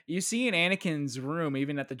 But you see in Anakin's room,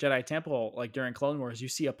 even at the Jedi Temple, like during Clone Wars, you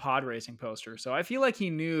see a pod racing poster. So I feel like he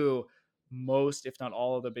knew most, if not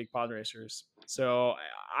all, of the big pod racers. So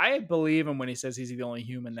I believe him when he says he's the only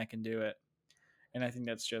human that can do it. And I think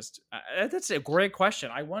that's a great question.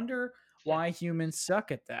 I wonder Yeah, why humans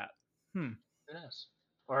suck at that. it is.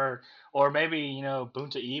 Or maybe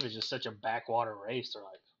Boonta Eve is just such a backwater race. They're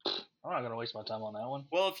like, I'm not gonna waste my time on that one.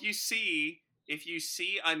 Well, if you see,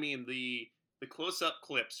 I mean the close up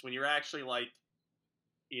clips when you're actually like,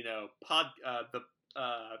 the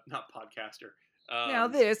not podcaster, Now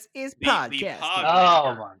um, this is the pod podcasting. Oh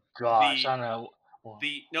racer, my gosh, the I know. Well,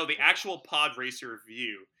 the actual pod racer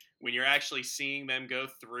view when you're actually seeing them go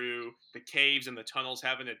through the caves and the tunnels,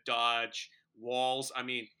 having to dodge walls. I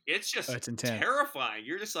mean, it's Oh, just it's intense. terrifying.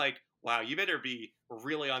 You're just like, wow, you better be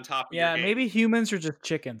really on top of your Yeah, game. maybe humans are just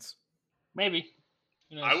chickens. maybe.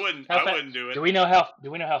 Who knows? I wouldn't. How I wouldn't do it. Do we know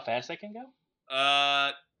how fast they can go?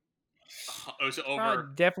 It's Probably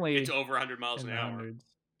over. definitely It's over 100 miles in an the hour. hundreds.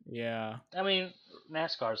 Yeah. I mean,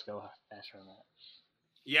 NASCARs go faster than that.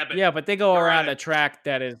 Yeah, but Yeah, but they go they're around on a track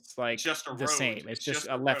that is like just a the road. same. It's just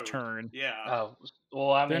a a left road. turn. Yeah. Oh,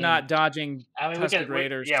 well, I They're mean, not dodging we Tusked can.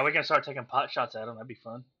 Raiders. We can start taking pot shots at them. That'd be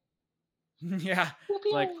fun. Yeah. It's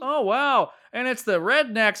like, oh wow, and it's the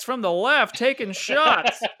rednecks from the left taking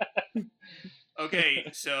shots. Okay,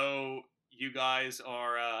 so you guys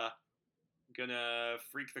are gonna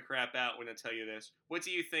freak the crap out when I tell you this. What do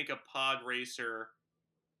you think a pod racer?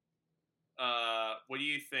 What do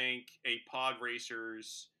you think a pod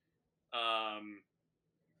racer's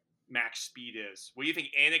max speed is? What do you think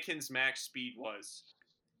Anakin's max speed was?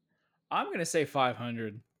 I'm gonna say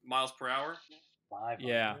 500. Miles per hour? 500.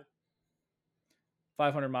 Yeah.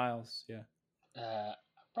 500 miles. Yeah. I'd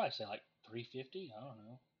probably say like 350. I don't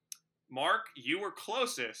know. Mark, you were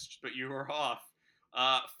closest, but you were off.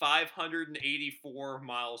 584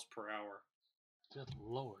 miles per hour. Good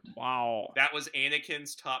lord. Wow. That was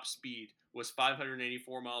Anakin's top speed, was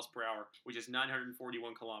 584 miles per hour, which is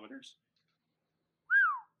 941 kilometers.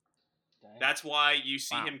 Dang. That's why you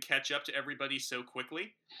see Wow. him catch up to everybody so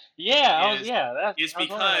quickly. Yeah, is- that's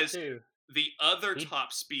because too. The other He-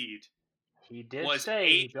 top speed, He did was say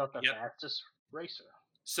he eight- built the yep. fastest racer.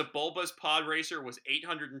 Sebulba's pod racer was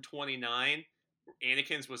 829.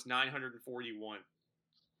 Anakin's was 941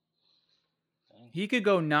 Dang. He could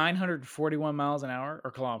go 941 miles an hour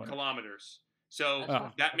or kilometers. kilometers. So That's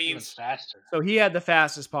Oh. that even means faster. So he had the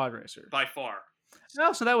fastest pod racer. by far.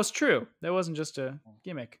 Oh, so that was true. That wasn't just a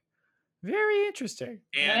gimmick. Very interesting.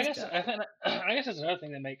 And I And guess that's another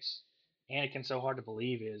thing that makes Anakin so hard to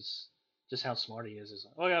believe is just how smart he is. Is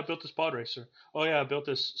like, oh yeah, I built this pod racer. Oh yeah, I built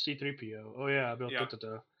this C-3PO. Oh yeah, I built Yeah.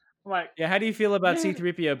 da. I'm like, Yeah, how do you feel about Man.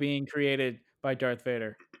 C-3PO being created by Darth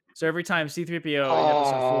Vader? So every time C-3PO in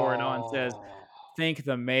episode 4 and on says, thank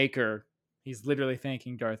the maker, he's literally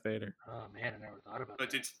thanking Darth Vader. Oh man, I never thought about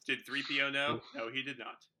but that. did 3PO know? Oof. No, he did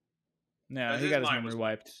not. No, His he got his mind memory was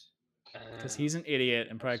wiped. Because he's an idiot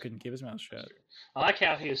and probably couldn't keep his mouth shut. I like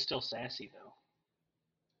how he was still sassy though.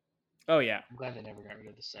 Oh, yeah. I'm glad they never got rid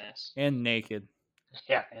of the sass. And naked.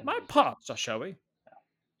 Yeah. And My pops, shall we?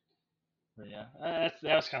 But yeah, that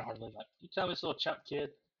was kind of hard to believe. Like, you tell me this little chump kid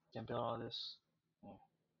can build all this.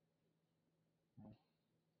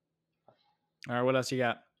 All right, what else you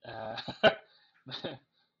got?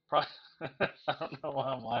 Probably, I don't know why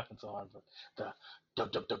I'm laughing so hard, but the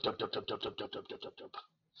dub dub dub dub dub dub dub dub dub dub dub dub dub.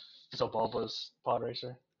 So Bulba's pod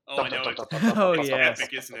racer. Oh, I know. It's Oh, yes.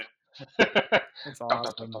 epic, isn't it? It's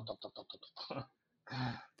awesome.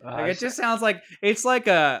 Like, it just sounds like it's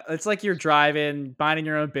like you're driving, minding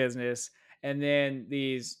your own business, and then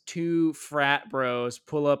these two frat bros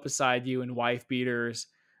pull up beside you in wife beaters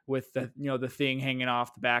with the thing hanging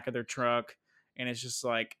off the back of their truck, and it's just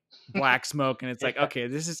like black smoke, and it's like, okay,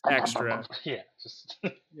 this is extra.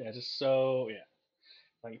 just so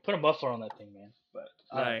like put a muffler on that thing, man. But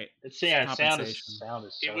Right. it's sound compensation. is so.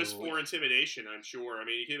 It was for intimidation, I'm sure. I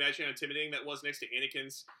mean, you can imagine how intimidating that was next to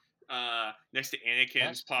Anakin's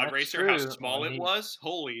pod That's racer, how true. small it was.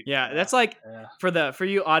 Holy. Yeah, that's like Yeah. for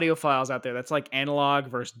you audiophiles out there, that's like analog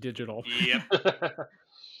versus digital. Yep.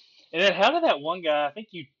 And then how did that one guy? I think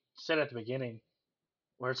you said at the beginning,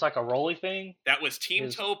 where it's like a rolly thing. That was Team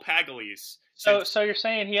Is- Toe Pagalies. So you're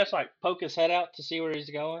saying he has to like poke his head out to see where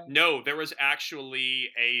he's going? No, there was actually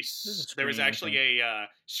a screen, I a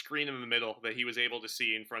screen in the middle that he was able to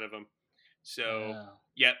see in front of him. So Oh.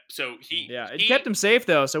 yep. So it kept him safe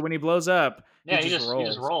though. So when he blows up, Yeah, he just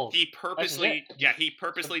rolls. rolls. He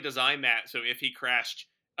purposely designed that so if he crashed,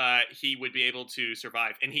 he would be able to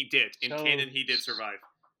survive, and he did. In canon, he did survive.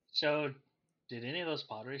 So, did any of those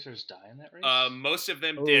pod racers die in that race? Most of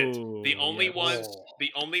them did. The Ooh, only yes.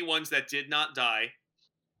 ones that did not die,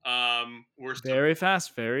 were Very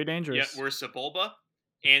fast, very dangerous. were Sebulba,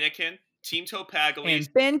 Anakin, Team Topagoles, and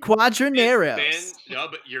Ben Quadraneros. No,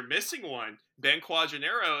 but you're missing one. Ben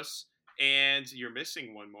Quadraneros, and you're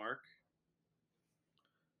missing one, Mark.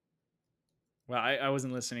 Well, I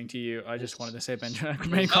wasn't listening to you. I just wanted to say Ben And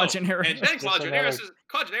Quadraneros. Ben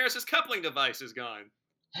Quadraneros' coupling device is gone.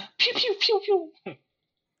 Pew pew pew pew.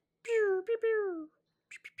 Pew, pew, pew.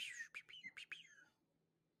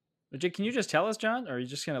 Jake, can you just tell us, John, or are you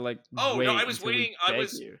just gonna like? Oh wait no, I was waiting. I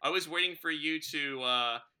you? was waiting for you to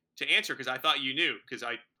answer because I thought you knew because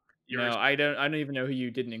I don't even know who you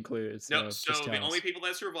didn't include. So no, so the only people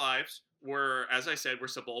that survived were, as I said, were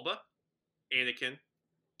Sebulba, Anakin,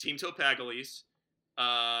 Team Topagoles,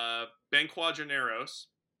 Ben Quadraneros,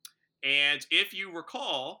 and if you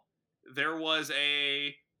recall, there was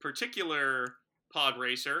a particular pod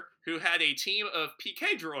racer who had a team of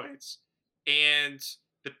PK droids, and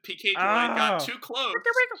the PK droid got too close.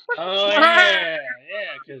 Oh yeah,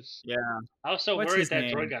 because I was so What's worried his that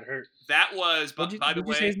name? droid got hurt. That was, by the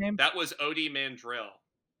you say way, his name? that was Odie Mandrell.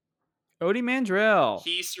 Odie Mandrell.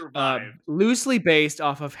 He survived. Loosely based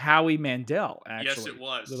off of Howie Mandel, actually. Yes, it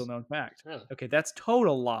was. Little known fact. Really? Okay, that's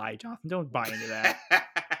total lie, Jonathan. Don't buy into that.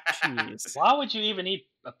 Jeez. Why would you even need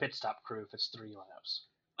a pit stop crew if it's 3 laps?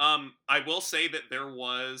 I will say that there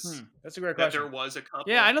was. That's a great question. There was a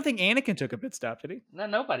couple. Yeah, I don't think Anakin took a pit stop, did he? No,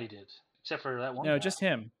 nobody did except for that one. No, just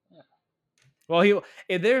him. Yeah. Well,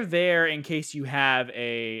 they're there in case you have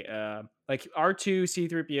a like R2,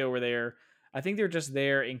 C-3PO were there. I think they're just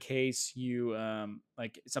there in case you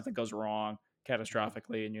like something goes wrong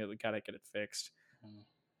catastrophically and you gotta get it fixed.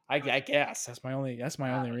 I guess that's my only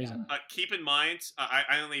reason. Keep in mind,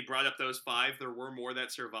 I only brought up those 5. There were more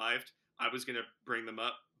that survived. I was gonna bring them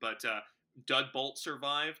up, but Dud Bolt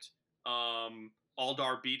survived.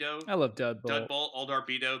 Aldar Beto. I love Dud Bolt. Dud Bolt, Aldar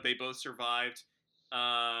Beto, they both survived.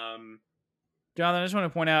 Jonathan, I just want to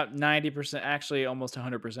point out 90%, actually almost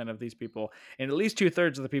 100% of these people, and at least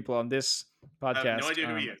 2/3 of the people on this podcast I have no idea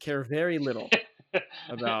who he is. care very little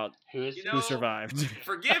about who survived.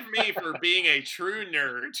 Forgive me for being a true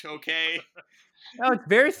nerd, okay? No, it's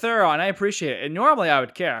very thorough, and I appreciate it. And normally I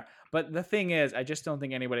would care, but the thing is, I just don't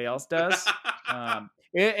think anybody else does.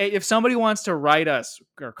 If somebody wants to write us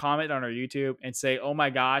or comment on our YouTube and say, "Oh my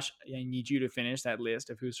gosh, I need you to finish that list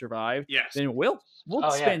of who survived," yes, then we'll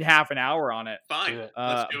spend half an hour on it. Fine,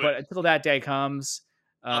 let's do it. But until that day comes,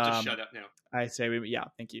 I'll just shut up now. I say,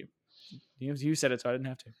 thank you. You said it, so I didn't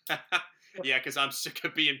have to. Yeah, because I'm sick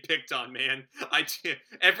of being picked on, man. I do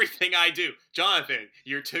everything I do. Jonathan,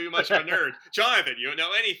 you're too much of a nerd. Jonathan, you don't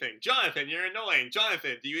know anything. Jonathan, you're annoying.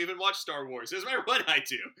 Jonathan, do you even watch Star Wars? Doesn't matter what I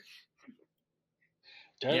do.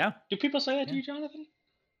 Do people say that to you, Jonathan?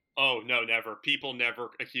 Oh, no, never. People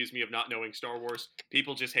never accuse me of not knowing Star Wars.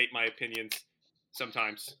 People just hate my opinions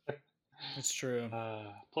sometimes. It's true.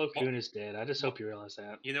 Plo Koon is dead. I just hope you realize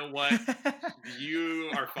that. You know what?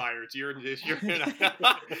 You are fired. You're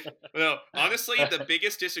no. Honestly, the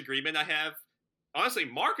biggest disagreement I have. Honestly,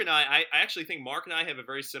 Mark and I actually think Mark and I have a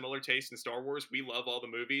very similar taste in Star Wars. We love all the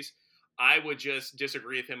movies. I would just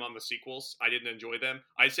disagree with him on the sequels. I didn't enjoy them.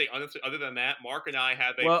 I'd say other than that, Mark and I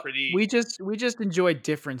have a pretty. We just enjoy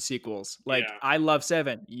different sequels. Like I love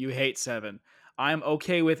 7. You hate 7. I'm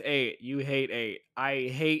okay with 8. You hate 8. I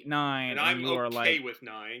hate 9. And I'm you are okay with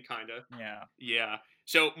 9, kind of. Yeah. Yeah.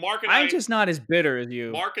 So Mark and I'm just not as bitter as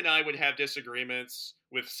you. Mark and I would have disagreements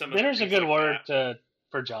with some. Bitter's a good word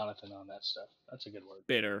for Jonathan on that stuff. That's a good word.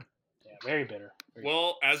 Bitter. Yeah, very bitter.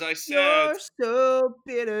 Well, as I said, you're so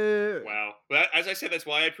bitter. Wow. But as I said, that's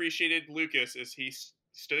why I appreciated Lucas, is he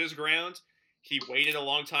stood his ground. He waited a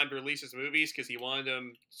long time to release his movies because he wanted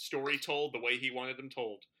them story told the way he wanted them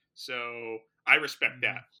told. So I respect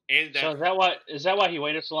that. And so is that why he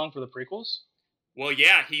waited so long for the prequels? Well,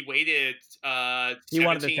 yeah, he waited. He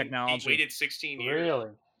wanted the technology. He waited 16 years. Really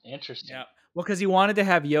interesting. Yeah. Well, because he wanted to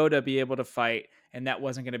have Yoda be able to fight, and that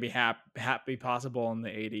wasn't going to be possible in the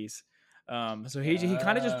 80s. So he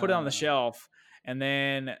kind of just put it on the shelf, and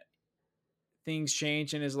then things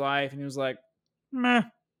changed in his life, and he was like, "Meh,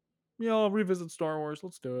 yeah, I'll revisit Star Wars.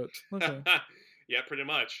 Let's do it." Okay. Yeah, pretty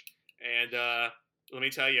much. And let me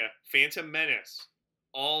tell you, Phantom Menace,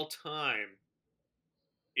 all time,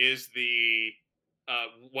 is the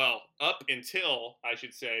up until I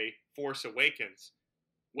should say Force Awakens,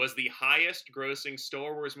 was the highest grossing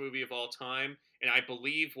Star Wars movie of all time, and I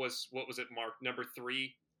believe was Mark, number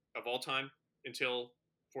 3 of all time until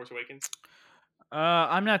Force Awakens.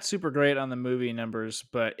 I'm not super great on the movie numbers,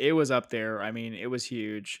 but it was up there. I mean, it was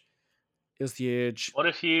huge. It was huge. What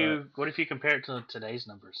if you compare it to today's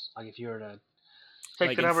numbers? Like if you were to take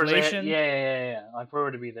Like the numbers, inflation? yeah. Like if we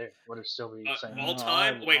were to be there, would it still be the same? All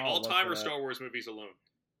time? Wait, I'll all look time it or up. Star Wars movies alone?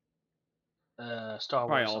 Star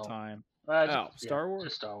Probably Wars. all time. Yeah, Star Wars?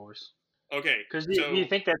 just Star Wars. Okay, Because so you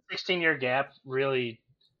think that 16-year gap really,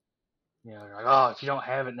 you're like, oh, if you don't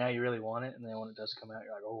have it now, you really want it, and then when it does come out,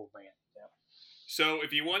 you're like, oh man. Yeah. so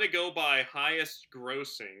if you want to go by highest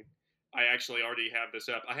grossing, I actually already have this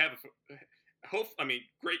up. I have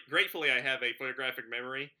gratefully I have a photographic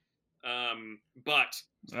memory. But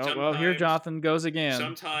Well, here Jonathan goes again.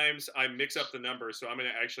 Sometimes I mix up the numbers, so I'm going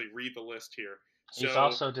to actually read the list here. He's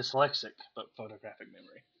also dyslexic, but photographic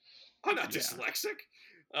memory. I'm not dyslexic.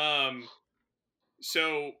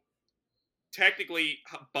 So technically,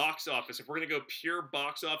 box office. If we're going to go pure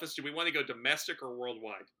box office, do we want to go domestic or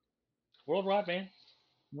worldwide? Worldwide, man.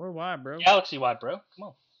 Worldwide, bro. Galaxy-wide, bro. Come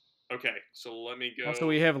on. Okay, so let me go. Also,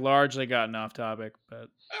 we have largely gotten off topic, but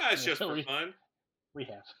it's just for fun. We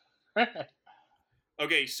have.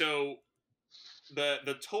 Okay, so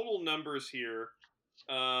the total numbers here.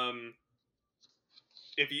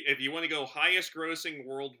 If you want to go highest grossing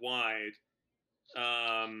worldwide.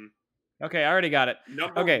 Okay, I already got it.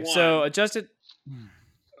 Number one, so adjusted.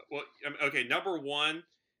 Well, okay. Number 1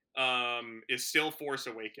 is still Force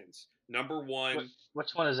Awakens. Number 1.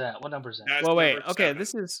 Which one is that? What number is that? That's well, wait. Okay, 7.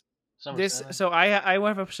 this is number this. 7? So I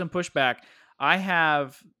went for some pushback. I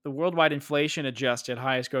have the worldwide inflation adjusted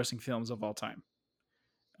highest grossing films of all time.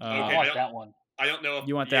 Okay, I want that one. I don't know if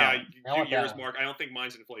you want that. Yeah, yours, Mark. I don't think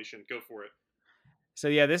mine's inflation. Go for it. So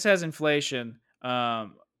yeah, this has inflation.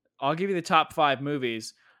 I'll give you the top 5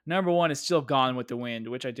 movies. Number 1 is still Gone with the Wind,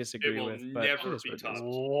 which I disagree with. But never be topped.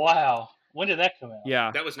 Wow, when did that come out?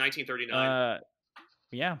 Yeah, that was 1939.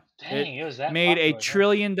 Yeah, dang, it was that made popular, $1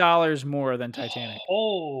 trillion more than Titanic.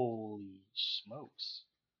 Holy smokes!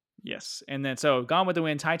 Yes, and then so Gone with the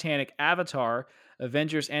Wind, Titanic, Avatar,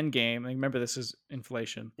 Avengers Endgame. Remember, this is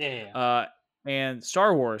inflation. Yeah. And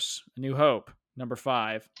Star Wars: A New Hope, number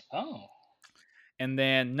 5. Oh. And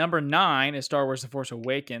then number 9 is Star Wars: The Force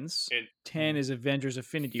Awakens. And 10 is Avengers: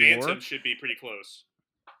 Infinity Phantom War. Should be pretty close.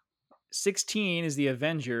 16 is The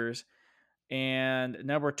Avengers, and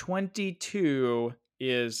number 22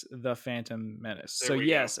 is The Phantom Menace. There so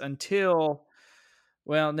yes, go. until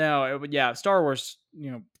Star Wars,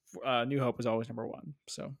 New Hope was always number 1.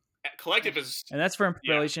 So collective is, and that's for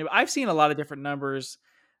inflation. I've seen a lot of different numbers.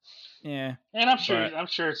 Yeah, and I'm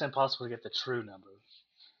sure it's impossible to get the true number.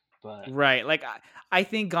 But right, like I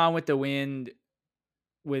think Gone with the Wind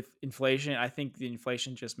with inflation, I think the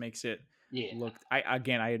inflation just makes it look.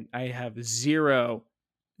 I have zero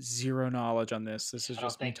knowledge on this. This is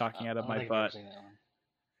just me talking out of my butt.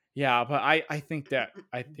 Yeah, but I think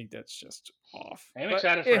that's just off. I'm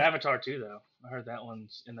excited for Avatar too, though. I heard that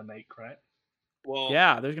one's in the make, right? Well,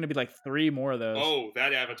 yeah, there's gonna be like 3 more of those. Oh,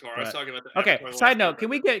 that Avatar! I was talking about the okay. Avatar Side note: Can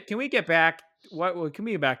we get back? Can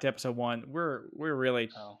we get back to episode 1? We're really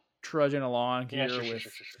trudging along here with.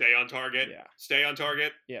 Stay on target. Yeah. Stay on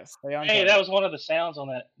target. Yes. Stay on. Hey, target. that was one of the sounds on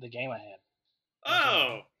the game I had.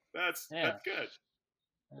 Oh, that's good.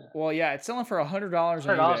 Well, yeah, it's selling for $100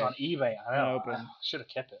 on eBay. I know. I should have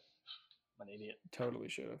kept it. I'm an idiot. Totally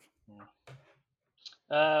should have.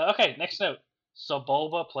 Yeah. Okay, next note. So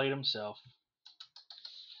Bulba played himself.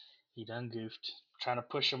 He done goofed, trying to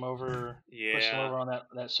push him over. Yeah. Push him over on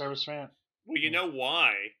that service ramp. Well, you know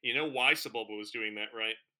why? You know why Sebulba was doing that,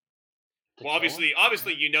 right? Well, obviously,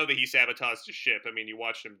 you know that he sabotaged his ship. I mean, you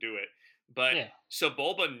watched him do it. But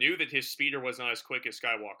Sebulba knew that his speeder was not as quick as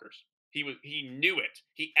Skywalker's. He knew it.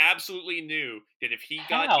 He absolutely knew that if he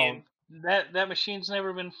got in, that machine's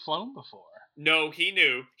never been flown before. No, he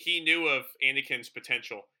knew. He knew of Anakin's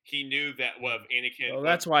potential. He knew that of Anakin. Well,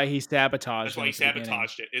 that's why he sabotaged. That's why he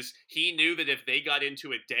sabotaged it. Is he knew that if they got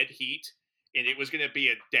into a dead heat and it was going to be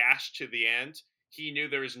a dash to the end, he knew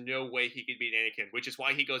there was no way he could beat Anakin, which is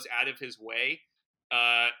why he goes out of his way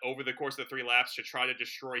over the course of the 3 laps to try to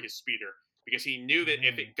destroy his speeder, because he knew that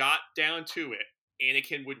if it got down to it,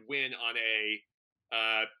 Anakin would win on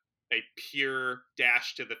a pure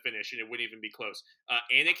dash to the finish, and it wouldn't even be close.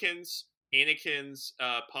 Anakin's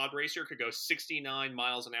pod racer could go 69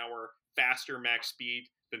 miles an hour faster max speed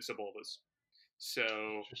than Sebulba's.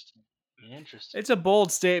 So interesting. It's a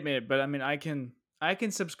bold statement, but I mean, I can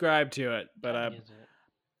subscribe to it. But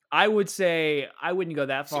I would say I wouldn't go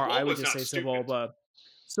that far. I would just say Sebulba.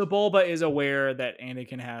 Sebulba is aware that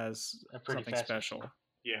Anakin has something special.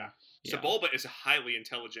 Yeah. Yeah. Sebulba is highly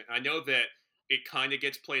intelligent. I know that it kind of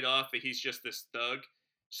gets played off that he's just this thug.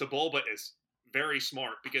 Sebulba is very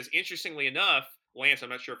smart because, interestingly enough, Lance, I'm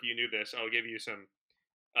not sure if you knew this. I'll give you some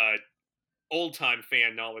old time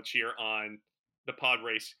fan knowledge here on the pod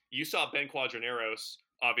race. You saw Ben Quadraneros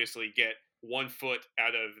obviously get 1 foot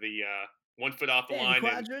out of the 1 foot off the line,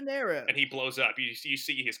 and he blows up. You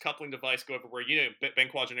see his coupling device go everywhere. You know Ben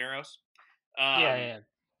Quadraneros. Yeah.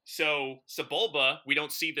 So Sebulba, we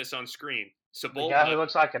don't see this on screen. The Sebulba, guy who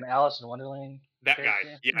looks like an Alice in Wonderland. that guy,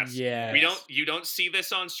 character? yes. Yes. You don't see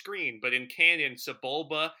this on screen, but in canon,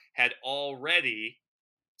 Sebulba had already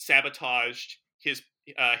sabotaged his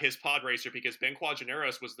pod racer because Ben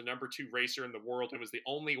Quadraneros was the number 2 racer in the world and was the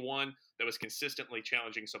only one that was consistently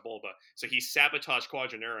challenging Sebulba. So he sabotaged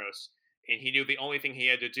Quadraneros, and he knew the only thing he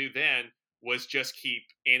had to do then was just keep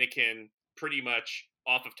Anakin pretty much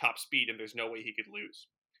off of top speed, and there's no way he could lose.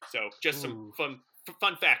 So just some fun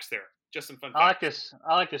facts there. Just some fun facts.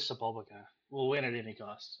 I like this Sebulba guy. We'll win at any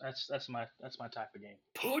cost. That's my type of game.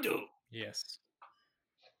 Poodoo. Yes.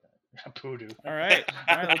 Poodoo. All right.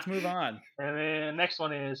 Let's move on. And then next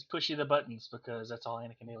one is Pushy the Buttons, because that's all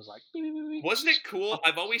Anakin did was like. Beep, beep, beep, beep. Wasn't it cool?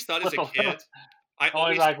 I've always thought as a kid. I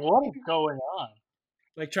always like, what is going on?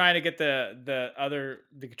 Like trying to get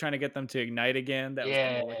trying to get them to ignite again. That was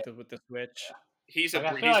kind of like with the switch. He's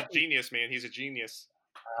a genius, man. He's a genius.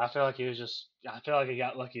 I feel like he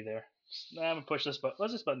got lucky there. I'm gonna push this button.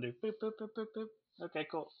 What's this button do? Boop, boop, boop, boop, boop. Okay,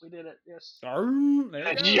 cool. We did it. Yes. There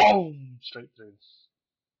you go. Straight through.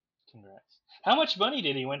 Congrats. How much money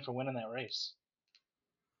did he win for winning that race?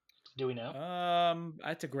 Do we know?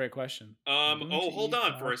 That's a great question. Hold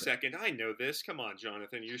on for a second. I know this. Come on,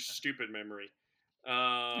 Jonathan. Your stupid memory.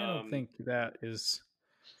 I don't think that is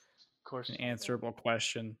of course an answerable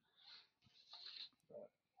question.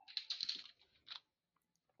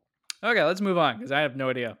 Okay, let's move on because I have no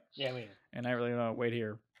idea. Yeah, me. And I really want to wait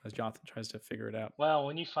here as Jonathan tries to figure it out. Well,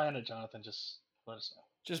 when you find it, Jonathan, just let us know.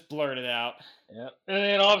 Just blurt it out. Yep. And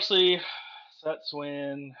then obviously, that's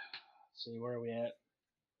when. Let's see, where are we at?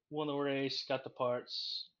 Won the race, got the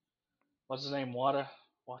parts. What's his name? Watto.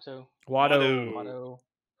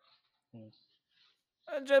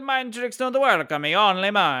 Just mind tricks don't welcome me, only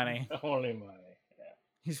money. Only money. Yeah.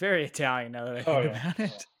 He's very Italian now that I think about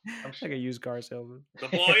it. I'm sure. Like a used car salesman. The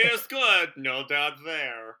boy is good, no doubt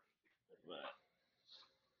there.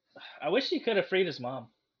 I wish he could have freed his mom.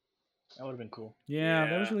 That would have been cool. Yeah,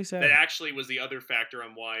 that was really sad. That actually was the other factor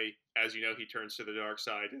on why, as you know, he turns to the dark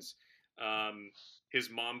side is his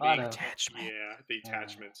mom being attachment. Yeah, the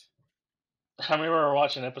attachment. I remember we were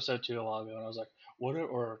watching episode 2 a while ago, and I was like,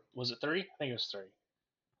 or was it 3? I think it was 3.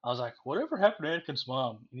 I was like, whatever happened to Anakin's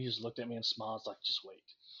mom? And he just looked at me and smiled, like, just wait.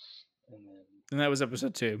 And that was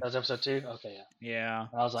episode 2. That was episode 2? Okay, yeah. Yeah.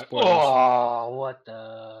 And I was like, oh, what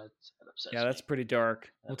the... Yeah, that's pretty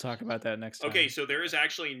dark. We'll talk about that next time. Okay, so there is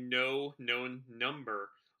actually no known number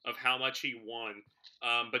of how much he won,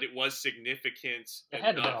 but it was significant. It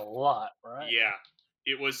had to be a lot, right? Yeah,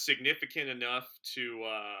 it was significant enough to...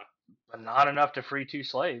 but not enough to free 2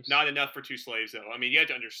 slaves. Not enough for 2 slaves, though. I mean, you had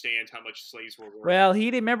to understand how much slaves were worth. Well,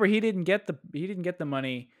 he didn't get the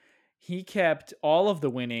money. He kept all of the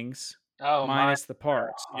winnings minus the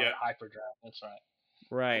parts. Yeah, hyperdrive. That's right.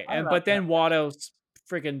 Right, but then Watto's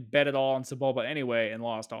freaking bet it all on Sebulba anyway and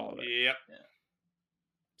lost all of it. Yep. Yeah.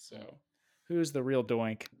 So, who's the real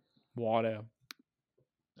doink? Watto.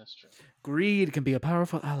 That's true. Greed can be a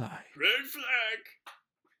powerful ally. Red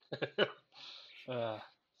flag.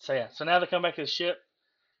 So now they come back to the ship.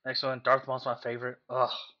 Next one, Darth Maul's my favorite.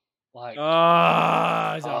 Ugh. Like.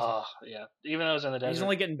 Awesome. Yeah. Even though it's in the desert. He's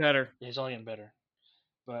only getting better. He's only getting better.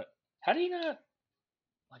 But how do you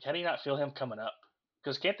not feel him coming up?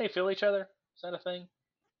 Because can't they feel each other? Is that a thing?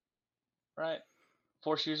 Right?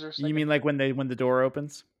 Force users. You mean like when the door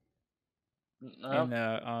opens? No.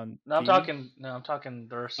 I'm talking.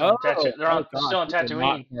 They're still on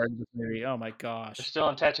Tatooine. Oh my gosh. They're still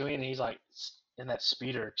on Tatooine, and he's like in that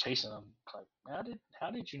speeder chasing them. It's like, how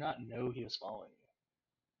did you not know he was following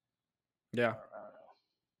you? Yeah. I don't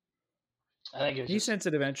know. I think it was he sensed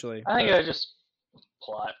it eventually. I think it was just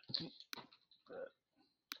plot.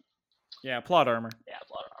 Yeah, plot armor. Yeah,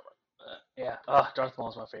 plot armor. Darth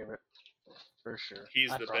Maul's my favorite for sure.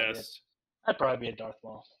 He's the best. I'd probably be a Darth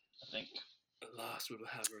Maul, I think. Alas, we will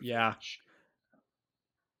have revenge. Yeah.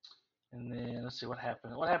 And then let's see what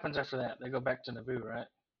happened. What happens after that? They go back to Naboo, right?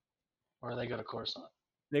 Or they go to Coruscant.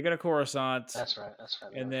 They go to Coruscant. That's right.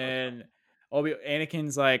 And then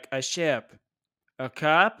Anakin's like, a ship, a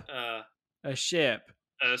cup, a ship,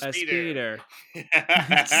 a speeder. No,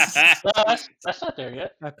 that's not there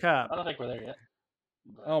yet. A cup. I don't think we're there yet.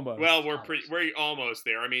 But Almost. Well, we're almost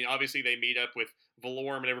there. I mean, obviously they meet up with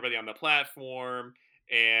Valorm and everybody on the platform,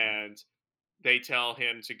 and they tell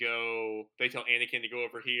him to go. They tell Anakin to go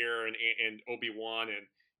over here, and Obi-Wan and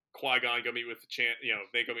Qui-Gon go meet with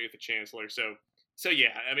they go meet with the Chancellor. So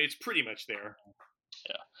yeah, I mean, it's pretty much there.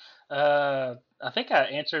 I think I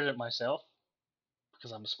answered it myself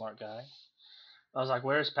because I'm a smart guy. I was like,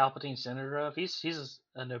 "Where's Palpatine senator of?" He's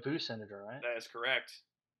a Naboo senator, right? That is correct.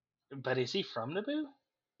 But is he from Naboo?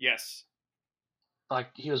 Yes, Like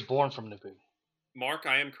he was born from Naboo. Mark,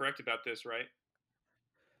 I am correct about this, right?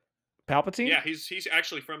 Palpatine? Yeah, he's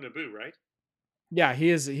actually from Naboo, right? Yeah, he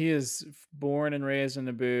is born and raised in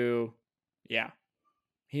Naboo. Yeah.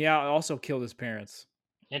 He also killed his parents.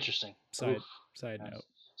 Interesting. Side Nice. note.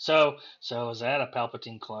 So is that a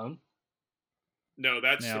Palpatine clone? No,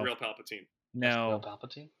 that's the No. real Palpatine. That's the real No.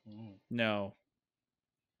 Palpatine? No.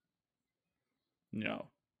 No.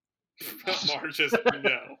 Mark just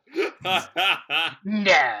no.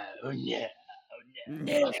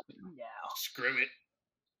 No. Screw it.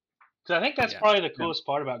 So I think that's Yeah. probably the coolest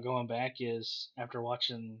part about going back is after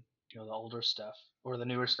watching, the older stuff or the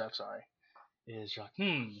newer stuff. Sorry, is you're like,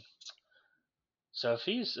 So if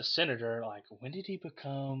he's a senator, like, when did he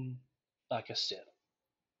become like a Sith?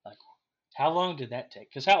 Like, how long did that take?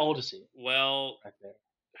 Because how old is he? Well, Right there.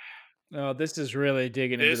 Oh, this is really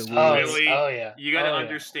digging into this the weeds. really. Oh yeah. You got to Oh, yeah.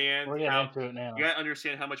 understand We're getting how into it now. you got to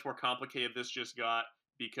understand how much more complicated this just got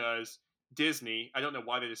because Disney. I don't know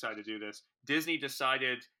why they decided to do this. Disney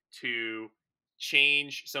decided to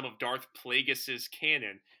change some of Darth Plagueis's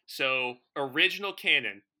canon. So original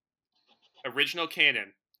canon.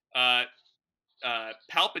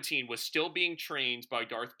 Palpatine was still being trained by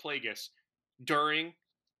Darth Plagueis during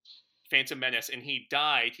Phantom Menace, and he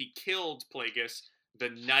died. He killed Plagueis the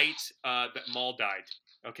night that Maul died.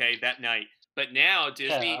 Okay, that night. But now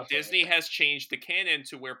Disney has changed the canon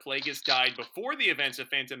to where Plagueis died before the events of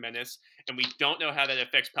Phantom Menace, and we don't know how that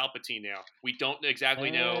affects Palpatine now. We don't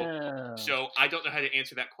exactly know. So I don't know how to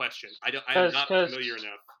answer that question. I'm not familiar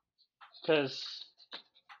enough. Because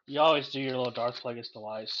you always do your little Darth Plagueis the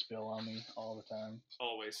lies spill on me all the time.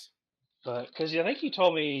 Always. But because I think you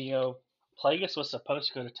told me, Plagueis was supposed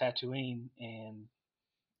to go to Tatooine and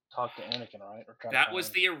talk to Anakin, right? Or that was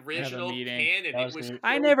the original canon.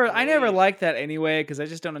 I never liked that anyway because I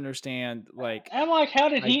just don't understand. Like, I'm like, how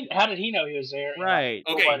did he know he was there? Right.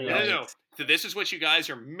 Okay. No. So this is what you guys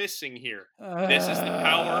are missing here. This is the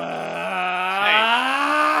power.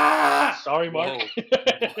 Hey. Sorry, Mark.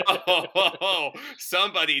 Whoa.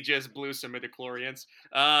 Somebody just blew some midichlorians.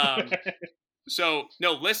 So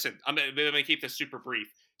no, listen. I'm gonna keep this super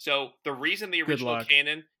brief. So the reason the original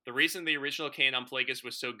canon on Plagueis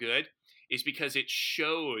was so good is because it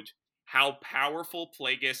showed how powerful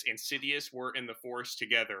Plagueis and Sidious were in the Force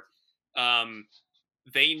together.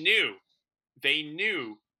 They knew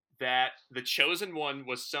that the Chosen One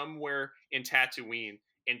was somewhere in Tatooine,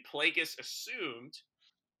 and Plagueis assumed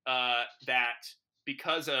that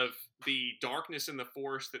because of the darkness in the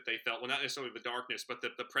Force that they felt, well, not necessarily the darkness, but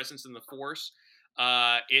the presence in the Force,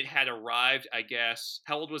 it had arrived, I guess.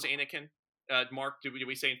 How old was Anakin? Mark, did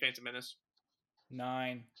we say in Phantom Menace?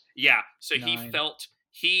 9. Yeah, so 9.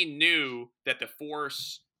 He knew that the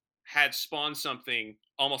Force had spawned something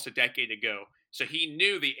almost a decade ago. So he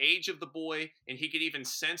knew the age of the boy, and he could even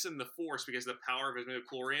sense in the Force, because of the power of his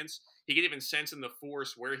midichlorians, he could even sense in the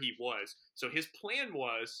Force where he was. So his plan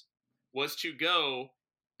was to go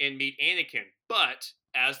and meet Anakin. But,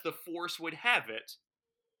 as the Force would have it,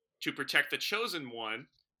 to protect the Chosen One,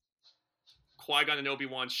 Qui-Gon and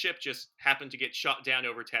Obi-Wan's ship just happened to get shot down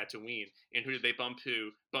over Tatooine. And who did they bump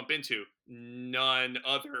into? None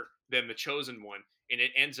other than the Chosen One. And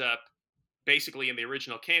it ends up, basically in the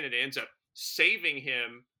original canon, it ends up saving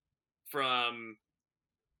him from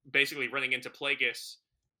basically running into Plagueis,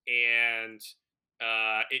 and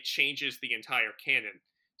it changes the entire canon.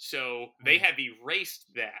 So they have erased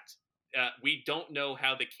that. We don't know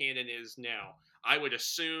how the canon is now. I would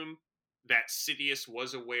assume that Sidious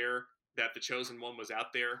was aware that the Chosen One was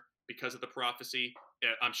out there because of the prophecy.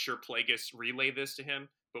 I'm sure Plagueis relayed this to him,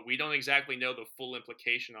 but we don't exactly know the full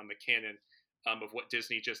implication on the canon of what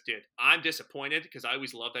Disney just did. I'm disappointed because I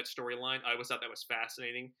always loved that storyline. I always thought that was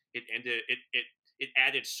fascinating. It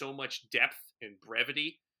added so much depth and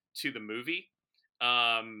brevity to the movie.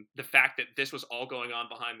 The fact that this was all going on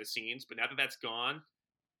behind the scenes, but now that that's gone,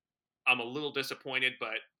 I'm a little disappointed,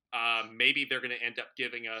 but maybe they're going to end up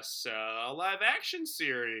giving us a live action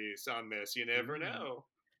series on this. You never know.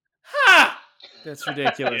 Ha! That's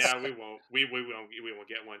ridiculous. Yeah, we won't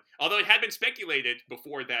get one. Although it had been speculated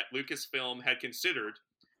before that Lucasfilm had considered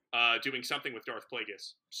doing something with Darth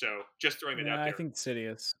Plagueis. So just throwing that out Yeah, I there. think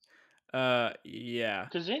Sidious. Yeah.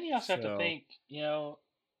 Because then you also have to So think,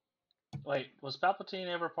 wait, was Palpatine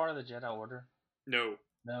ever part of the Jedi Order? No,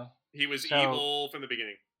 No. he was So evil from the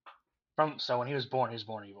beginning. so when he was born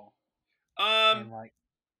evil, and like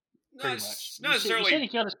pretty much. Not You necessarily. said he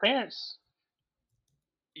killed his parents.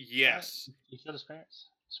 Yes. Right? He killed his parents.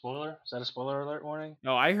 Spoiler? Is that a spoiler alert warning?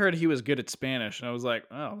 no, I heard he was good at Spanish, and I was like,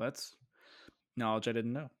 oh, that's knowledge I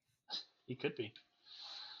didn't know. He could be.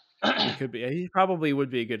 He could be. He probably would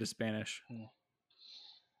be good at Spanish.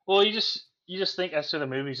 Well, you just think as to the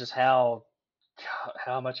movies, just how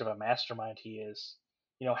much of a mastermind he is.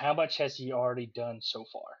 How much has he already done so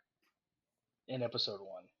far in episode 1?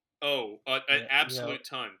 Oh, an absolute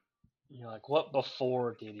ton. Like what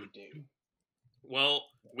before did he do? Well,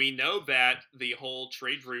 we know that the whole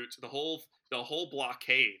trade route, the whole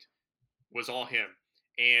blockade was all him.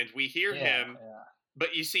 And we hear him. Yeah.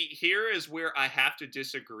 But you see, here is where I have to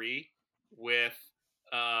disagree with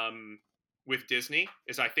Disney,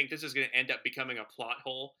 is I think this is going to end up becoming a plot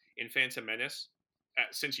hole in Phantom Menace.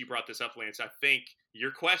 Since you brought this up, Lance, I think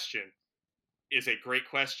your question is a great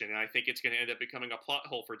question, and I think it's going to end up becoming a plot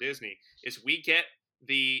hole for Disney, is we get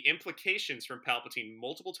the implications from Palpatine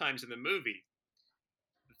multiple times in the movie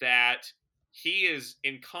that he is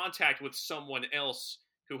in contact with someone else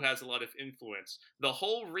who has a lot of influence. The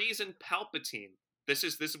whole reason Palpatine, this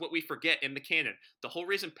is what we forget in the canon, the whole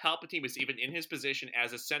reason Palpatine was even in his position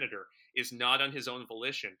as a senator is not on his own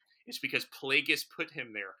volition. It's because Plagueis put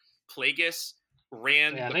him there. Plagueis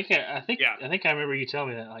ran. Yeah, I think I remember you telling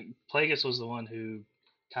me that. Like Plagueis was the one who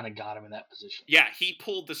kind of got him in that position. Yeah, he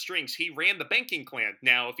pulled the strings. He ran the banking clan.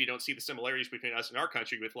 Now, if you don't see the similarities between us and our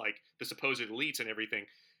country with like the supposed elites and everything,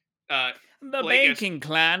 the Plagueis, banking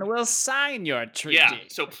clan will sign your treaty. Yeah,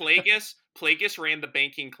 so Plagueis ran the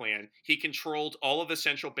banking clan. He controlled all of the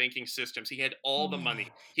central banking systems. He had all the money.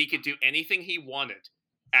 He could do anything he wanted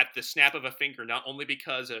at the snap of a finger, not only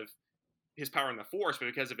because of his power in the Force, but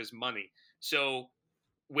because of his money. So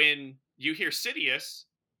when you hear Sidious,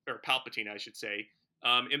 or Palpatine, I should say,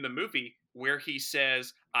 in the movie, where he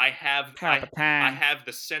says, I have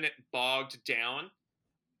the Senate bogged down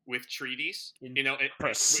with treaties, in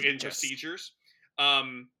procedures.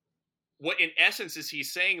 What in essence is he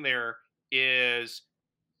saying there is,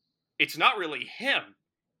 it's not really him.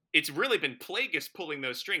 It's really been Plagueis pulling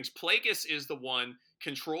those strings. Plagueis is the one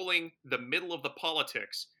controlling the middle of the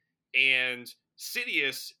politics, and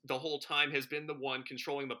Sidious the whole time has been the one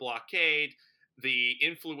controlling the blockade, the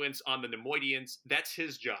influence on the Neimoidians. That's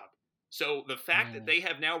his job. So the fact that they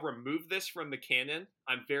have now removed this from the canon,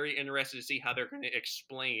 I'm very interested to see how they're going to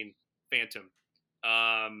explain Phantom.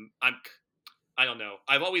 I don't know.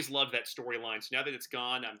 I've always loved that storyline. So now that it's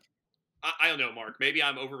gone, I don't know, Mark. Maybe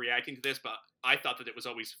I'm overreacting to this, but I thought that it was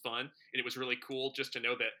always fun, and it was really cool just to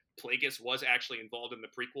know that Plagueis was actually involved in the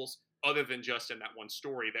prequels, other than just in that one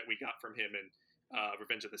story that we got from him in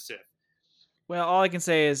Revenge of the Sith. Well, all I can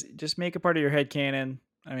say is just make it part of your headcanon.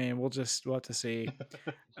 I mean, we'll have to see.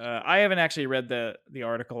 I haven't actually read the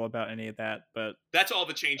article about any of that, but that's all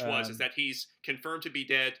the change was, is that he's confirmed to be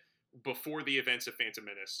dead before the events of Phantom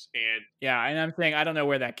Menace. And yeah, and I'm saying I don't know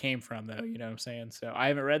where that came from, though. You know what I'm saying? So I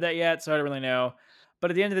haven't read that yet, so I don't really know.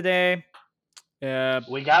 But at the end of the day,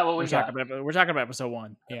 we got what we got. We're talking about episode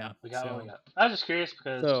 1. Yeah, we got what we got. I was just curious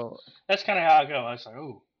because that's kind of how I go. I was like,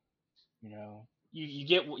 oh, you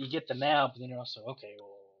get the now, but then you're also okay. Well,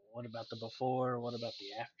 what about the before? What about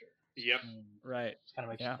the after? Yep. Right. It kind of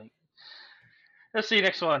makes you think. Let's see,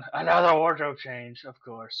 next one. Another wardrobe change, of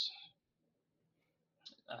course.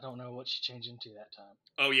 I don't know what she changed into that time.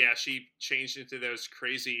 Oh yeah, she changed into those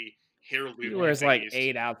crazy hair loop. He wears like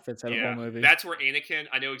 8 outfits in the whole movie. That's where Anakin.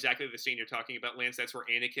 I know exactly the scene you're talking about, Lance. That's where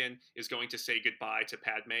Anakin is going to say goodbye to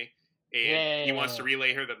Padme, and he wants to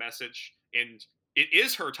relay her the message, and it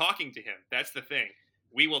is her talking to him. That's the thing.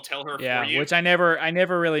 We will tell her for you. Which I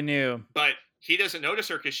never really knew. But he doesn't notice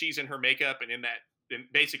her because she's in her makeup and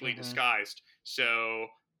basically disguised. So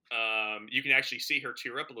you can actually see her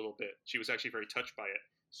tear up a little bit. She was actually very touched by it.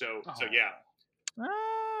 So yeah.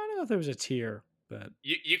 I don't know if there was a tear, but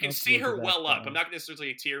you can see her well up. I'm not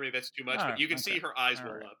necessarily a tear, maybe that's too much, but you can see her eyes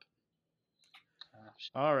well up.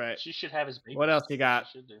 All right. She should have his baby. What else you got?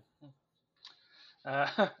 Should do.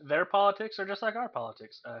 Their politics are just like our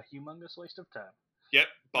politics. A humongous waste of time. Yep,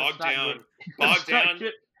 bogged down.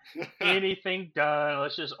 Get anything done.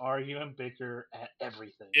 Let's just argue and bicker at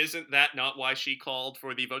everything. Isn't that not why she called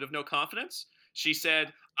for the vote of no confidence? She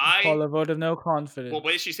said, call a vote of no confidence. Well,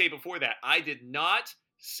 what did she say before that? I did not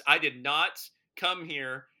come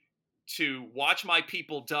here to watch my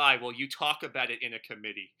people die while you talk about it in a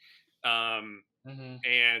committee. Mm-hmm.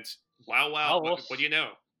 And wow, what do you know?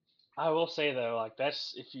 I will say though, like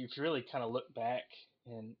that's if you really kind of look back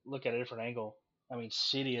and look at a different angle. I mean,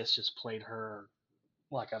 Sidious just played her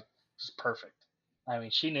like just perfect. I mean,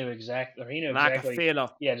 she knew exactly, or he knew Like a exactly.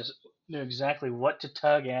 fiddle. Yeah, just knew exactly what to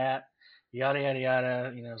tug at. Yada yada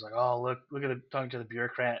yada. You know, it's like, oh look at the talking to the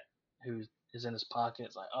bureaucrat who is in his pocket.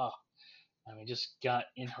 It's like, oh, I mean, just got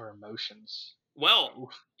in her emotions. Well, Oof.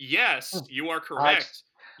 yes, you are I like, correct.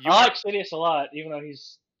 I like Sidious a lot, even though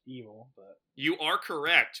he's evil. But You are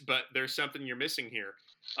correct, but there's something you're missing here.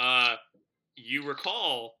 You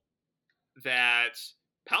recall that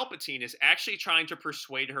Palpatine is actually trying to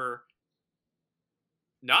persuade her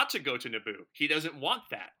not to go to Naboo. He doesn't want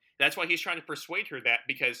that. That's why he's trying to persuade her that,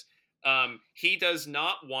 because he does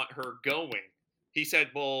not want her going. He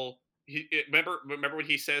said, "Well, remember what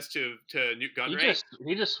he says to Newt Gunray?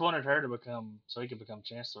 he just wanted her to become so he could become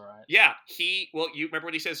Chancellor, right? Yeah, you remember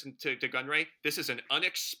what he says to Gunray? This is an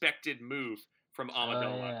unexpected move from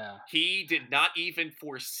Amidala. Yeah. He did not even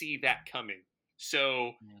foresee that coming.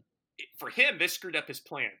 So for him, this screwed up his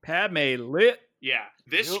plan. Padme lit. Yeah,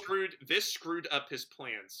 this screwed up his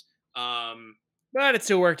plans. But it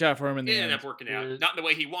still worked out for him in the it end. ended up working out. Not in the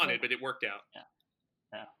way he wanted, but it worked out. Yeah.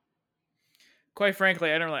 Quite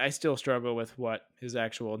frankly, I still struggle with what his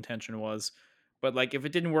actual intention was. But like, if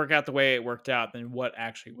it didn't work out the way it worked out, then what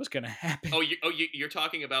actually was going to happen? You're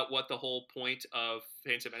talking about what the whole point of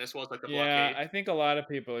Phantom Menace was, like the yeah, blockade. I think a lot of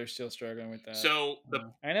people are still struggling with that. So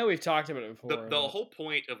I know we've talked about it before. The whole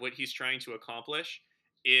point of what he's trying to accomplish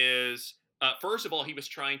is, first of all, he was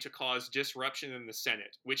trying to cause disruption in the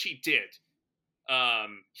Senate, which he did.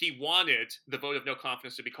 He wanted the vote of no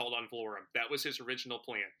confidence to be called on Valorum. That was his original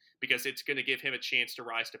plan, because it's going to give him a chance to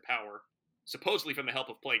rise to power, supposedly from the help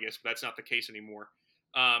of Plagueis, but that's not the case anymore.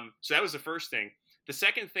 So that was the first thing. The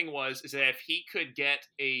second thing is that if he could get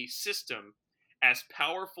a system as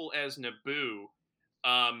powerful as Naboo,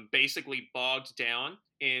 basically bogged down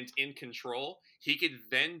and in control, he could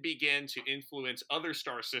then begin to influence other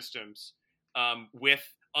star systems with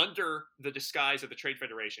under the disguise of the Trade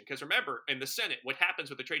Federation. Because remember, in the Senate, what happens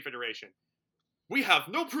with the Trade Federation? We have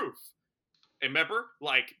no proof. And remember,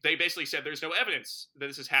 like, they basically said there's no evidence that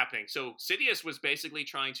this is happening. So Sidious was basically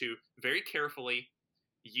trying to very carefully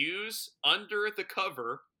use under the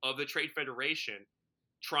cover of the Trade Federation,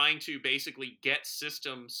 trying to basically get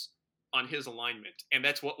systems on his alignment. And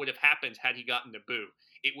that's what would have happened had he gotten Naboo.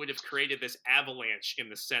 It would have created this avalanche in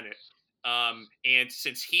the Senate. And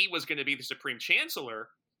since he was going to be the Supreme Chancellor,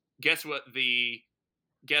 guess what the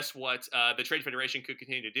Trade Federation could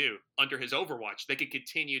continue to do under his overwatch? They could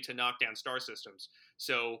continue to knock down star systems.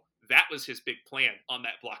 So that was his big plan on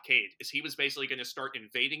that blockade, is he was basically going to start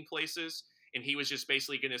invading places, and he was just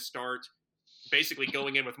basically going to start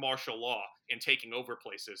going in with martial law and taking over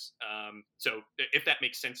places. So if that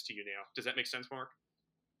makes sense to you now, does that make sense, Mark?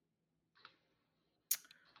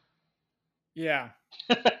 Yeah.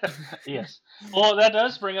 Yes. Well, that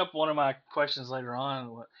does bring up one of my questions later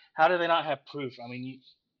on. How do they not have proof? I mean,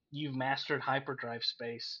 you've mastered hyperdrive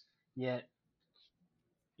space, yet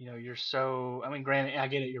you're so. I mean, granted, I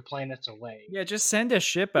get it. Your planet's away. Yeah, just send a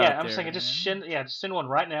ship out. Yeah, I'm saying just send one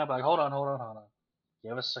right now. But like, hold on.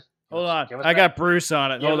 Give us a. Hold on, I got Bruce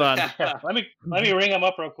on it. Hold on. Yeah, let me ring him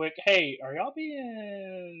up real quick. Hey, are y'all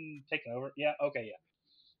being taken over? Yeah. Okay.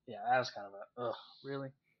 Yeah. That was kind of a really.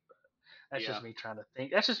 That's just me trying to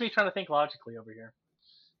think. That's just me trying to think logically over here.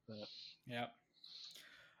 But, yeah.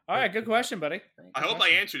 All right, good question, buddy. I hope I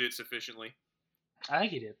answered it sufficiently. I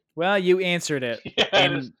think you did. Well, you answered it,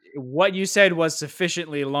 and what you said was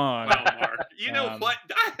sufficiently long. Well, Mark, you know what?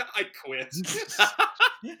 I quit.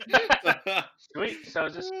 Sweet. So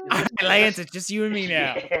just Lance, it's just you and me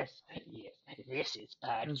now. Yes. This is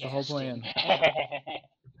podcasting. That's the whole plan.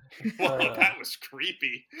 Whoa, that was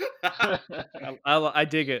creepy. I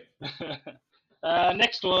dig it.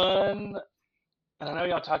 Next one. I know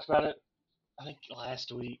y'all talked about it, I think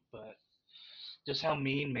last week, but just how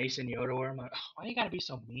mean Mason Yoda were. I'm like, why you gotta be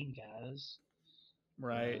so mean, guys?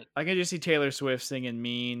 Right. I can just see Taylor Swift singing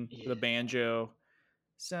 "Mean" with a banjo.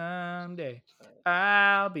 Someday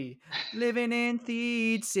I'll be living in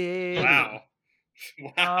Theed City. Wow.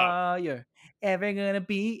 All you're ever gonna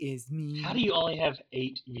be is me. How do you only have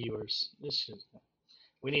 8 viewers?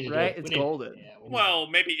 We need to right. It's golden. Yeah, well,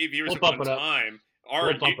 maybe 8 viewers at one time.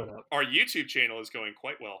 Our YouTube channel is going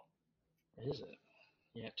quite well. Is it?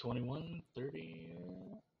 Yeah, 21, 30.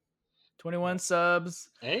 21 subs.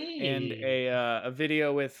 Hey. And a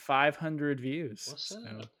video with 500 views. What's that?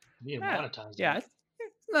 So, monetized. Yeah, it's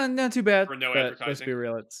not too bad. For no advertising. Let's be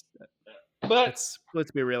real.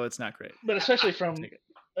 Let's be real. It's not great. But especially from,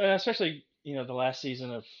 the last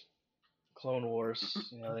season of Clone Wars,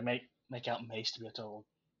 they make out Mace to be a total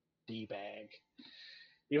d-bag.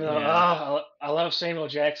 Even though I love Samuel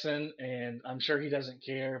Jackson, and I'm sure he doesn't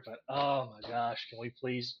care, but oh my gosh, can we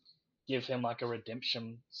please give him like a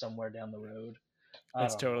redemption somewhere down the road?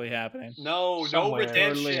 That's totally happening. No Somewhere,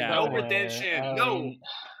 redemption. totally No happening. redemption. I No. mean,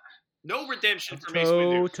 No redemption for Mace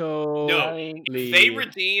Windu. Totally. No. I mean,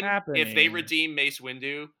 If they redeem Mace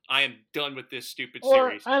Windu, I am done with this stupid or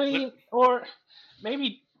series. I mean, or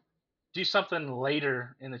maybe do something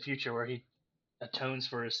later in the future where he atones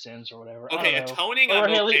for his sins or whatever. Okay, I don't know. atoning Or I'm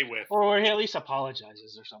he at okay least- with. Or where he at least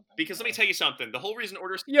apologizes or something. Because let me tell you something. The whole reason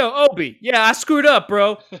Order Yo, Obi. Yeah, I screwed up,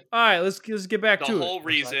 bro. All right, let's get back the to whole it.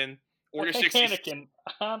 reason Order Hey, 66 Anakin,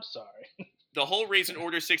 I'm sorry. the whole reason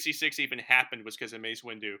Order 66 even happened was because of Mace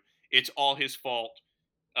Windu. It's all his fault.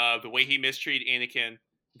 The way he mistreated Anakin,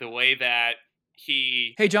 the way that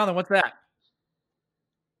he Hey, Jonathan, what's that?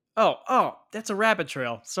 Oh, that's a rabbit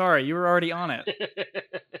trail. Sorry, you were already on it.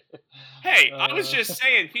 Hey, I was just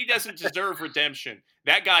saying he doesn't deserve redemption.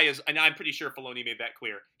 That guy is, and I'm pretty sure Filoni made that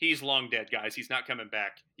clear. He's long dead, guys. He's not coming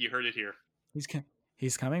back. You heard it here.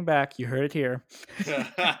 He's coming back. You heard it here.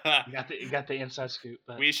 You got the inside scoop.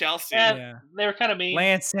 But We shall see. Yeah. they were kind of mean.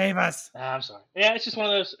 Lance, save us. I'm sorry. Yeah, it's just one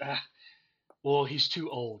of those. Well, he's too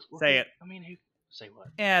old. Say it. I mean, say what?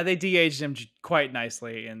 Yeah, they de-aged him quite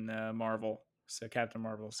nicely in Marvel. So Captain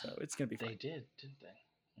Marvel. So it's gonna be fun. They did, didn't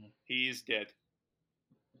they? He's dead.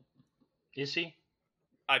 Is he?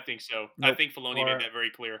 I think so. Nope. I think Filoni Or- made that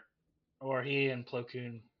very clear. Or he and Plo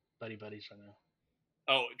Koon buddies right now?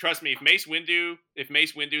 Oh, trust me, if Mace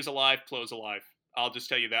Windu's alive, Plo's alive. I'll just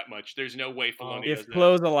tell you that much. There's no way Filoni does If that.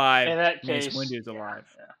 Plo's alive, In that Mace case, Windu's alive.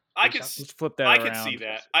 Yeah. I could Let's flip that I around. could see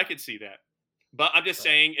that. I could see that. But I'm just Right.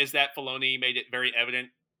 saying is that Filoni made it very evident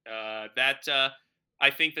that I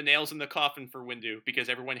think the nail's in the coffin for Windu because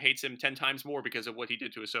everyone hates him 10 times more because of what he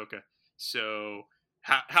did to Ahsoka. So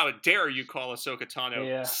how dare you call Ahsoka Tano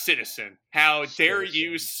Yeah. citizen? How dare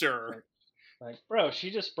you, Citizen. sir? Like, bro, she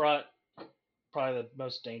just brought probably the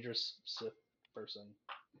most dangerous Sith person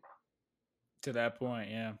To that point,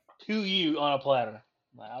 yeah. to you on a platter.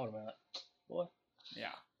 Like, I would have been like, what?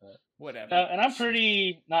 Yeah. But- Whatever. And I'm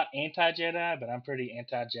pretty not anti-Jedi, but I'm pretty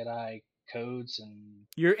anti-Jedi codes and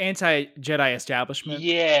You're anti-Jedi establishment?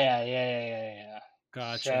 yeah.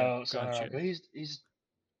 Gotcha. So gotcha. like, he's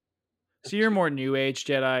So you're more New Age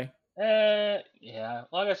Jedi? yeah.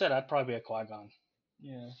 Like I said, I'd probably be a Qui-Gon.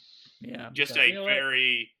 Yeah. Yeah. Just Okay. a You know what?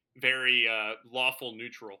 very, very lawful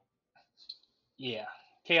neutral. Yeah.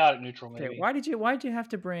 Chaotic neutral maybe. Okay, why did you have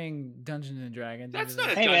to bring Dungeons and Dragons? That's into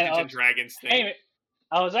not a this? Hey, man, Dungeons and I'll- Dragons thing. Hey,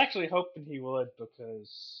 I was actually hoping he would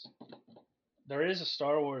because there is a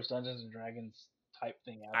Star Wars Dungeons and Dragons type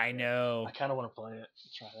thing out I there. know. I kind of want to play it.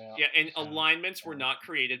 Try it out. Yeah, and So, alignments were not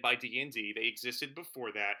created by D&D. They existed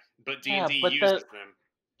before that, but Yeah, D&D but uses them.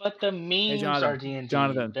 But the memes Jonathan, are D&D.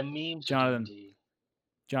 Jonathan, The memes Jonathan. are D&D.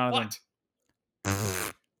 Jonathan. What?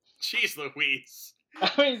 Jeez Louise.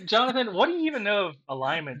 I mean, Jonathan, what do you even know of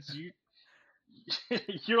alignments?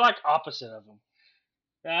 You're like opposite of them.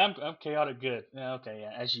 Yeah, I'm chaotic good. Yeah, okay,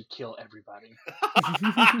 yeah, as you kill everybody.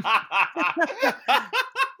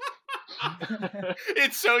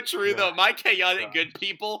 It's so true Yeah. though. My chaotic Yeah. good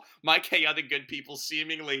people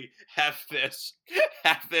seemingly have this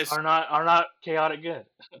Are not chaotic good.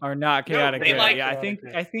 Are not chaotic. they good. like- yeah,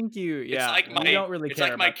 chaotic. I think you. Yeah, like you my- don't really it's care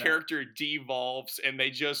like my about that. character devolves and they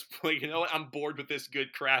just like, you know what, I'm bored with this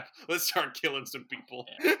good crap. Let's start killing some people.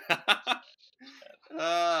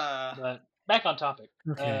 But back on topic.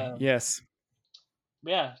 Okay. Yes.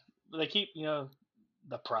 Yeah, they keep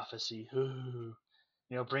the prophecy.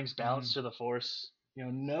 Brings balance to the Force.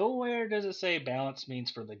 Nowhere does it say balance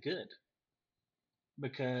means for the good.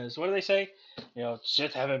 Because what do they say?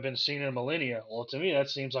 Sith haven't been seen in a millennia. Well, to me, that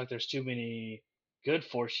seems like there's too many good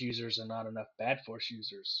Force users and not enough bad Force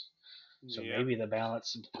users. So Yeah. maybe the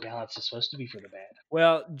balance is supposed to be for the bad.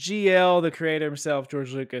 Well, GL, the creator himself,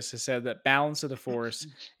 George Lucas, has said that balance of the Force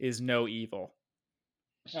is no evil.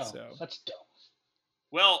 Oh, So- that's dumb.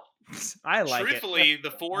 Well, I like truthfully, it.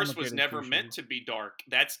 the Force I'm a was bit never appreciative. meant to be dark.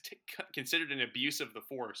 That's considered an abuse of the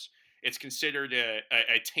Force. It's considered a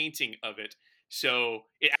tainting of it. So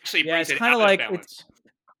it actually Yeah, brings it's it kind out of like of balance.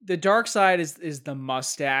 the dark side is the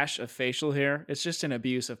mustache of facial hair. It's just an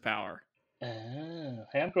abuse of power. Oh,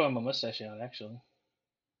 hey, I'm growing my mustache out actually.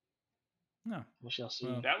 No. We shall see.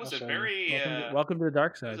 Well, That was I'll a show you. very Welcome to the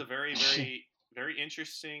dark that was side. a very, very, very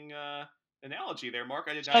interesting analogy there, Mark.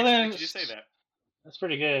 I did So not then- expect you to say that. That's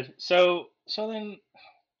pretty good. So then,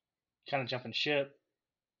 kind of jumping ship.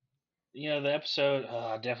 The episode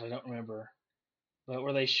I definitely don't remember, but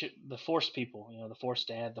where they the Force people, the Force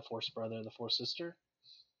dad, the Force brother, the Force sister.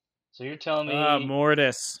 So you're telling me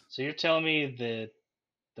Mortis. So you're telling me that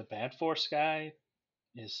the Bad Force guy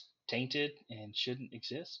is tainted and shouldn't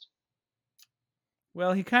exist?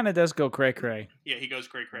 Well, he kind of does go cray cray. Yeah, he goes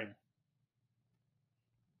cray cray.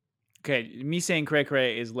 Okay, me saying cray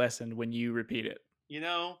cray is lessened when you repeat it.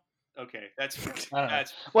 Okay, that's I don't know.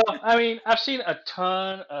 that's Well, I mean, I've seen a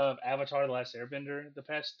ton of Avatar: The Last Airbender the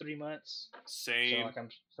past 3 months. same. I'm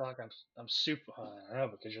super. I don't know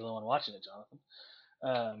because you're the one watching it, Jonathan.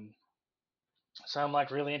 So I'm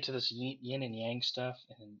like really into this yin and yang stuff,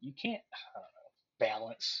 and you can't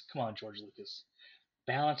balance. Come on, George Lucas.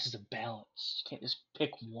 Balance is a balance. You can't just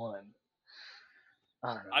pick one.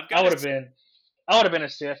 I don't know. I would have been a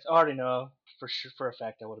Sith. I already know for sure, for a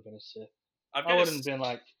fact I would have been a Sith. I wouldn't have been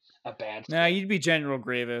like a bad Sith. Nah, you'd be General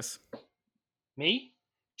Grievous. Me?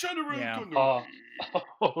 General Yeah. Kenobi.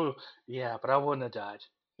 Oh, yeah, but I wouldn't have died.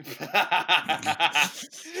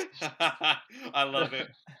 I love it.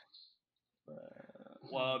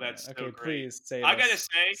 Wow, that's so Okay, great. please say I this.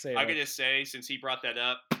 gotta say, since he brought that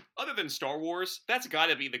up, other than Star Wars, that's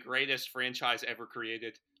gotta be the greatest franchise ever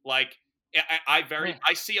created. Like, I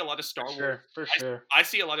see a lot of Star Wars. For sure. I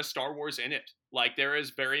see a lot of Star Wars in it. Like, there is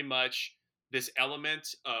very much this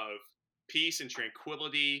element of peace and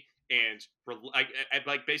tranquility and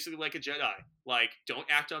like basically like a Jedi. Like, don't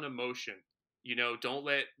act on emotion. Don't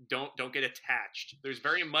get attached. There's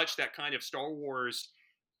very much that kind of Star Wars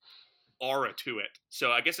aura to it.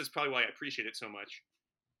 So I guess that's probably why I appreciate it so much.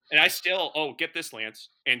 And I still, get this, Lance,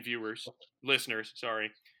 and viewers, listeners,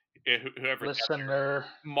 sorry, whoever. Listener.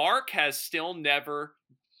 Mark has still never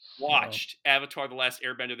watched Avatar: The Last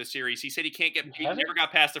Airbender, the series. He said he never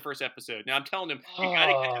got past the first episode. Now I'm telling him, you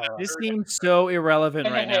gotta get to the This third seems so irrelevant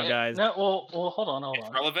right now, guys. No, well, hold on. It's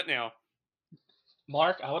relevant now.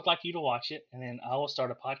 Mark, I would like you to watch it, and then I will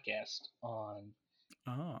start a podcast on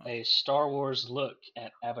a Star Wars look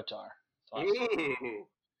at Avatar. Ooh.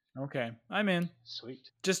 Okay, I'm in. Sweet.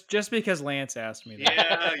 Just because Lance asked me that.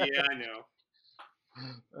 Yeah, I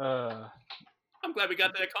know. I'm glad we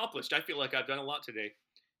got that accomplished. I feel like I've done a lot today.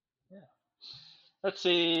 Yeah. Let's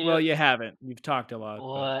see. Well, you haven't. You've talked a lot.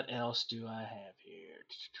 What else do I have here?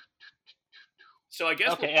 So I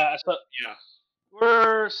guess okay. yeah. I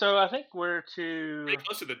think we're to pretty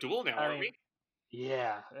close to the duel now, aren't we?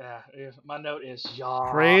 Yeah. My note is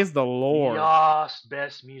Yas. Praise the Lord. Yas,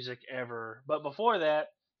 best music ever. But before that,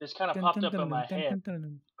 this kind of popped up in my head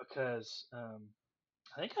because I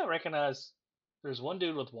think I recognize there's one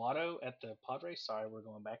dude with Watto at the pod race. Sorry, we're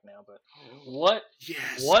going back now, but what?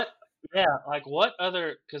 Yes. What? Yeah, like what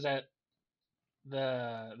other? Because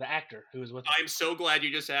the actor who was with him. I'm so glad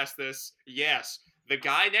you just asked this. Yes. The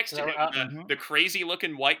guy next to him, the crazy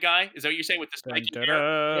looking white guy, is that what you're saying with the spiky hair?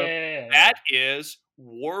 Yeah. That is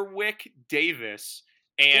Warwick Davis.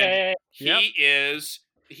 And he is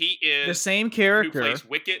the same character who plays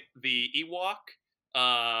Wicket, the Ewok.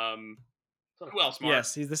 Who else, Mark?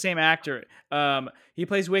 Yes, he's the same actor. He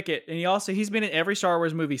plays Wicket, and he's been in every Star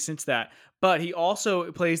Wars movie since that. But he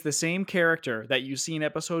also plays the same character that you see in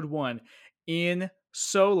Episode 1 in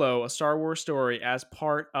Solo, a Star Wars story, as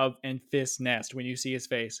part of Enfys Nest. When you see his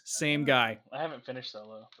face, same guy. I haven't finished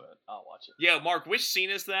Solo, but I'll watch it. Yeah, Mark, which scene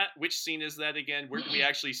is that? Which scene is that again? Where do we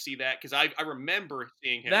actually see that? Because I remember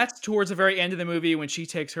seeing him. That's towards the very end of the movie when she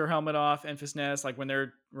takes her helmet off, Enfys Nest, like when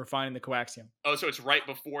they're refining the coaxium. Oh, so it's right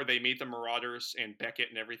before they meet the Marauders and Beckett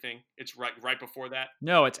and everything. It's right before that.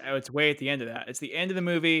 No, it's way at the end of that. It's the end of the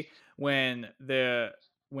movie when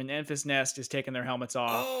Enfys Nest is taking their helmets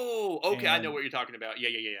off. Oh, okay, I know what you're talking about. Yeah.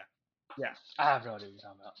 Yeah, I have no idea what you're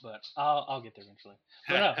talking about, but I'll get there eventually.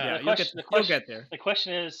 But no, you'll get there. The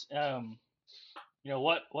question is,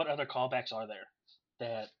 what other callbacks are there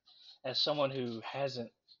that, as someone who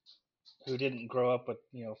didn't grow up with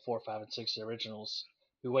 4, 5, and 6 originals,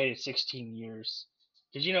 who waited 16 years,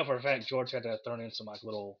 because for a fact George had to throw in some like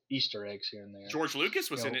little Easter eggs here and there. George Lucas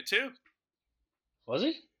was in it too. Was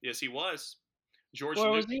he? Yes, he was.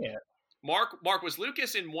 Where was he at? Mark, was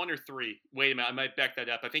Lucas in 1 or 3? Wait a minute, I might back that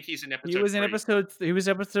up. I think he's in episode 3. He was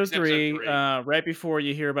episode 3, right before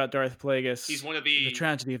you hear about Darth Plagueis. He's one of the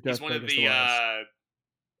tragedy of Darth Plagueis. He's one of the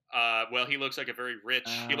well, he looks like a very rich.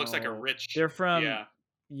 He looks like a rich. They're from.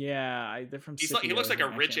 Yeah, they're from. He looks like a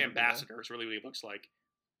rich ambassador. Is really what he looks like.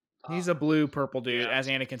 He's a blue purple dude as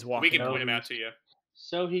Anakin's walking. We can point him out to you.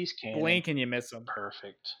 So he's canon. Blink and you miss him.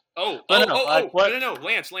 Perfect. No,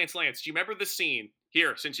 Lance. Do you remember the scene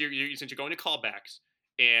here? Since you're going to callbacks,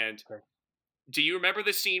 and do you remember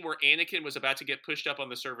the scene where Anakin was about to get pushed up on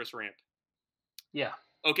the service ramp? Yeah.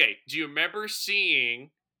 Okay. Do you remember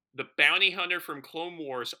seeing the bounty hunter from Clone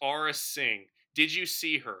Wars, Aura Singh? Did you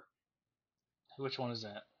see her? Which one is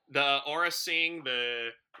that? The Aura Singh, the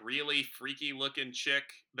really freaky looking chick,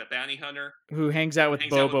 the bounty hunter. Who hangs out with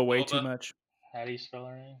Boba way too Boba. much. How do you spell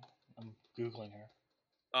her name? I'm googling her.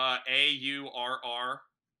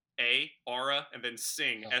 Aura, and then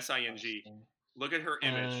Sing, S-I-N-G. Look at her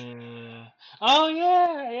image. Oh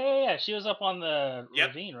yeah. She was up on the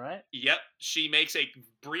ravine, right? Yep. She makes a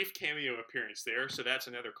brief cameo appearance there, so that's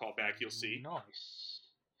another callback you'll see. Nice.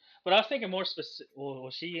 But I was thinking more specific.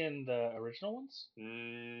 Was she in the original ones?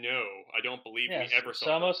 No, I don't believe we ever saw.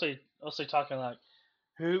 So I'm mostly talking like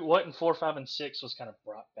what in 4, 5, and 6 was kind of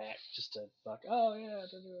brought back just to like, oh yeah,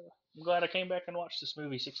 I'm glad I came back and watched this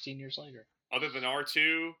movie 16 years later. Other than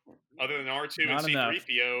R2 Not and enough.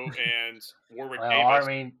 C-3PO and Warwick Well, Davis. I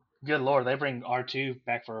mean, good lord, they bring R2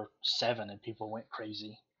 back for 7 and people went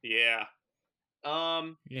crazy. Yeah.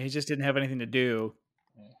 Yeah, he just didn't have anything to do.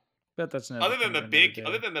 But that's other than the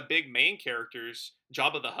big main characters,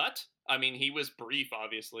 Jabba the Hutt. I mean, he was brief,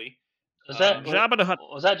 obviously. Was that Jabba the Hutt?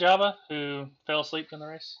 Was that Jabba who fell asleep in the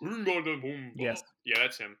race? Yes. Yeah,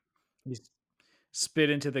 that's him. He spit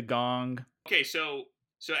into the gong. Okay, so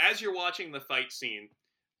as you're watching the fight scene,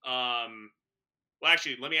 well,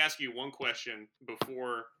 actually, let me ask you one question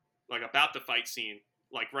before, like, about the fight scene,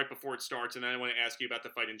 like right before it starts, and then I want to ask you about the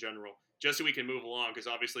fight in general, just so we can move along, because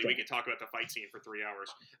obviously we can talk about the fight scene for 3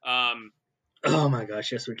 hours. Oh my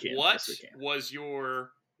gosh, yes we can. What was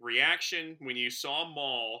your reaction when you saw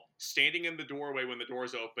Maul standing in the doorway when the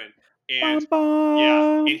doors open, and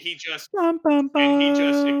and he just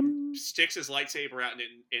sticks his lightsaber out and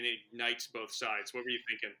it ignites both sides? What were you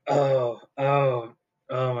thinking? Oh,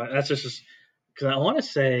 that's just because I want to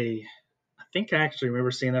say, I think I actually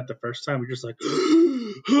remember seeing that the first time. We're just like,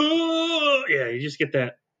 yeah, you just get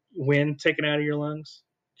that wind taken out of your lungs.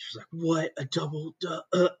 She's like, what a double,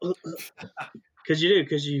 because you do,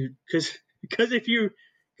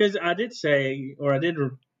 because I did say, or I did,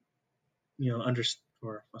 understand,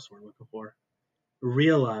 or what's the word I'm looking for,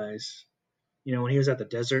 realize, when he was at the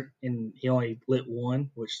desert and he only lit one,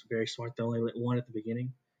 which is very smart. They only lit one at the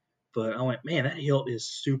beginning. But I went, man, that hill is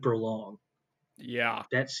super long. Yeah.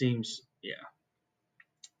 That seems, yeah.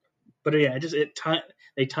 But yeah,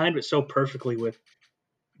 they timed it so perfectly with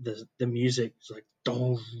the music. It's like,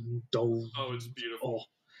 dong. Oh, it's beautiful. Oh,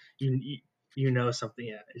 you know something,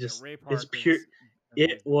 yeah. It's pure.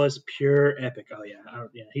 It was pure epic. Oh yeah,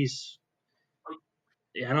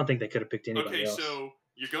 I don't think they could have picked anybody else. Okay, so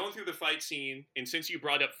you're going through the fight scene, and since you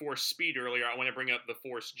brought up Force speed earlier, I want to bring up the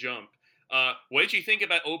Force jump. What did you think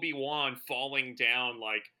about Obi-Wan falling down,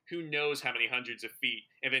 like, who knows how many hundreds of feet,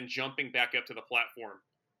 and then jumping back up to the platform?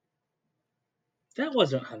 That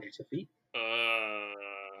wasn't hundreds of feet.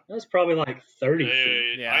 That was probably like 30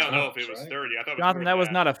 feet. Yeah, I don't know if it was 30. I thought Jonathan, that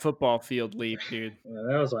was not a football field leap, dude. Yeah,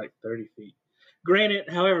 that was like 30 feet. Granted,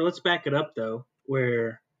 however, let's back it up, though,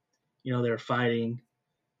 where, they're fighting,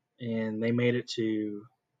 and they made it to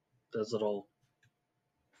those little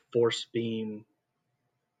force beam,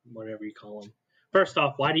 whatever you call them. First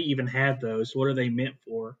off, why do you even have those? What are they meant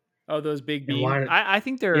for? Oh, those big beams. I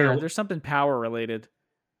think there's something power related.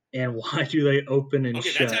 And why do they open and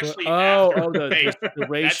shut? That's actually after. The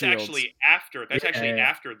ray that's shields. Actually after. That's actually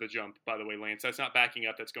after the jump, by the way, Lance. That's not backing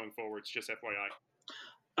up. That's going forwards. Just FYI.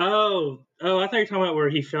 Oh! I thought you were talking about where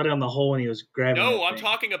he fell down the hole and he was grabbing. No, I'm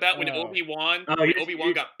talking about when Obi-Wan.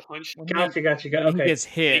 Obi-Wan got punched. Gotcha. Okay. He gets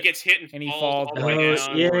hit. He gets hit and he falls all the way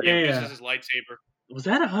down. Yeah. Uses his lightsaber. Was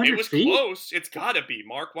that 100 feet? It was close. It's gotta be.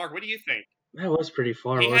 Mark, what do you think? That was pretty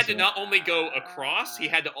far. He had to not only go across, he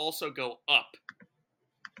had to also go up.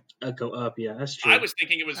 Go up, yeah, that's true. I was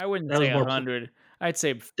thinking it was. I wouldn't say 100. I'd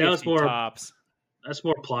say 50 tops. That's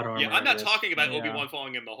more plot armor. Yeah, I'm not talking about Obi-Wan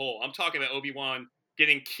falling in the hole. I'm talking about Obi-Wan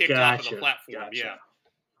getting kicked off of the platform. Gotcha.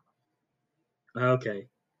 Yeah. Okay.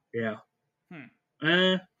 Yeah.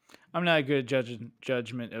 I'm not a good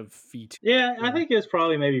judgment of feet. Yeah, I think it's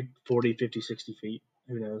probably maybe 40, 50, 60 feet.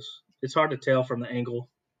 Who knows? It's hard to tell from the angle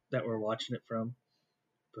that we're watching it from.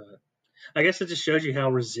 But I guess it just shows you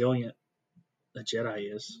how resilient a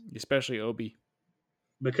Jedi is. Especially Obi.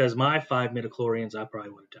 Because my 5 midichlorians, I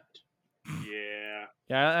probably would have died. Yeah.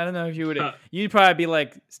 Yeah, I don't know if you would. You'd probably be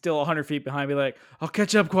like still 100 feet behind. Be like, I'll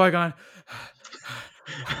catch up, Qui-Gon.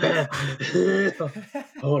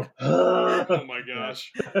 Oh my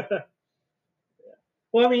gosh.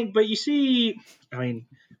 Well, but you see,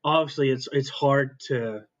 obviously it's hard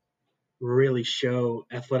to really show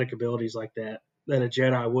athletic abilities like that a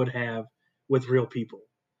Jedi would have with real people.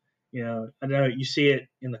 I know you see it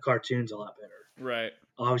in the cartoons a lot better. Right.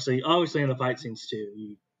 Obviously in the fight scenes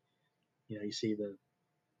too. You see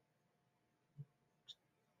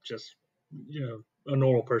a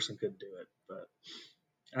normal person couldn't do it, but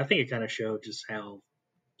I think it kind of showed just how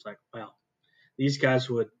it's like, wow, these guys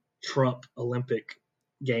would trump Olympic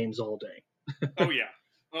games all day. Oh yeah.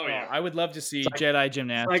 Oh yeah. I would love to see It's like- Jedi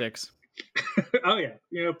gymnastics. Oh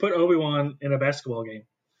yeah, put Obi-Wan in a basketball game.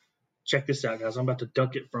 Check this out, guys. I'm about to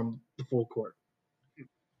dunk it from the full court.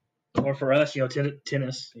 Or for us,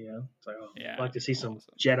 tennis. It's like, Yeah, I'd like to see some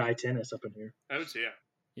awesome. Jedi tennis up in here. I would say, yeah.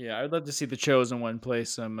 Yeah, I'd love to see the chosen one play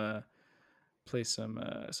some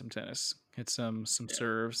tennis, hit some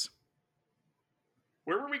serves.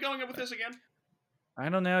 Where were we going with this again? I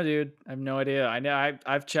don't know, dude. I have no idea. I know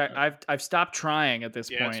I've checked. I've stopped trying at this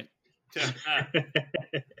point.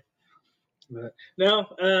 But no,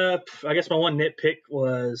 I guess my one nitpick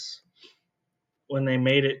was when they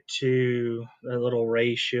made it to the little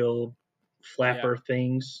ray shield flapper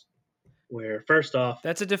things. Where first off,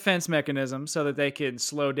 That's a defense mechanism so that they can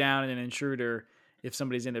slow down an intruder if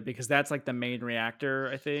somebody's in there, because that's like the main reactor,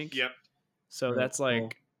 I think. Yep. So Oh, that's like well,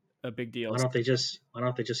 a big deal. why don't they just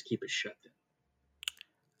keep it shut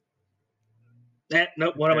then?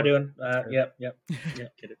 Nope. What am I doing? Yep.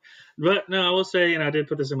 Get it. But no, I will say, and I did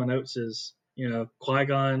put this in my notes, is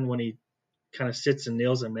Qui-Gon when he kind of sits and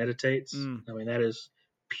kneels and meditates. I mean, that is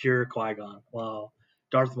pure Qui-Gon. While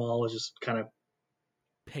Darth Maul is just kind of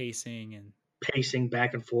pacing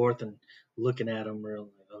back and forth and looking at him. Real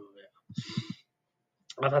like, oh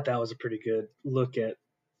yeah. I thought that was a pretty good look at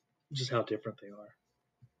just how different they are.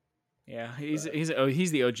 Yeah, he's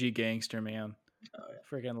the OG gangster, man. Oh yeah.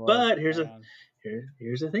 Freaking love. But here's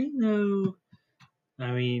the thing though.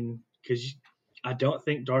 I mean, because I don't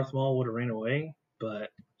think Darth Maul would have ran away,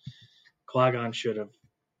 but Qui-Gon should have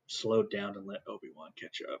slowed down and let Obi-Wan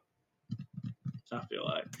catch up. I feel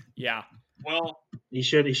like. Yeah. Well, he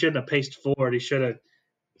shouldn't have paced forward. He should have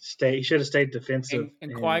stayed defensive.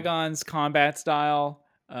 And Qui-Gon's combat style,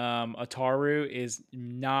 Ataru, is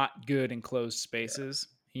not good in closed spaces.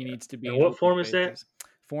 He needs to be. And what form is that?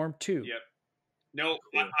 Form 2. Yep. No,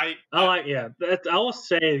 cool. I will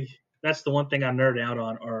say that's the one thing I nerd out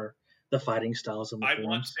on are the fighting styles in the forms.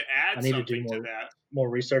 Want to add something to that. More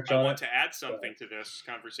research on it. I want to add something to this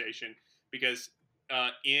conversation because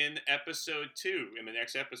in episode 2, in the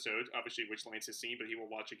next episode, obviously which Lance has seen, but he will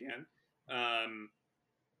watch again,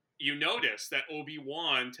 you notice that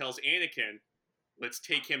Obi-Wan tells Anakin, let's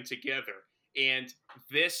take him together. And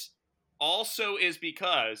this also is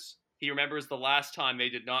because he remembers the last time they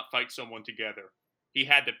did not fight someone together. He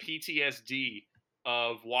had the PTSD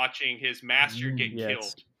of watching his master get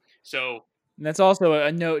killed. So and that's also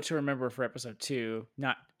a note to remember for episode 2.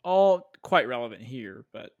 Not all quite relevant here,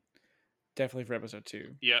 but definitely for episode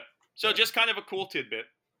 2. Yeah. So just kind of a cool tidbit.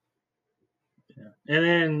 Yeah. And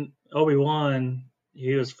then Obi-Wan,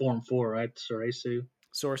 he was Form 4, right? Sorsu,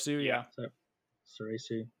 yeah.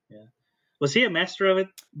 Sorsu, yeah. Was he a master of it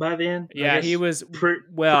by then? Yeah, he was. Pretty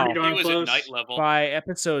darn he was close. at night level by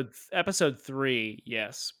episode 3.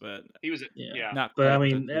 Yes, but he was. Not. But I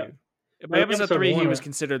mean, by episode 3, he was one,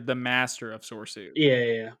 considered the master of Sorsu.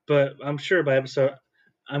 Yeah. But I'm sure by episode,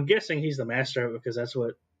 I'm guessing he's the master of it because that's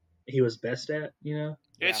what he was best at.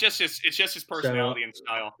 It's just his personality and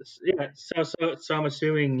style. Yeah. So I'm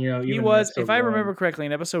assuming he was. If I remember correctly,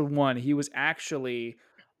 in episode 1, he was actually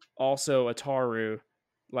also Ataru,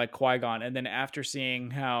 like Qui-Gon, and then after seeing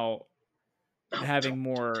how having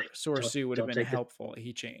more Sorsu would have been helpful,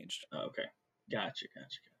 he changed. Okay, gotcha.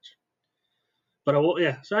 But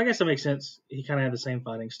so I guess that makes sense. He kind of had the same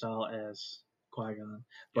fighting style as Qui-Gon.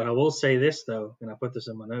 But I will say this though, and I put this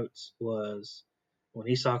in my notes, was when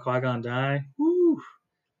he saw Qui-Gon die,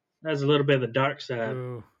 that's a little bit of the dark side.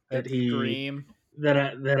 Ooh, that scream. That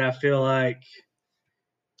I feel like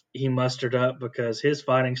he mustered up because his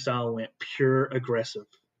fighting style went pure aggressive.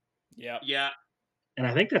 Yeah. And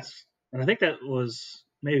I think that was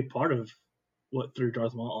maybe part of what threw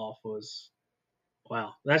Darth Maul off was,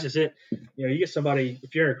 wow, that's just it. You get somebody,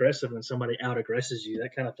 if you're aggressive and somebody out-aggresses you,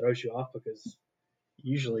 that kind of throws you off because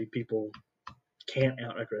usually people can't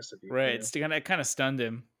out-aggressive you. Right, it kind of stunned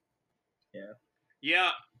him.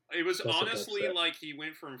 Yeah, it was honestly like he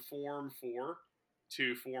went from Form 4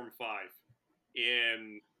 to Form 5.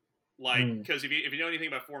 Because if you know anything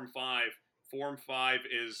about Form 5, Form 5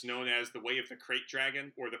 is known as the Way of the Krayt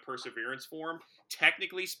Dragon or the Perseverance form.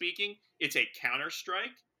 Technically speaking, it's a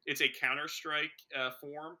Counter-Strike. It's a Counter-Strike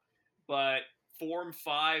form, but Form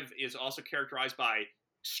 5 is also characterized by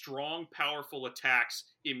strong, powerful attacks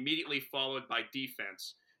immediately followed by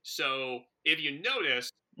defense. So if you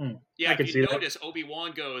notice,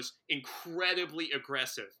 Obi-Wan goes incredibly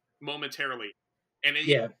aggressive momentarily. And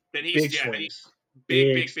then he's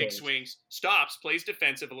big swings, stops, plays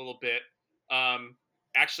defensive a little bit,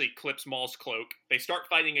 actually clips Maul's cloak. They start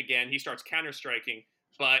fighting again. He starts counter-striking,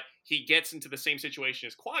 but he gets into the same situation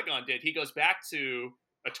as Qui-Gon did. He goes back to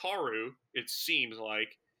Ataru, it seems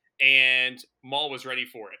like, and Maul was ready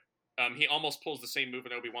for it. He almost pulls the same move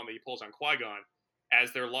in Obi-Wan that he pulls on Qui-Gon.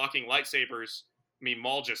 As they're locking lightsabers, I mean,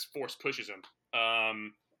 Maul just force pushes him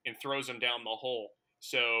and throws him down the hole.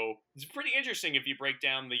 So it's pretty interesting if you break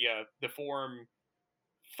down the Form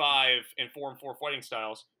 5 and Form 4 fighting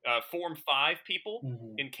styles. Form 5 people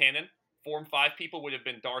in canon, Form 5 people would have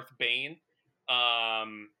been Darth Bane.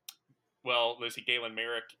 Well, let's see, Galen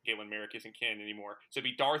Merrick. Galen Merrick isn't canon anymore. So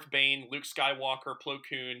it'd be Darth Bane, Luke Skywalker, Plo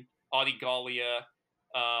Koon, Adi Gallia,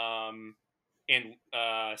 and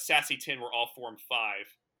Sassy Tin were all Form 5.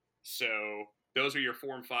 So those are your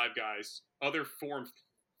Form 5 guys. Other Form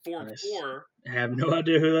 4. I have no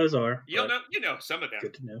idea who those are. You know some of them.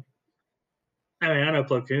 Good to know. I mean, I know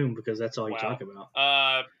Plo Koon because that's all you talk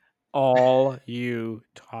about. All you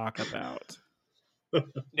talk about.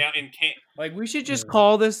 Now like we should just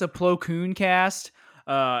call this a Plo Koon cast,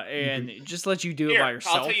 and just let you do it by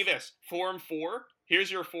yourself. I'll tell you this: Form 4. Here's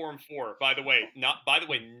your Form 4. By the way,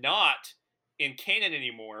 not in canon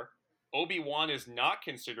anymore. Obi-Wan is not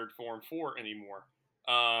considered Form 4 anymore.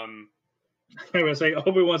 I was saying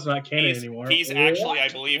Obi-Wan's not canon anymore. He's actually, I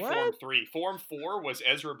believe, Form 3. Form 4 was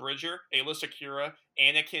Ezra Bridger, Aayla Secura,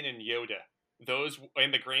 Anakin, and Yoda. Those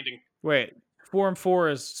and the Grand. Wait, Form 4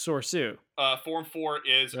 is Sorsu. Form 4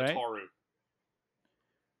 is right? Ataru.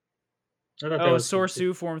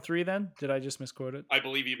 Sorsu Form 3 then? Did I just misquote it? I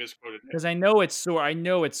believe you misquoted it. Because I know it's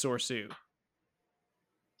Sorsu.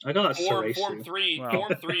 I got Form 3. Wow.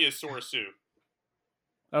 Form 3 is Sorsu.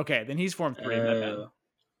 Okay, then he's Form 3. Gotcha.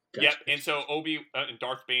 Yep, and so and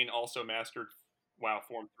Darth Bane also mastered. Wow,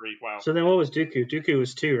 Form 3. Wow. So then, what was Dooku? Dooku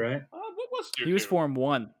was 2, right? What was Dooku? He was Form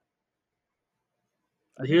 1.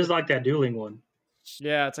 He was like that dueling one.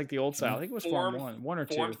 Yeah, it's like the old style. I think it was Form 1 or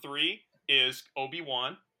 2. Form 3 is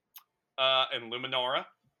Obi-Wan, and Luminara,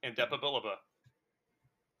 and Depa Billaba.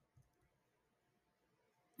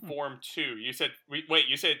 Form 2. You said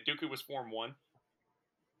you said Dooku was Form 1?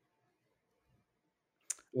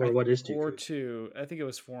 Or what is Dooku? Or 2. I think it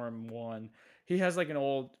was Form 1. He has like an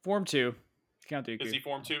old Form 2. Count Dooku. Is he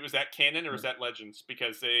Form 2? Is that canon or is that Legends?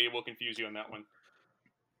 Because they will confuse you on that one.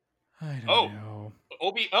 I don't know.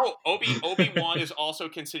 Obi-Wan is also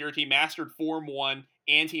considered, he mastered Form 1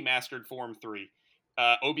 and he mastered Form 3.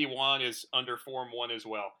 Obi-Wan is under Form 1 as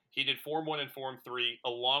well. He did Form 1 and Form 3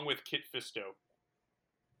 along with Kit Fisto.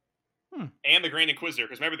 And the Grand Inquisitor,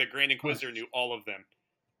 because remember the Grand Inquisitor knew all of them.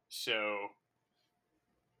 So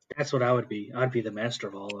that's what I would be. I'd be the master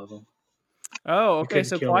of all of them. Oh, okay.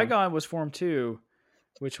 So Qui-Gon was Form 2,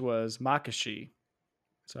 which was Makashi.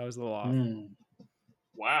 So I was a little off.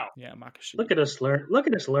 Wow. Yeah, Makashi. Look at us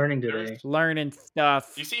learning today. Learning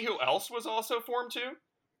stuff. You see who else was also Form 2?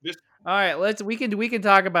 All right, we can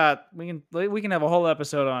talk about we can have a whole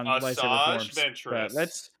episode on lightsaber forms. Ventress.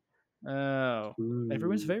 Let's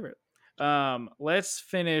everyone's favorite. Let's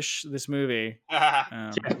finish this movie.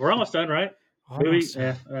 Yeah, we're almost done, right? Almost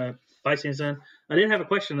done. Fight scene's done. I did have a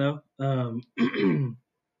question though,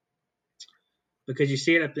 because you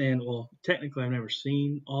see it at the end. Well, technically, I've never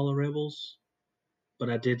seen all the Rebels, but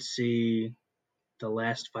I did see the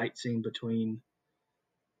last fight scene between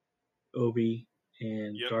Obi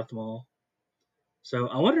and Darth Maul. So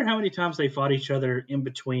I wonder how many times they fought each other in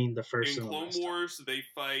between the first and the last. In Clone Wars, they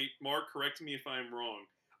fight. Mark, correct me if I'm wrong.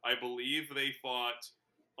 I believe they fought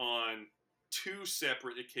on 2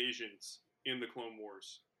 separate occasions in the Clone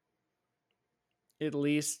Wars. At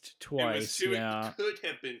least twice. It could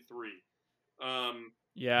have been 3.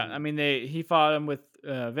 Yeah, I mean he fought him with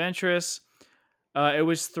Ventress. It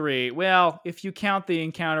was 3. Well, if you count the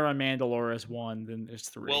encounter on Mandalore as 1, then it's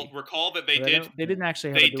 3. Well, recall that they didn't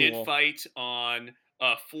actually have a duel. They did fight on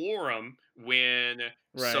Florum when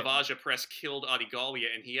Savage Opress killed Adi Gallia,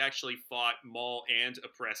 and he actually fought Maul and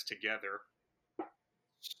Opress together.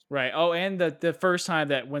 Right. Oh, and the first time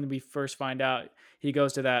that when we first find out, he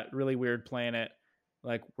goes to that really weird planet,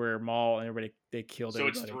 like where Maul and everybody they killed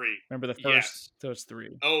everybody. So it's 3. Remember the first? Yes. So it's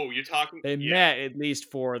 3. Oh, you're talking. They met at least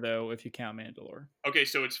 4 though, if you count Mandalore. Okay,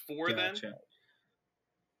 so it's 4 then.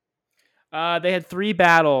 They had 3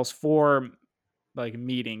 battles, 4 like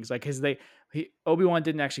meetings, like because Obi-Wan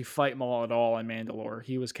didn't actually fight Maul at all in Mandalore.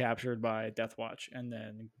 He was captured by Death Watch and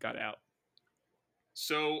then got out.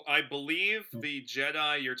 So I believe the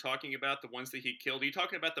Jedi you're talking about, the ones that he killed. Are you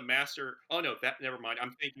talking about the Master? Oh no, never mind.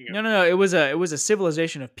 I'm thinking of... No. It was a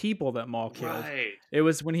civilization of people that Maul killed. Right. It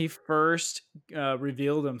was when he first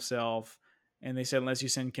revealed himself, and they said, unless you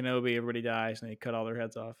send Kenobi, everybody dies, and they cut all their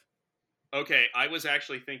heads off. Okay, I was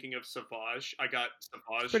actually thinking of Savage. I got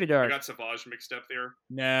Savage. Pretty dark. I got Savage mixed up there.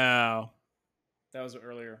 No. That was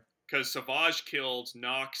earlier. Because Savage killed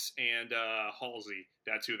Nox and Halsey.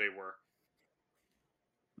 That's who they were.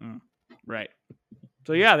 Right.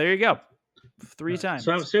 So yeah, there you go. 3 times.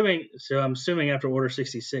 So I'm assuming after Order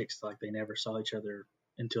 66, like they never saw each other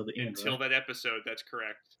until the end. Until right? that episode, that's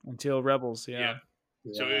correct. Until Rebels, yeah.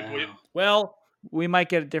 So Wow. Well, we might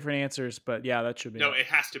get different answers, but yeah, that should be. No, it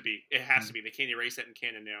has to be. It has to be. They can't erase that in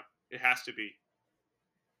canon now. It has to be.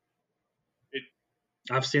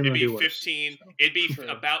 I've seen It'd them be do worse. 15. It'd be True.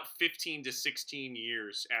 about 15 to 16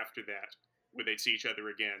 years after that where they'd see each other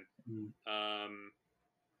again.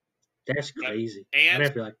 That's crazy. And I'd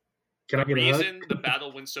have to be like, can I the get a hug? reason the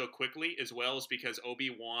battle went so quickly as well is because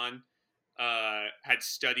Obi-Wan had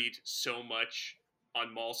studied so much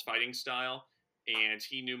on Maul's fighting style, and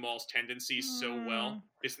he knew Maul's tendencies so well.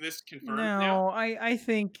 Isn't this confirmed now? No, I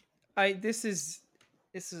think this is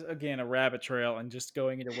again a rabbit trail and just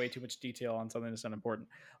going into way too much detail on something that's unimportant.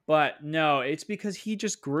 But no, it's because he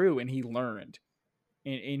just grew and he learned,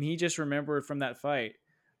 and he just remembered from that fight.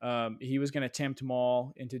 He was going to tempt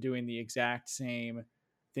Maul into doing the exact same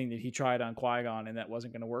thing that he tried on Qui-Gon, and that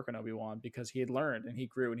wasn't going to work on Obi-Wan because he had learned and he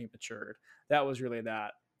grew and he matured. That was really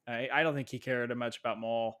that. I don't think he cared much about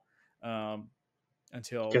Maul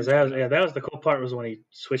until Because that was the cool part was when he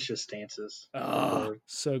switched his stances. Oh,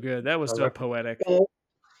 so good. That was so poetic. Yeah.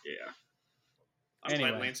 I'm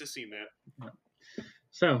glad Lance has seen that.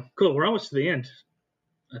 So cool. We're almost to the end,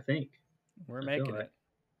 I think. We're making it.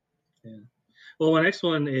 Yeah. Well, my next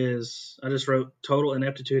one is I just wrote total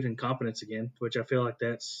ineptitude and competence again, which I feel like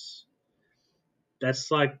that's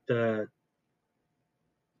like the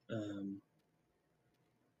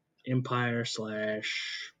Empire /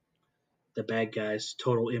 the bad guys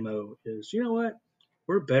total MO is, you know what?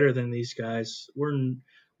 We're better than these guys.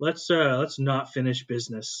 Let's not finish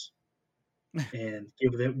business and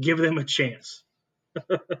give them a chance.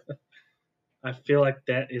 I feel like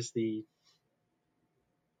that's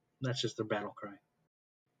just their battle cry.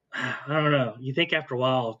 I don't know. You think after a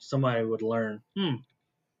while somebody would learn, I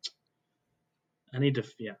need to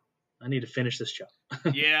finish this job.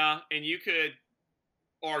 Yeah, and you could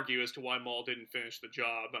argue as to why Maul didn't finish the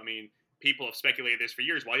job. I mean, people have speculated this for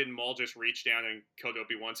years. Why didn't Maul just reach down and cut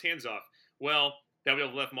Obi-Wan's hands off? Well, that would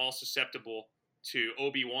have left Maul susceptible to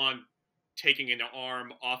Obi-Wan taking an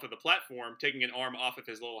arm off of the platform, taking an arm off of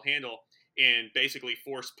his little handle, and basically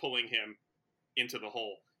force pulling him into the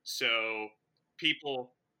hole. So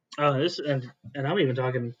people... and I'm even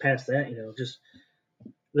talking past that, just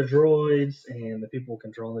the droids and the people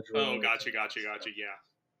controlling the droids. Oh, gotcha,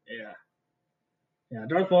 yeah. Yeah,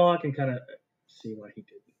 Darth Maul, I can kind of see why he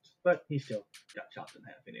didn't, but he still got chopped in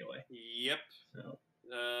half anyway. Yep. So,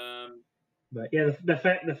 but yeah, the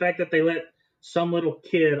fact that they let some little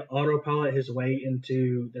kid autopilot his way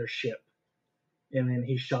into their ship, and then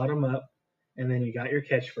he shot him up, and then you got your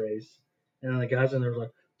catchphrase, and then the guys in there were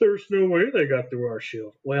like, "There's no way they got through our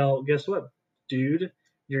shield." Well, guess what, dude?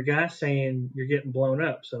 Your guy's saying you're getting blown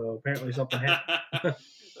up, so apparently something happened.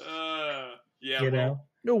 Yeah,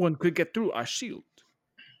 no one could get through our shield.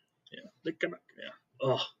 Yeah,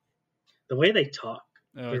 Oh, the way they talk.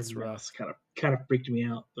 Oh, it's rough. Kind of freaked me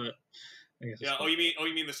out, but I guess. Yeah. You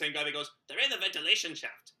mean the same guy that goes, "They're in the ventilation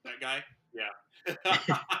shaft." That guy. Yeah.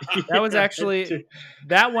 That was actually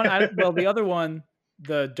that one. Well, the other one,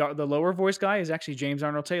 the lower voice guy is actually James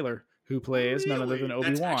Arnold Taylor, who plays none other than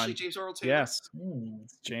Obi-Wan. That's actually James Arnold Taylor. Yes,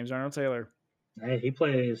 James Arnold Taylor. Hey, he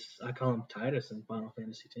plays. I call him Titus in Final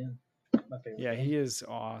Fantasy X. My favorite. Yeah, he is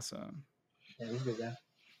awesome. Yeah, he's a good guy.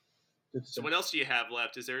 So what else do you have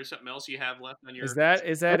left? Is there something else you have left on your? Is that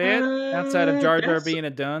it? Outside of Jar Jar being a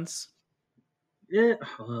dunce? Yeah.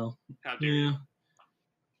 Well. How dare you?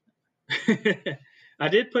 I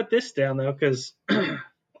did put this down though, because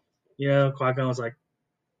Qui-Gon was like,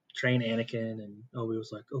 train Anakin, and Obi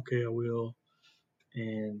was like, okay, I will.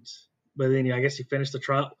 But then I guess he finished the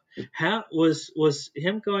trial. How was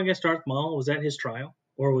him going against Darth Maul? Was that his trial,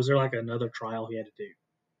 or was there like another trial he had to do?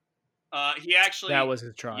 He actually... That was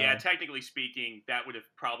his trial. Yeah, technically speaking, that would have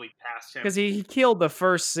probably passed him. Because he killed the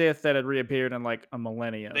first Sith that had reappeared in like a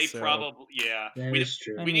millennia. They probably... Yeah. That is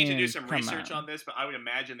true. We need to do some research on this, but I would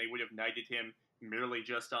imagine they would have knighted him merely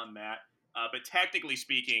just on that. But technically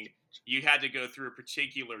speaking, you had to go through a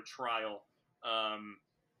particular trial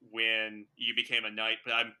when you became a knight,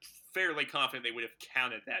 but I'm fairly confident they would have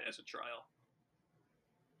counted that as a trial.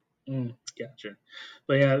 Gotcha.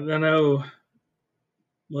 But yeah, I know...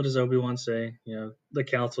 What does Obi-Wan say? The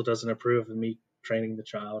council doesn't approve of me training the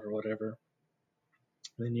child or whatever.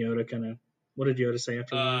 And then Yoda kind of... What did Yoda say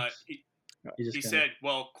afterwards? He said,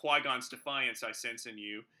 well, Qui-Gon's defiance I sense in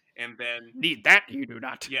you. And then... Need that you do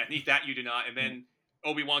not. Yeah, need that you do not. And then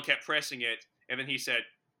Obi-Wan kept pressing it. and then he said,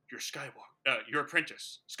 your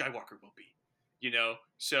apprentice, Skywalker will be.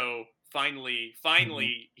 So finally,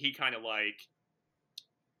 he kind of like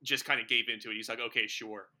just kind of gave into it. He's like, okay,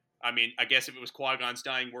 sure. I mean, I guess if it was Qui-Gon's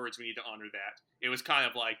dying words, we need to honor that. It was kind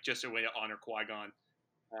of like just a way to honor Qui-Gon.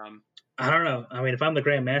 I don't know. I mean, if I'm the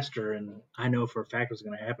Grand Master and I know for a fact what's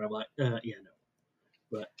going to happen, I'm like, yeah, no.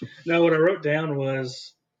 But no, what I wrote down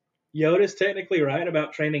was Yoda's technically right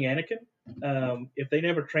about training Anakin. If they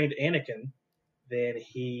never trained Anakin, then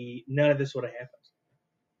none of this would have happened.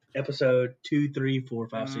 Episode 2, 3, 4,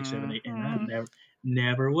 5, 6, 7, 8, and 9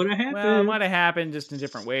 never would have happened. Well, it might have happened just in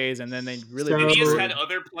different ways, and then they really. Sidious had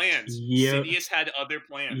other plans. Sidious had other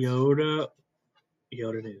plans. Yoda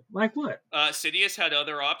knew. Like what? Sidious had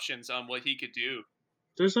other options on what he could do.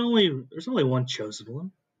 There's only one chosen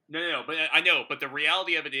one. No, but I know. But the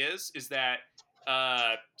reality of it is that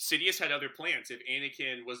Sidious had other plans. If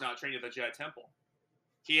Anakin was not trained at the Jedi Temple,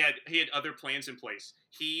 he had other plans in place.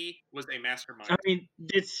 He was a mastermind. I mean,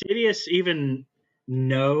 did Sidious even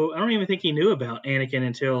know? I don't even think he knew about Anakin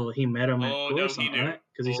until he met him at Coruscant, no, he knew. right?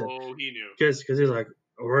 Because he knew. Because he was like,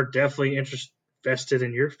 we're definitely invested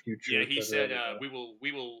in your future. Yeah, he said, we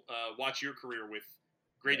will watch your career with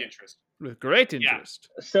great interest. With great interest.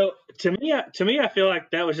 Yeah. So to me, I feel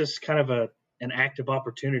like that was just kind of an active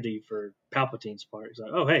opportunity for Palpatine's part. He's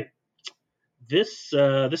like, oh hey, this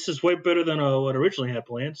is way better than what originally had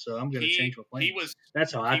planned, so I'm going to change my plans.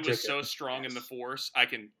 That's how I took it. He was so strong in the Force. I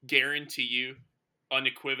can guarantee you,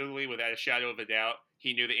 unequivocally, without a shadow of a doubt,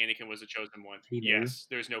 he knew that Anakin was the chosen one. Yes,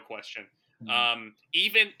 there's no question. Mm-hmm.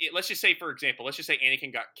 Even let's just say, for example,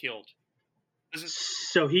 Anakin got killed.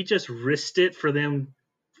 So he just risked it for them,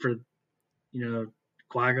 for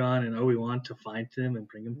Qui-Gon and Obi-Wan to find them and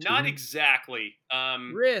bring them to Not him? exactly.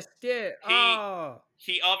 Risked it.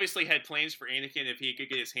 He obviously had plans for Anakin if he could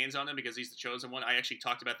get his hands on him because he's the chosen one. I actually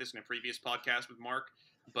talked about this in a previous podcast with Mark,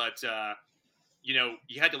 but he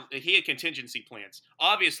had contingency plans.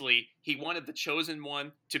 Obviously, he wanted the chosen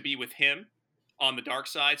one to be with him on the dark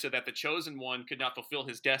side so that the chosen one could not fulfill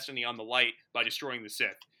his destiny on the light by destroying the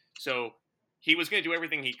Sith. So he was going to do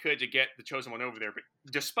everything he could to get the chosen one over there. But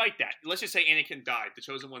despite that, let's just say Anakin died. The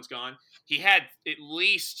chosen one's gone. He had at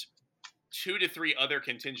least 2 to 3 other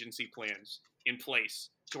contingency plans in place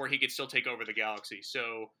to where he could still take over the galaxy.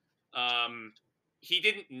 So he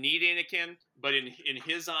didn't need Anakin, but in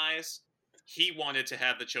his eyes, he wanted to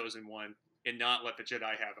have the chosen one and not let the Jedi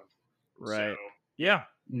have him. Right. So,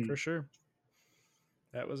 for sure.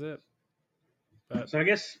 That was it. But, so I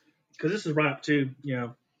guess, because this is right up to,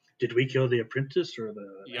 did we kill the apprentice or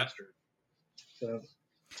the master? So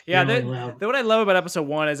what I love about episode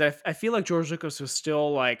 1 is I feel like George Lucas was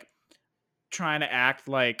still like trying to act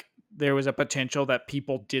like there was a potential that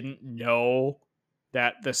people didn't know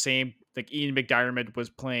that the same, like Ian McDiarmid was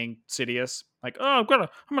playing Sidious. Like, oh, I'm gonna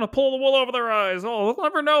pull the wool over their eyes. Oh, they'll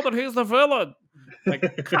never know that he's the villain.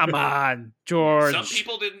 Like, come on, George. Some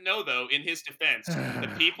people didn't know, though. In his defense,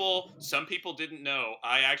 some people didn't know.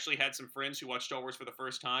 I actually had some friends who watched Star Wars for the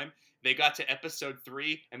first time. They got to episode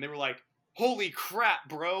 3 and they were like, "Holy crap,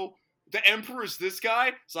 bro! The Emperor's this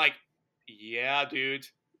guy." It's like, yeah, dude.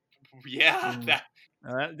 Yeah,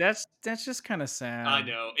 that's just kind of sad. I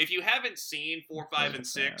know. If you haven't seen 4, 5, and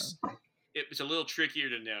 6, it's a little trickier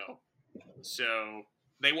to know. So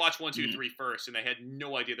they watched 1, 2, 3 first, and they had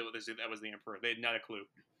no idea that was the Emperor. They had not a clue.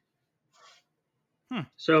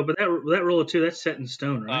 So, but that rule of 2, that's set in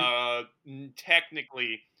stone, right?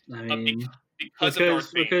 Technically, I mean, because of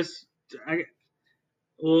Darth Vader.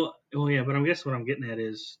 Yeah, but I guess what I'm getting at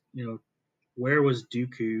is, where was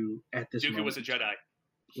Dooku at this moment? Dooku was a Jedi.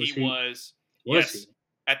 He was.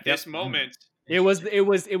 At this moment, it was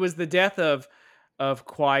the death of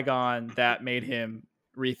Qui-Gon that made him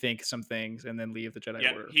rethink some things and then leave the Jedi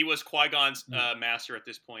Order. He was Qui-Gon's master at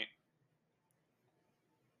this point.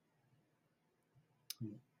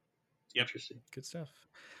 Yep. Interesting. Good stuff.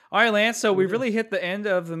 All right, Lance. So we really hit the end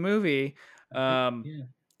of the movie. I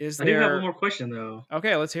do have one more question though.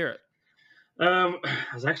 Okay, let's hear it. I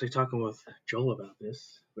was actually talking with Joel about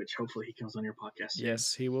this, which hopefully he comes on your podcast soon.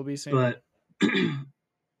 Yes, he will be soon. But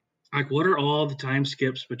like, what are all the time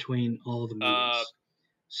skips between all the movies?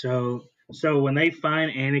 So when they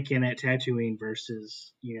find Anakin at Tatooine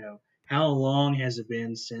versus, how long has it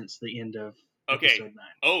been since the end of episode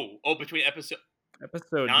 9? Oh, between episode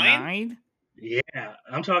 9? Yeah,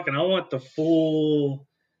 I'm talking. I want the full,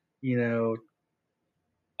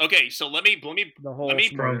 Okay, so let me break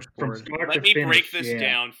this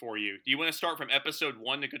down for you. Do you want to start from episode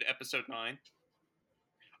 1 to go to episode 9?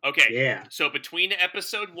 Okay. Yeah. So between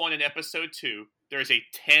episode 1 and episode 2, there is a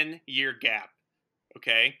 10-year gap.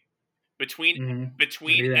 Okay. Between Mhm. I knew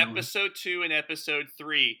between that one. episode 2 and episode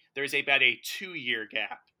 3, there's about a 2-year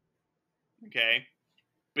gap. Okay?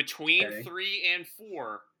 Between Okay. 3 and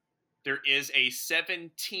 4, there is a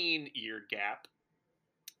 17-year gap.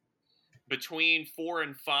 Between 4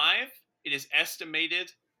 and 5, it is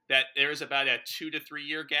estimated that there is about a 2 to 3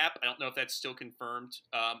 year gap. I don't know if that's still confirmed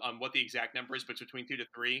on what the exact number is, but between 2 to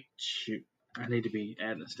 3. Shoot, I need to be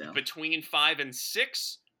adding this down. Between 5 and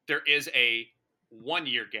 6, there is a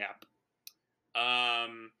 1-year gap.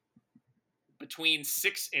 Between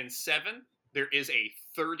 6 and 7, there is a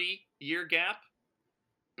 30-year gap.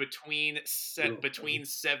 Between 7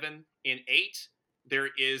 and 8, there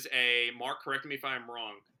is a, Mark, correct me if I'm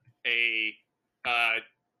wrong, a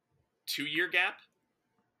 2-year gap.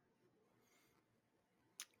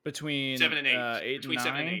 Between 7 and 8. 8 Between and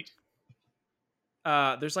 7 and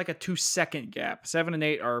 9. 8. There's like a 2-second gap. 7 and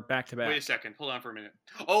 8 are back to back. Wait a second. Hold on for a minute.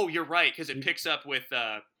 Oh, you're right, because it picks up with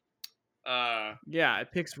Yeah,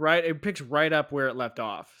 it picks right up where it left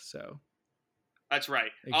off. So that's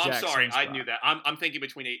right. Exact I'm sorry, same I spot. knew that. I'm thinking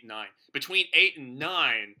between 8 and 9. Between 8 and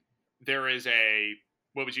 9, there is a,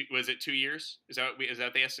 was it 2 years? Is that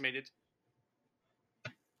what they estimated?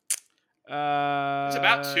 it's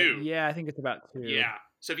about 2. Yeah, I think it's about 2. Yeah.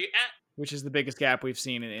 So if you add, Which is the biggest gap we've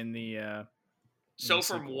seen in the. so the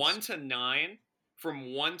from sequels. 1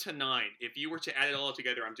 to 9, if you were to add it all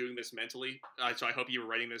together, I'm doing this mentally, so I hope you were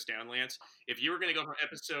writing this down, Lance. If you were going to go from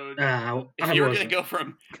episode, if you were going to go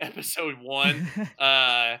from episode 1,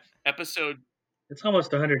 episode, it's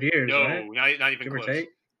almost 100 years. no, right? not even Give or close. take.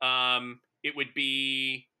 It would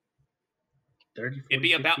be 30, 40, it'd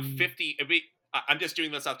be about 50. 50. I'm just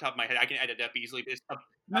doing this off the top of my head. I can add it up easily. It's about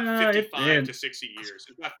No, 55 to 60 years.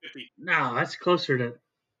 It's about 50. No, that's closer to.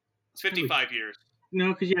 It's 55 years.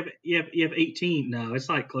 No, because you have 18. No, it's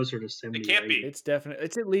like closer to 70. It can't or be. 80. It's definitely.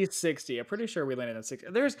 It's at least 60. I'm pretty sure we landed on 60.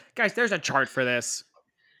 There's a chart for this.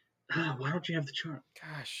 Why don't you have the chart?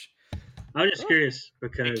 Gosh. I was just curious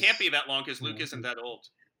because It can't be that long because Luke isn't that old.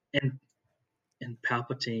 And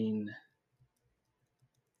Palpatine.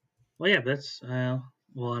 Well, yeah, that's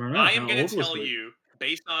well, I don't know. I am How going old to was tell Luke? you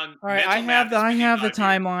based on. All right, I mental have math, the it's 55 years.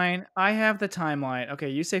 timeline. I have the timeline. Okay,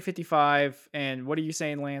 you say 55, and what are you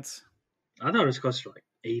saying, Lance? I thought it was closer to like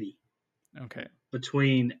 80. Okay.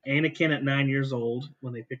 Between Anakin at 9 years old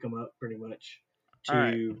when they pick him up, pretty much, to All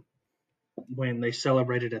right. when they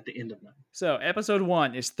celebrated at the end of 9. So episode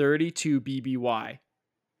 1 is 32 BBY.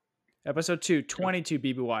 Episode 2, 22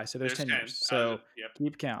 BBY. So there's 10 years. So yep.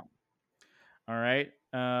 keep count. All right.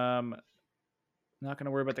 Not going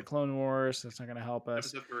to worry about the Clone Wars. That's not going to help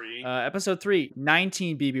us. Episode 3. Episode 3,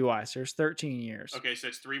 19 BBY. So there's 13 years. Okay, so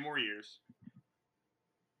it's 3 more years.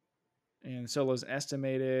 And Solo's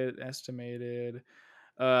estimated.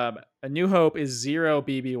 A New Hope is 0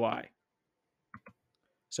 BBY.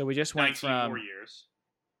 So we just went 19 from more years.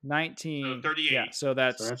 19. So 38. Yeah, so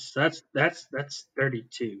that's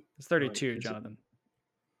 32. It's 32, Like, Jonathan.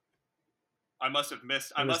 I must have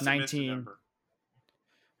missed. I It was must have missed a 19. number.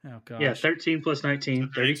 Oh gosh. Yeah, 13 plus 19,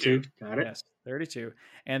 So 32. 32. Got it. Yes, 32.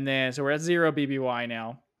 And then so we're at 0 BBY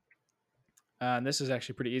now. And this is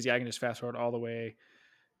actually pretty easy. I can just fast forward all the way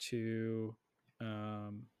to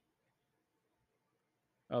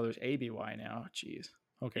there's ABY now. Jeez.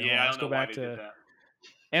 Okay, Yeah, let's I don't go know why back they did to that.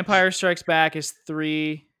 Empire Strikes Back is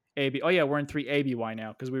 3 AB. Oh yeah, we're in 3 ABY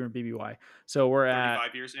now because we were in BBY. So we're at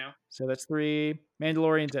 35 years now. So that's 3.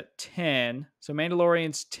 Mandalorian's at 10. So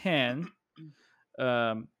Mandalorian's 10.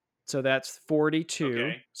 So that's 42.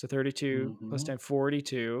 Okay. So 32 plus 10,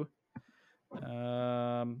 42.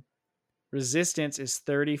 Resistance is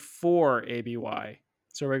 34 ABY.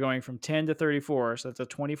 So we're going from 10 to 34. So that's a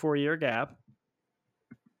 24-year gap.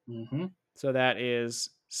 Mm-hmm. So that is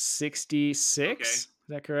 66. Okay. Is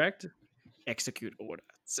that correct? Execute order.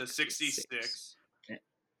 So 66.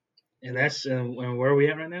 And that's and where are we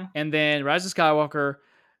at right now? And then Rise of Skywalker,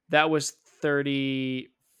 that was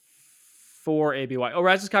 34 ABY. Oh,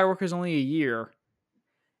 Rise of Skywalker is only a year,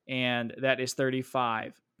 and that is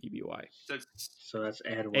 35 BBY. So that's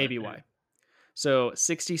add what? ABY. So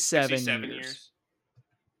 67 67 years.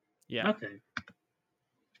 Yeah. Okay.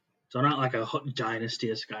 So not like a dynasty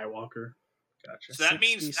of Skywalker. Gotcha. So that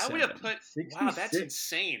means that would have 67. put. Wow, that's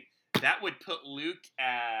insane. That would put Luke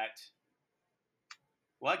at.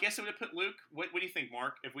 Well, I guess it would have put Luke. What do you think,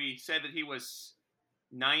 Mark? If we said that he was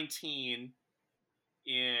 19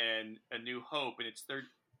 in A New Hope, and it's 30.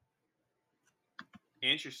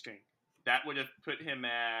 Interesting. That would have put him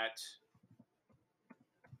at.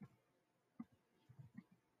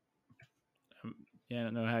 Yeah, I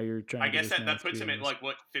don't know how you're trying. I to do guess this that math, puts to him be at honest. like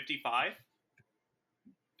what 55,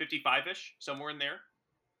 55ish, somewhere in there.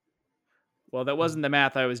 Well, that wasn't the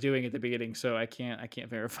math I was doing at the beginning, so I can't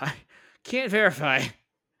verify. Can't verify.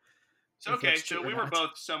 So, if okay, that's true so or we were not.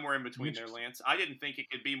 both somewhere in between there, Interesting. Lance. I didn't think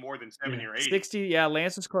it could be more than 70 Yeah. or 80. 60. Yeah,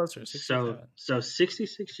 Lance was closer. 67. So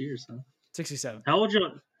 66 years, huh? 67. How old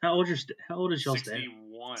is y'all's dad?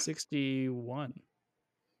 61. 61.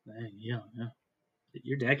 Dang, yeah.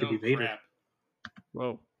 Your dad could Oh, be Vader. crap.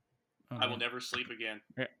 Whoa. Oh, I will man. never sleep again.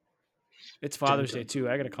 It's Father's Day too.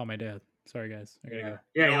 I gotta call my dad. Sorry guys. I gotta go.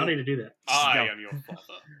 Yeah, No. y'all need to do that. I Go. am your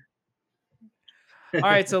father. All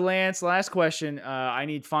right, so Lance, last question. I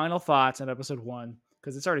need final thoughts on episode 1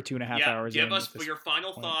 because it's already 2.5 hours. Give in us at this your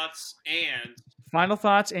final point. thoughts and Final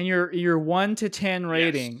thoughts and your 1 to 10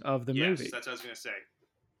 rating yes, of the yes, movie. that's what I was gonna say.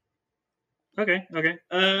 Okay.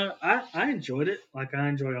 I enjoyed it. Like I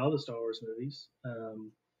enjoy all the Star Wars movies.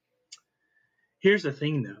 Here's the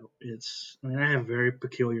thing, though. I have very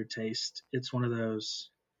peculiar taste. It's one of those,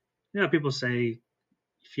 people say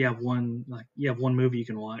if you have one movie you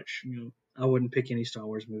can watch. I wouldn't pick any Star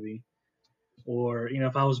Wars movie. Or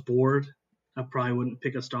if I was bored, I probably wouldn't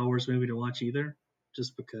pick a Star Wars movie to watch either,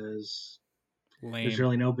 just because Lame. there's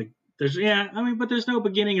really no but there's no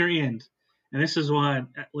beginning or end. And this is why,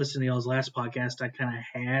 listening to y'all's last podcast, I kind of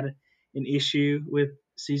had an issue with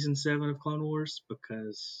season 7 of Clone Wars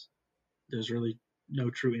because there's really no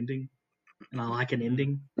true ending, and I like an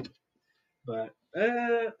ending. But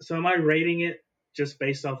so am I rating it just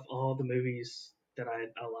based off all the movies that I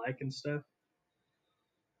like and stuff?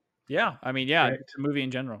 Yeah, I mean, yeah, it's a movie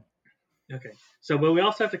in general. Okay. So, but we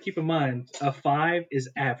also have to keep in mind a 5 is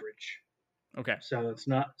average. Okay. So it's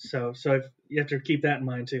not so if you have to keep that in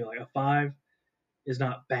mind too. Like a 5 is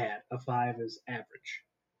not bad. A 5 is average.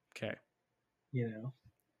 Okay.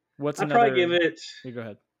 What's I'd probably give it. You go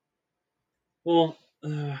ahead. Well,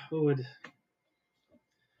 to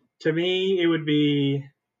me it would be.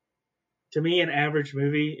 To me, an average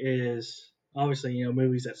movie is obviously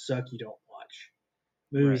movies that suck you don't watch.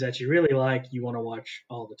 Movies that you really like you want to watch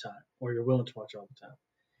all the time, or you're willing to watch all the time.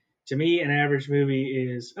 To me, an average movie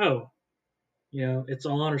is it's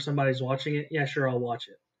on or somebody's watching it. Yeah, sure, I'll watch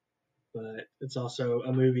it. But it's also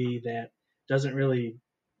a movie that doesn't really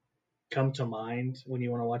come to mind when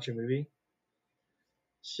you want to watch a movie.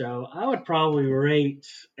 So I would probably rate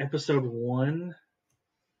episode 1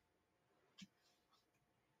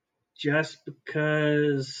 just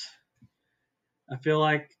because I feel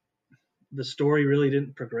like the story really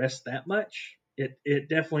didn't progress that much. It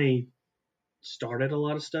definitely started a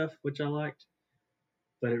lot of stuff, which I liked,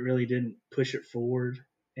 but it really didn't push it forward.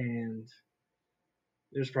 And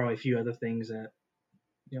there's probably a few other things that,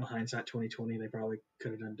 hindsight 2020, they probably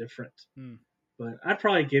could have done different. But I'd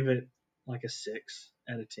probably give it like a 6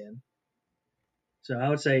 out of 10. So I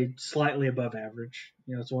would say slightly above average.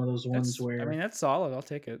 It's one of those ones where. I mean, that's solid. I'll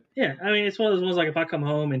take it. Yeah, I mean, it's one of those ones like if I come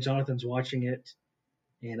home and Jonathan's watching it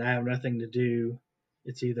and I have nothing to do,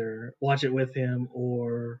 it's either watch it with him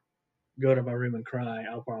or go to my room and cry.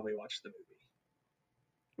 I'll probably watch the movie.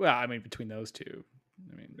 Well, I mean, between those two,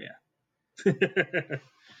 I mean, yeah.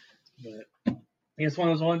 But it's one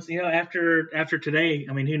of those ones, after today,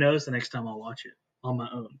 I mean, who knows the next time I'll watch it on my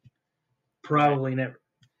own? Probably never.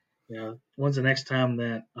 When's the next time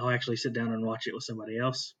that I'll actually sit down and watch it with somebody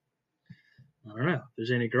else? I don't know. If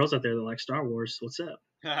there's any girls out there that like Star Wars, what's up?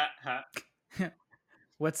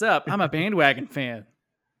 What's up? I'm a bandwagon fan.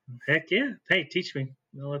 Heck yeah. Hey, teach me.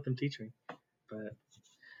 I'll let them teach me. But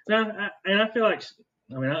no, I feel like,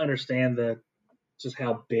 I understand just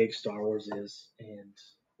how big Star Wars is. And,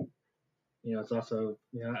 it's also,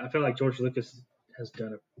 I feel like George Lucas has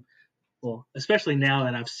done it. Well, especially now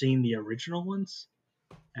that I've seen the original ones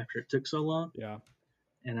after it took so long. Yeah.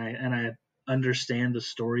 And I understand the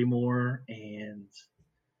story more and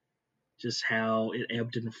just how it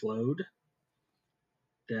ebbed and flowed.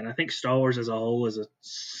 Then I think Star Wars as a whole is a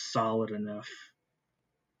solid enough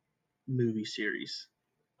movie series.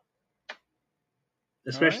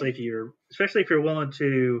 Especially if you're willing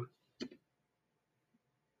to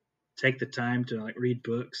take the time to like read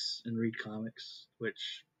books and read comics,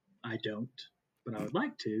 which I don't, but I would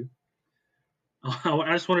like to.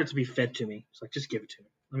 I just want it to be fed to me. It's like, just give it to me.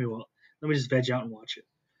 Let me just veg out and watch it.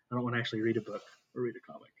 I don't want to actually read a book or read a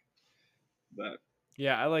comic. But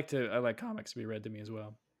yeah, I like comics to be read to me as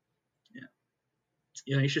well. Yeah.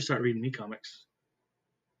 Yeah, you should start reading me comics.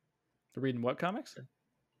 Reading what comics?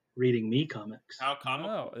 Reading me comics. How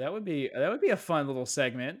comical. Oh, that would be a fun little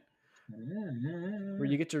segment. Where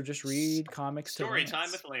you get to just read comics. Story time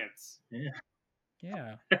with Lance.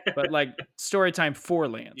 Yeah. But like story time for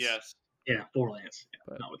Lance. Yes. Yeah, for Lance.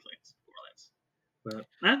 Yeah, not with Lance. For Lance.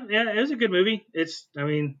 But yeah, it was a good movie. You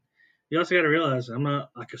also got to realize I'm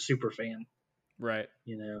not like a super fan. Right.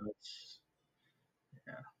 It's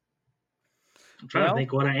I'm trying Well, to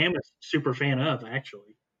think what I am a super fan of, actually.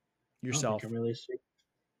 I don't yourself. think I'm really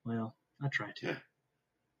well, I try to.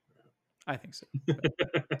 I think so.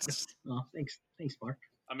 Oh, thanks, Mark.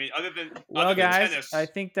 I mean, other than guys, tennis, I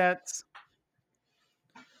think that's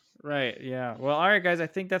right. Yeah. Well, all right, guys. I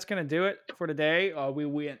think that's gonna do it for today. We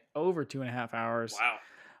went over 2.5 hours.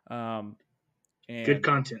 wow. And Good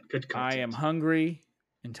content. I am hungry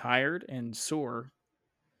and tired and sore,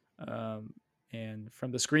 and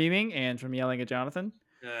from the screaming and from yelling at Jonathan.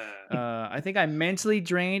 I think I'm mentally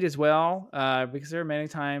drained as well, because there are many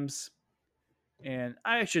times, and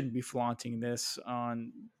I shouldn't be flaunting this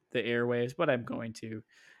on the airwaves, but I'm going to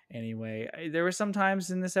anyway. There were some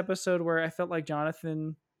times in this episode where I felt like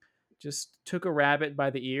Jonathan just took a rabbit by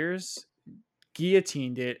the ears,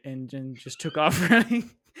 guillotined it, and then just took off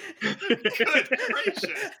running. Good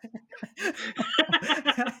gracious.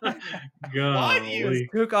 Why do you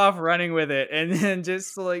just took off running with it, and then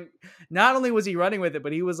just like, not only was he running with it,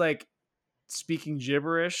 but he was like speaking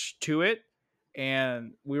gibberish to it,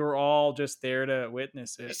 and we were all just there to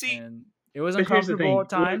witness it. See, and it was uncomfortable at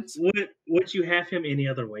times. Would you have him any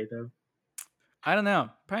other way though? I don't know.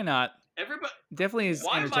 Probably not. Everybody definitely is.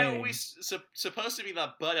 Why entertaining. am I always supposed to be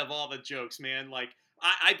the butt of all the jokes, man? Like,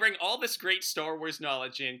 I bring all this great Star Wars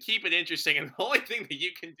knowledge in, keep it interesting, and the only thing that you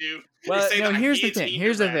can do is say that here's the thing.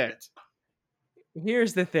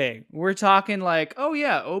 Here's the thing. We're talking like, oh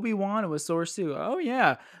yeah, Obi-Wan was Source 2. Oh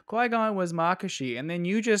yeah, Qui-Gon was Makashi. And then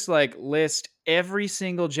you just like list every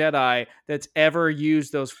single Jedi that's ever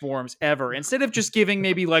used those forms ever. Instead of just giving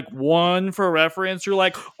maybe like one for reference, you're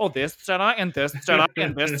like, oh, this Jedi and this Jedi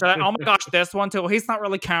and this Jedi. Oh my gosh, this one too. He's not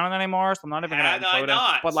really counting anymore, so I'm not even going to include him.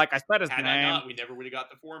 But like I said his name. I not, we never would have got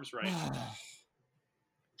the forms right.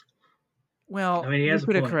 Well, I mean, we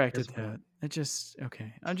could have corrected that. It just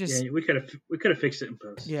okay. We could have fixed it in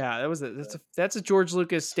post. Yeah, that's a George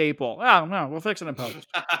Lucas staple. Oh no, we'll fix it in post.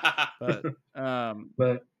 But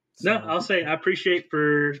no, I'll say I appreciate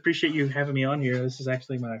you having me on here. This is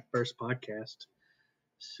actually my first podcast.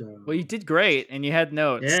 So well, you did great, and you had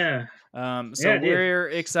notes. Yeah. We're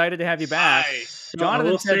excited to have you back. So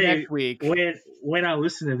Jonathan said next week. When I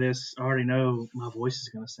listen to this, I already know my voice is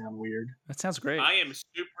going to sound weird. That sounds great. I am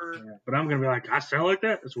super. Yeah, but I'm going to be like, I sound like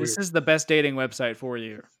that? That's weird. This is the best dating website for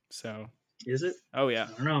you. So. Is it? Oh yeah.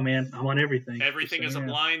 I don't know, man. I'm on everything. Everything's a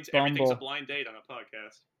blind date on a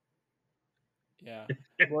podcast. Yeah.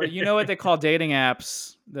 Well, you know what they call dating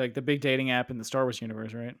apps, like the big dating app in the Star Wars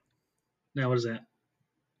universe, right? No, what is that?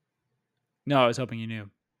 No, I was hoping you knew.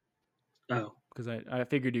 Oh. Because I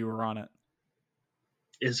figured you were on it.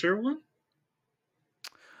 Is there one?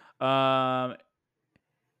 I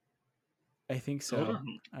think so.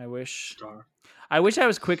 I wish I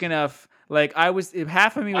was quick enough. Like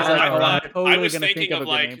half of me was like, I'm totally going to think of a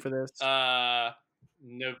good name for this. No.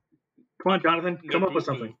 Come on, Jonathan. Come up with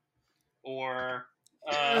something. Or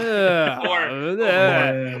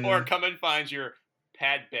come and find your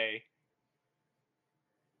Pad Bay.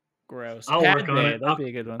 Gross. I'll work on it. That'd be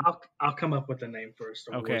a good one. I'll come up with a name for a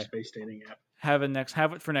Star Wars space dating app. Have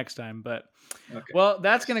it for next time. But well,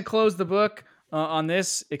 that's going to close the book on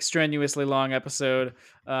this extraneously long episode.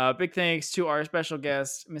 Big thanks to our special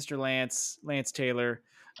guest, Mr. Lance Taylor,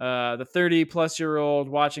 the 30-plus-year-old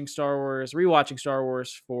rewatching Star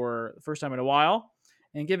Wars for the first time in a while,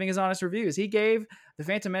 and giving his honest reviews. He gave The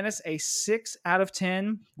Phantom Menace a 6 out of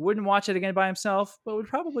 10. Wouldn't watch it again by himself, but would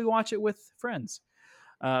probably watch it with friends.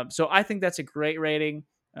 So I think that's a great rating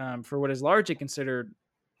for what is largely considered,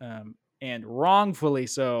 and wrongfully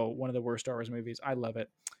so, one of the worst Star Wars movies. I love it.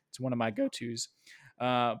 It's one of my go-tos.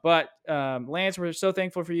 But Lance, we're so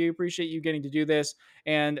thankful for you. Appreciate you getting to do this.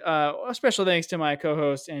 And a special thanks to my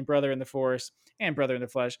co-host and brother in the Force and brother in the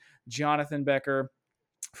flesh, Jonathan Becker,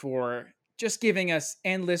 for just giving us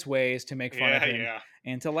endless ways to make fun of him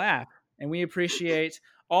and to laugh. And we appreciate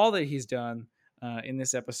all that he's done in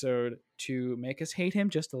this episode to make us hate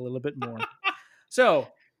him just a little bit more. So,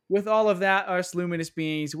 with all of that, us luminous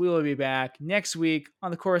beings, we will be back next week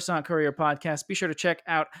on the Coruscant Courier podcast. Be sure to check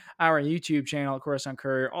out our YouTube channel, Coruscant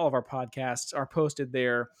Courier. All of our podcasts are posted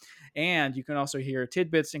there. And you can also hear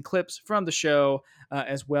tidbits and clips from the show,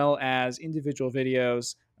 as well as individual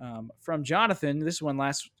videos from Jonathan. This one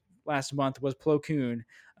last month was Plo Koon.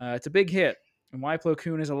 It's a big hit, and why Plo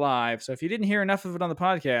Koon is alive. So if you didn't hear enough of it on the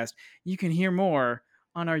podcast, you can hear more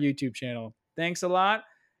on our YouTube channel. Thanks a lot.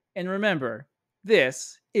 And remember,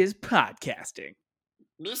 this is podcasting.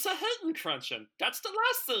 Mr. Hilton Crunching. That's the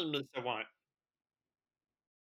last thing Mr. Want.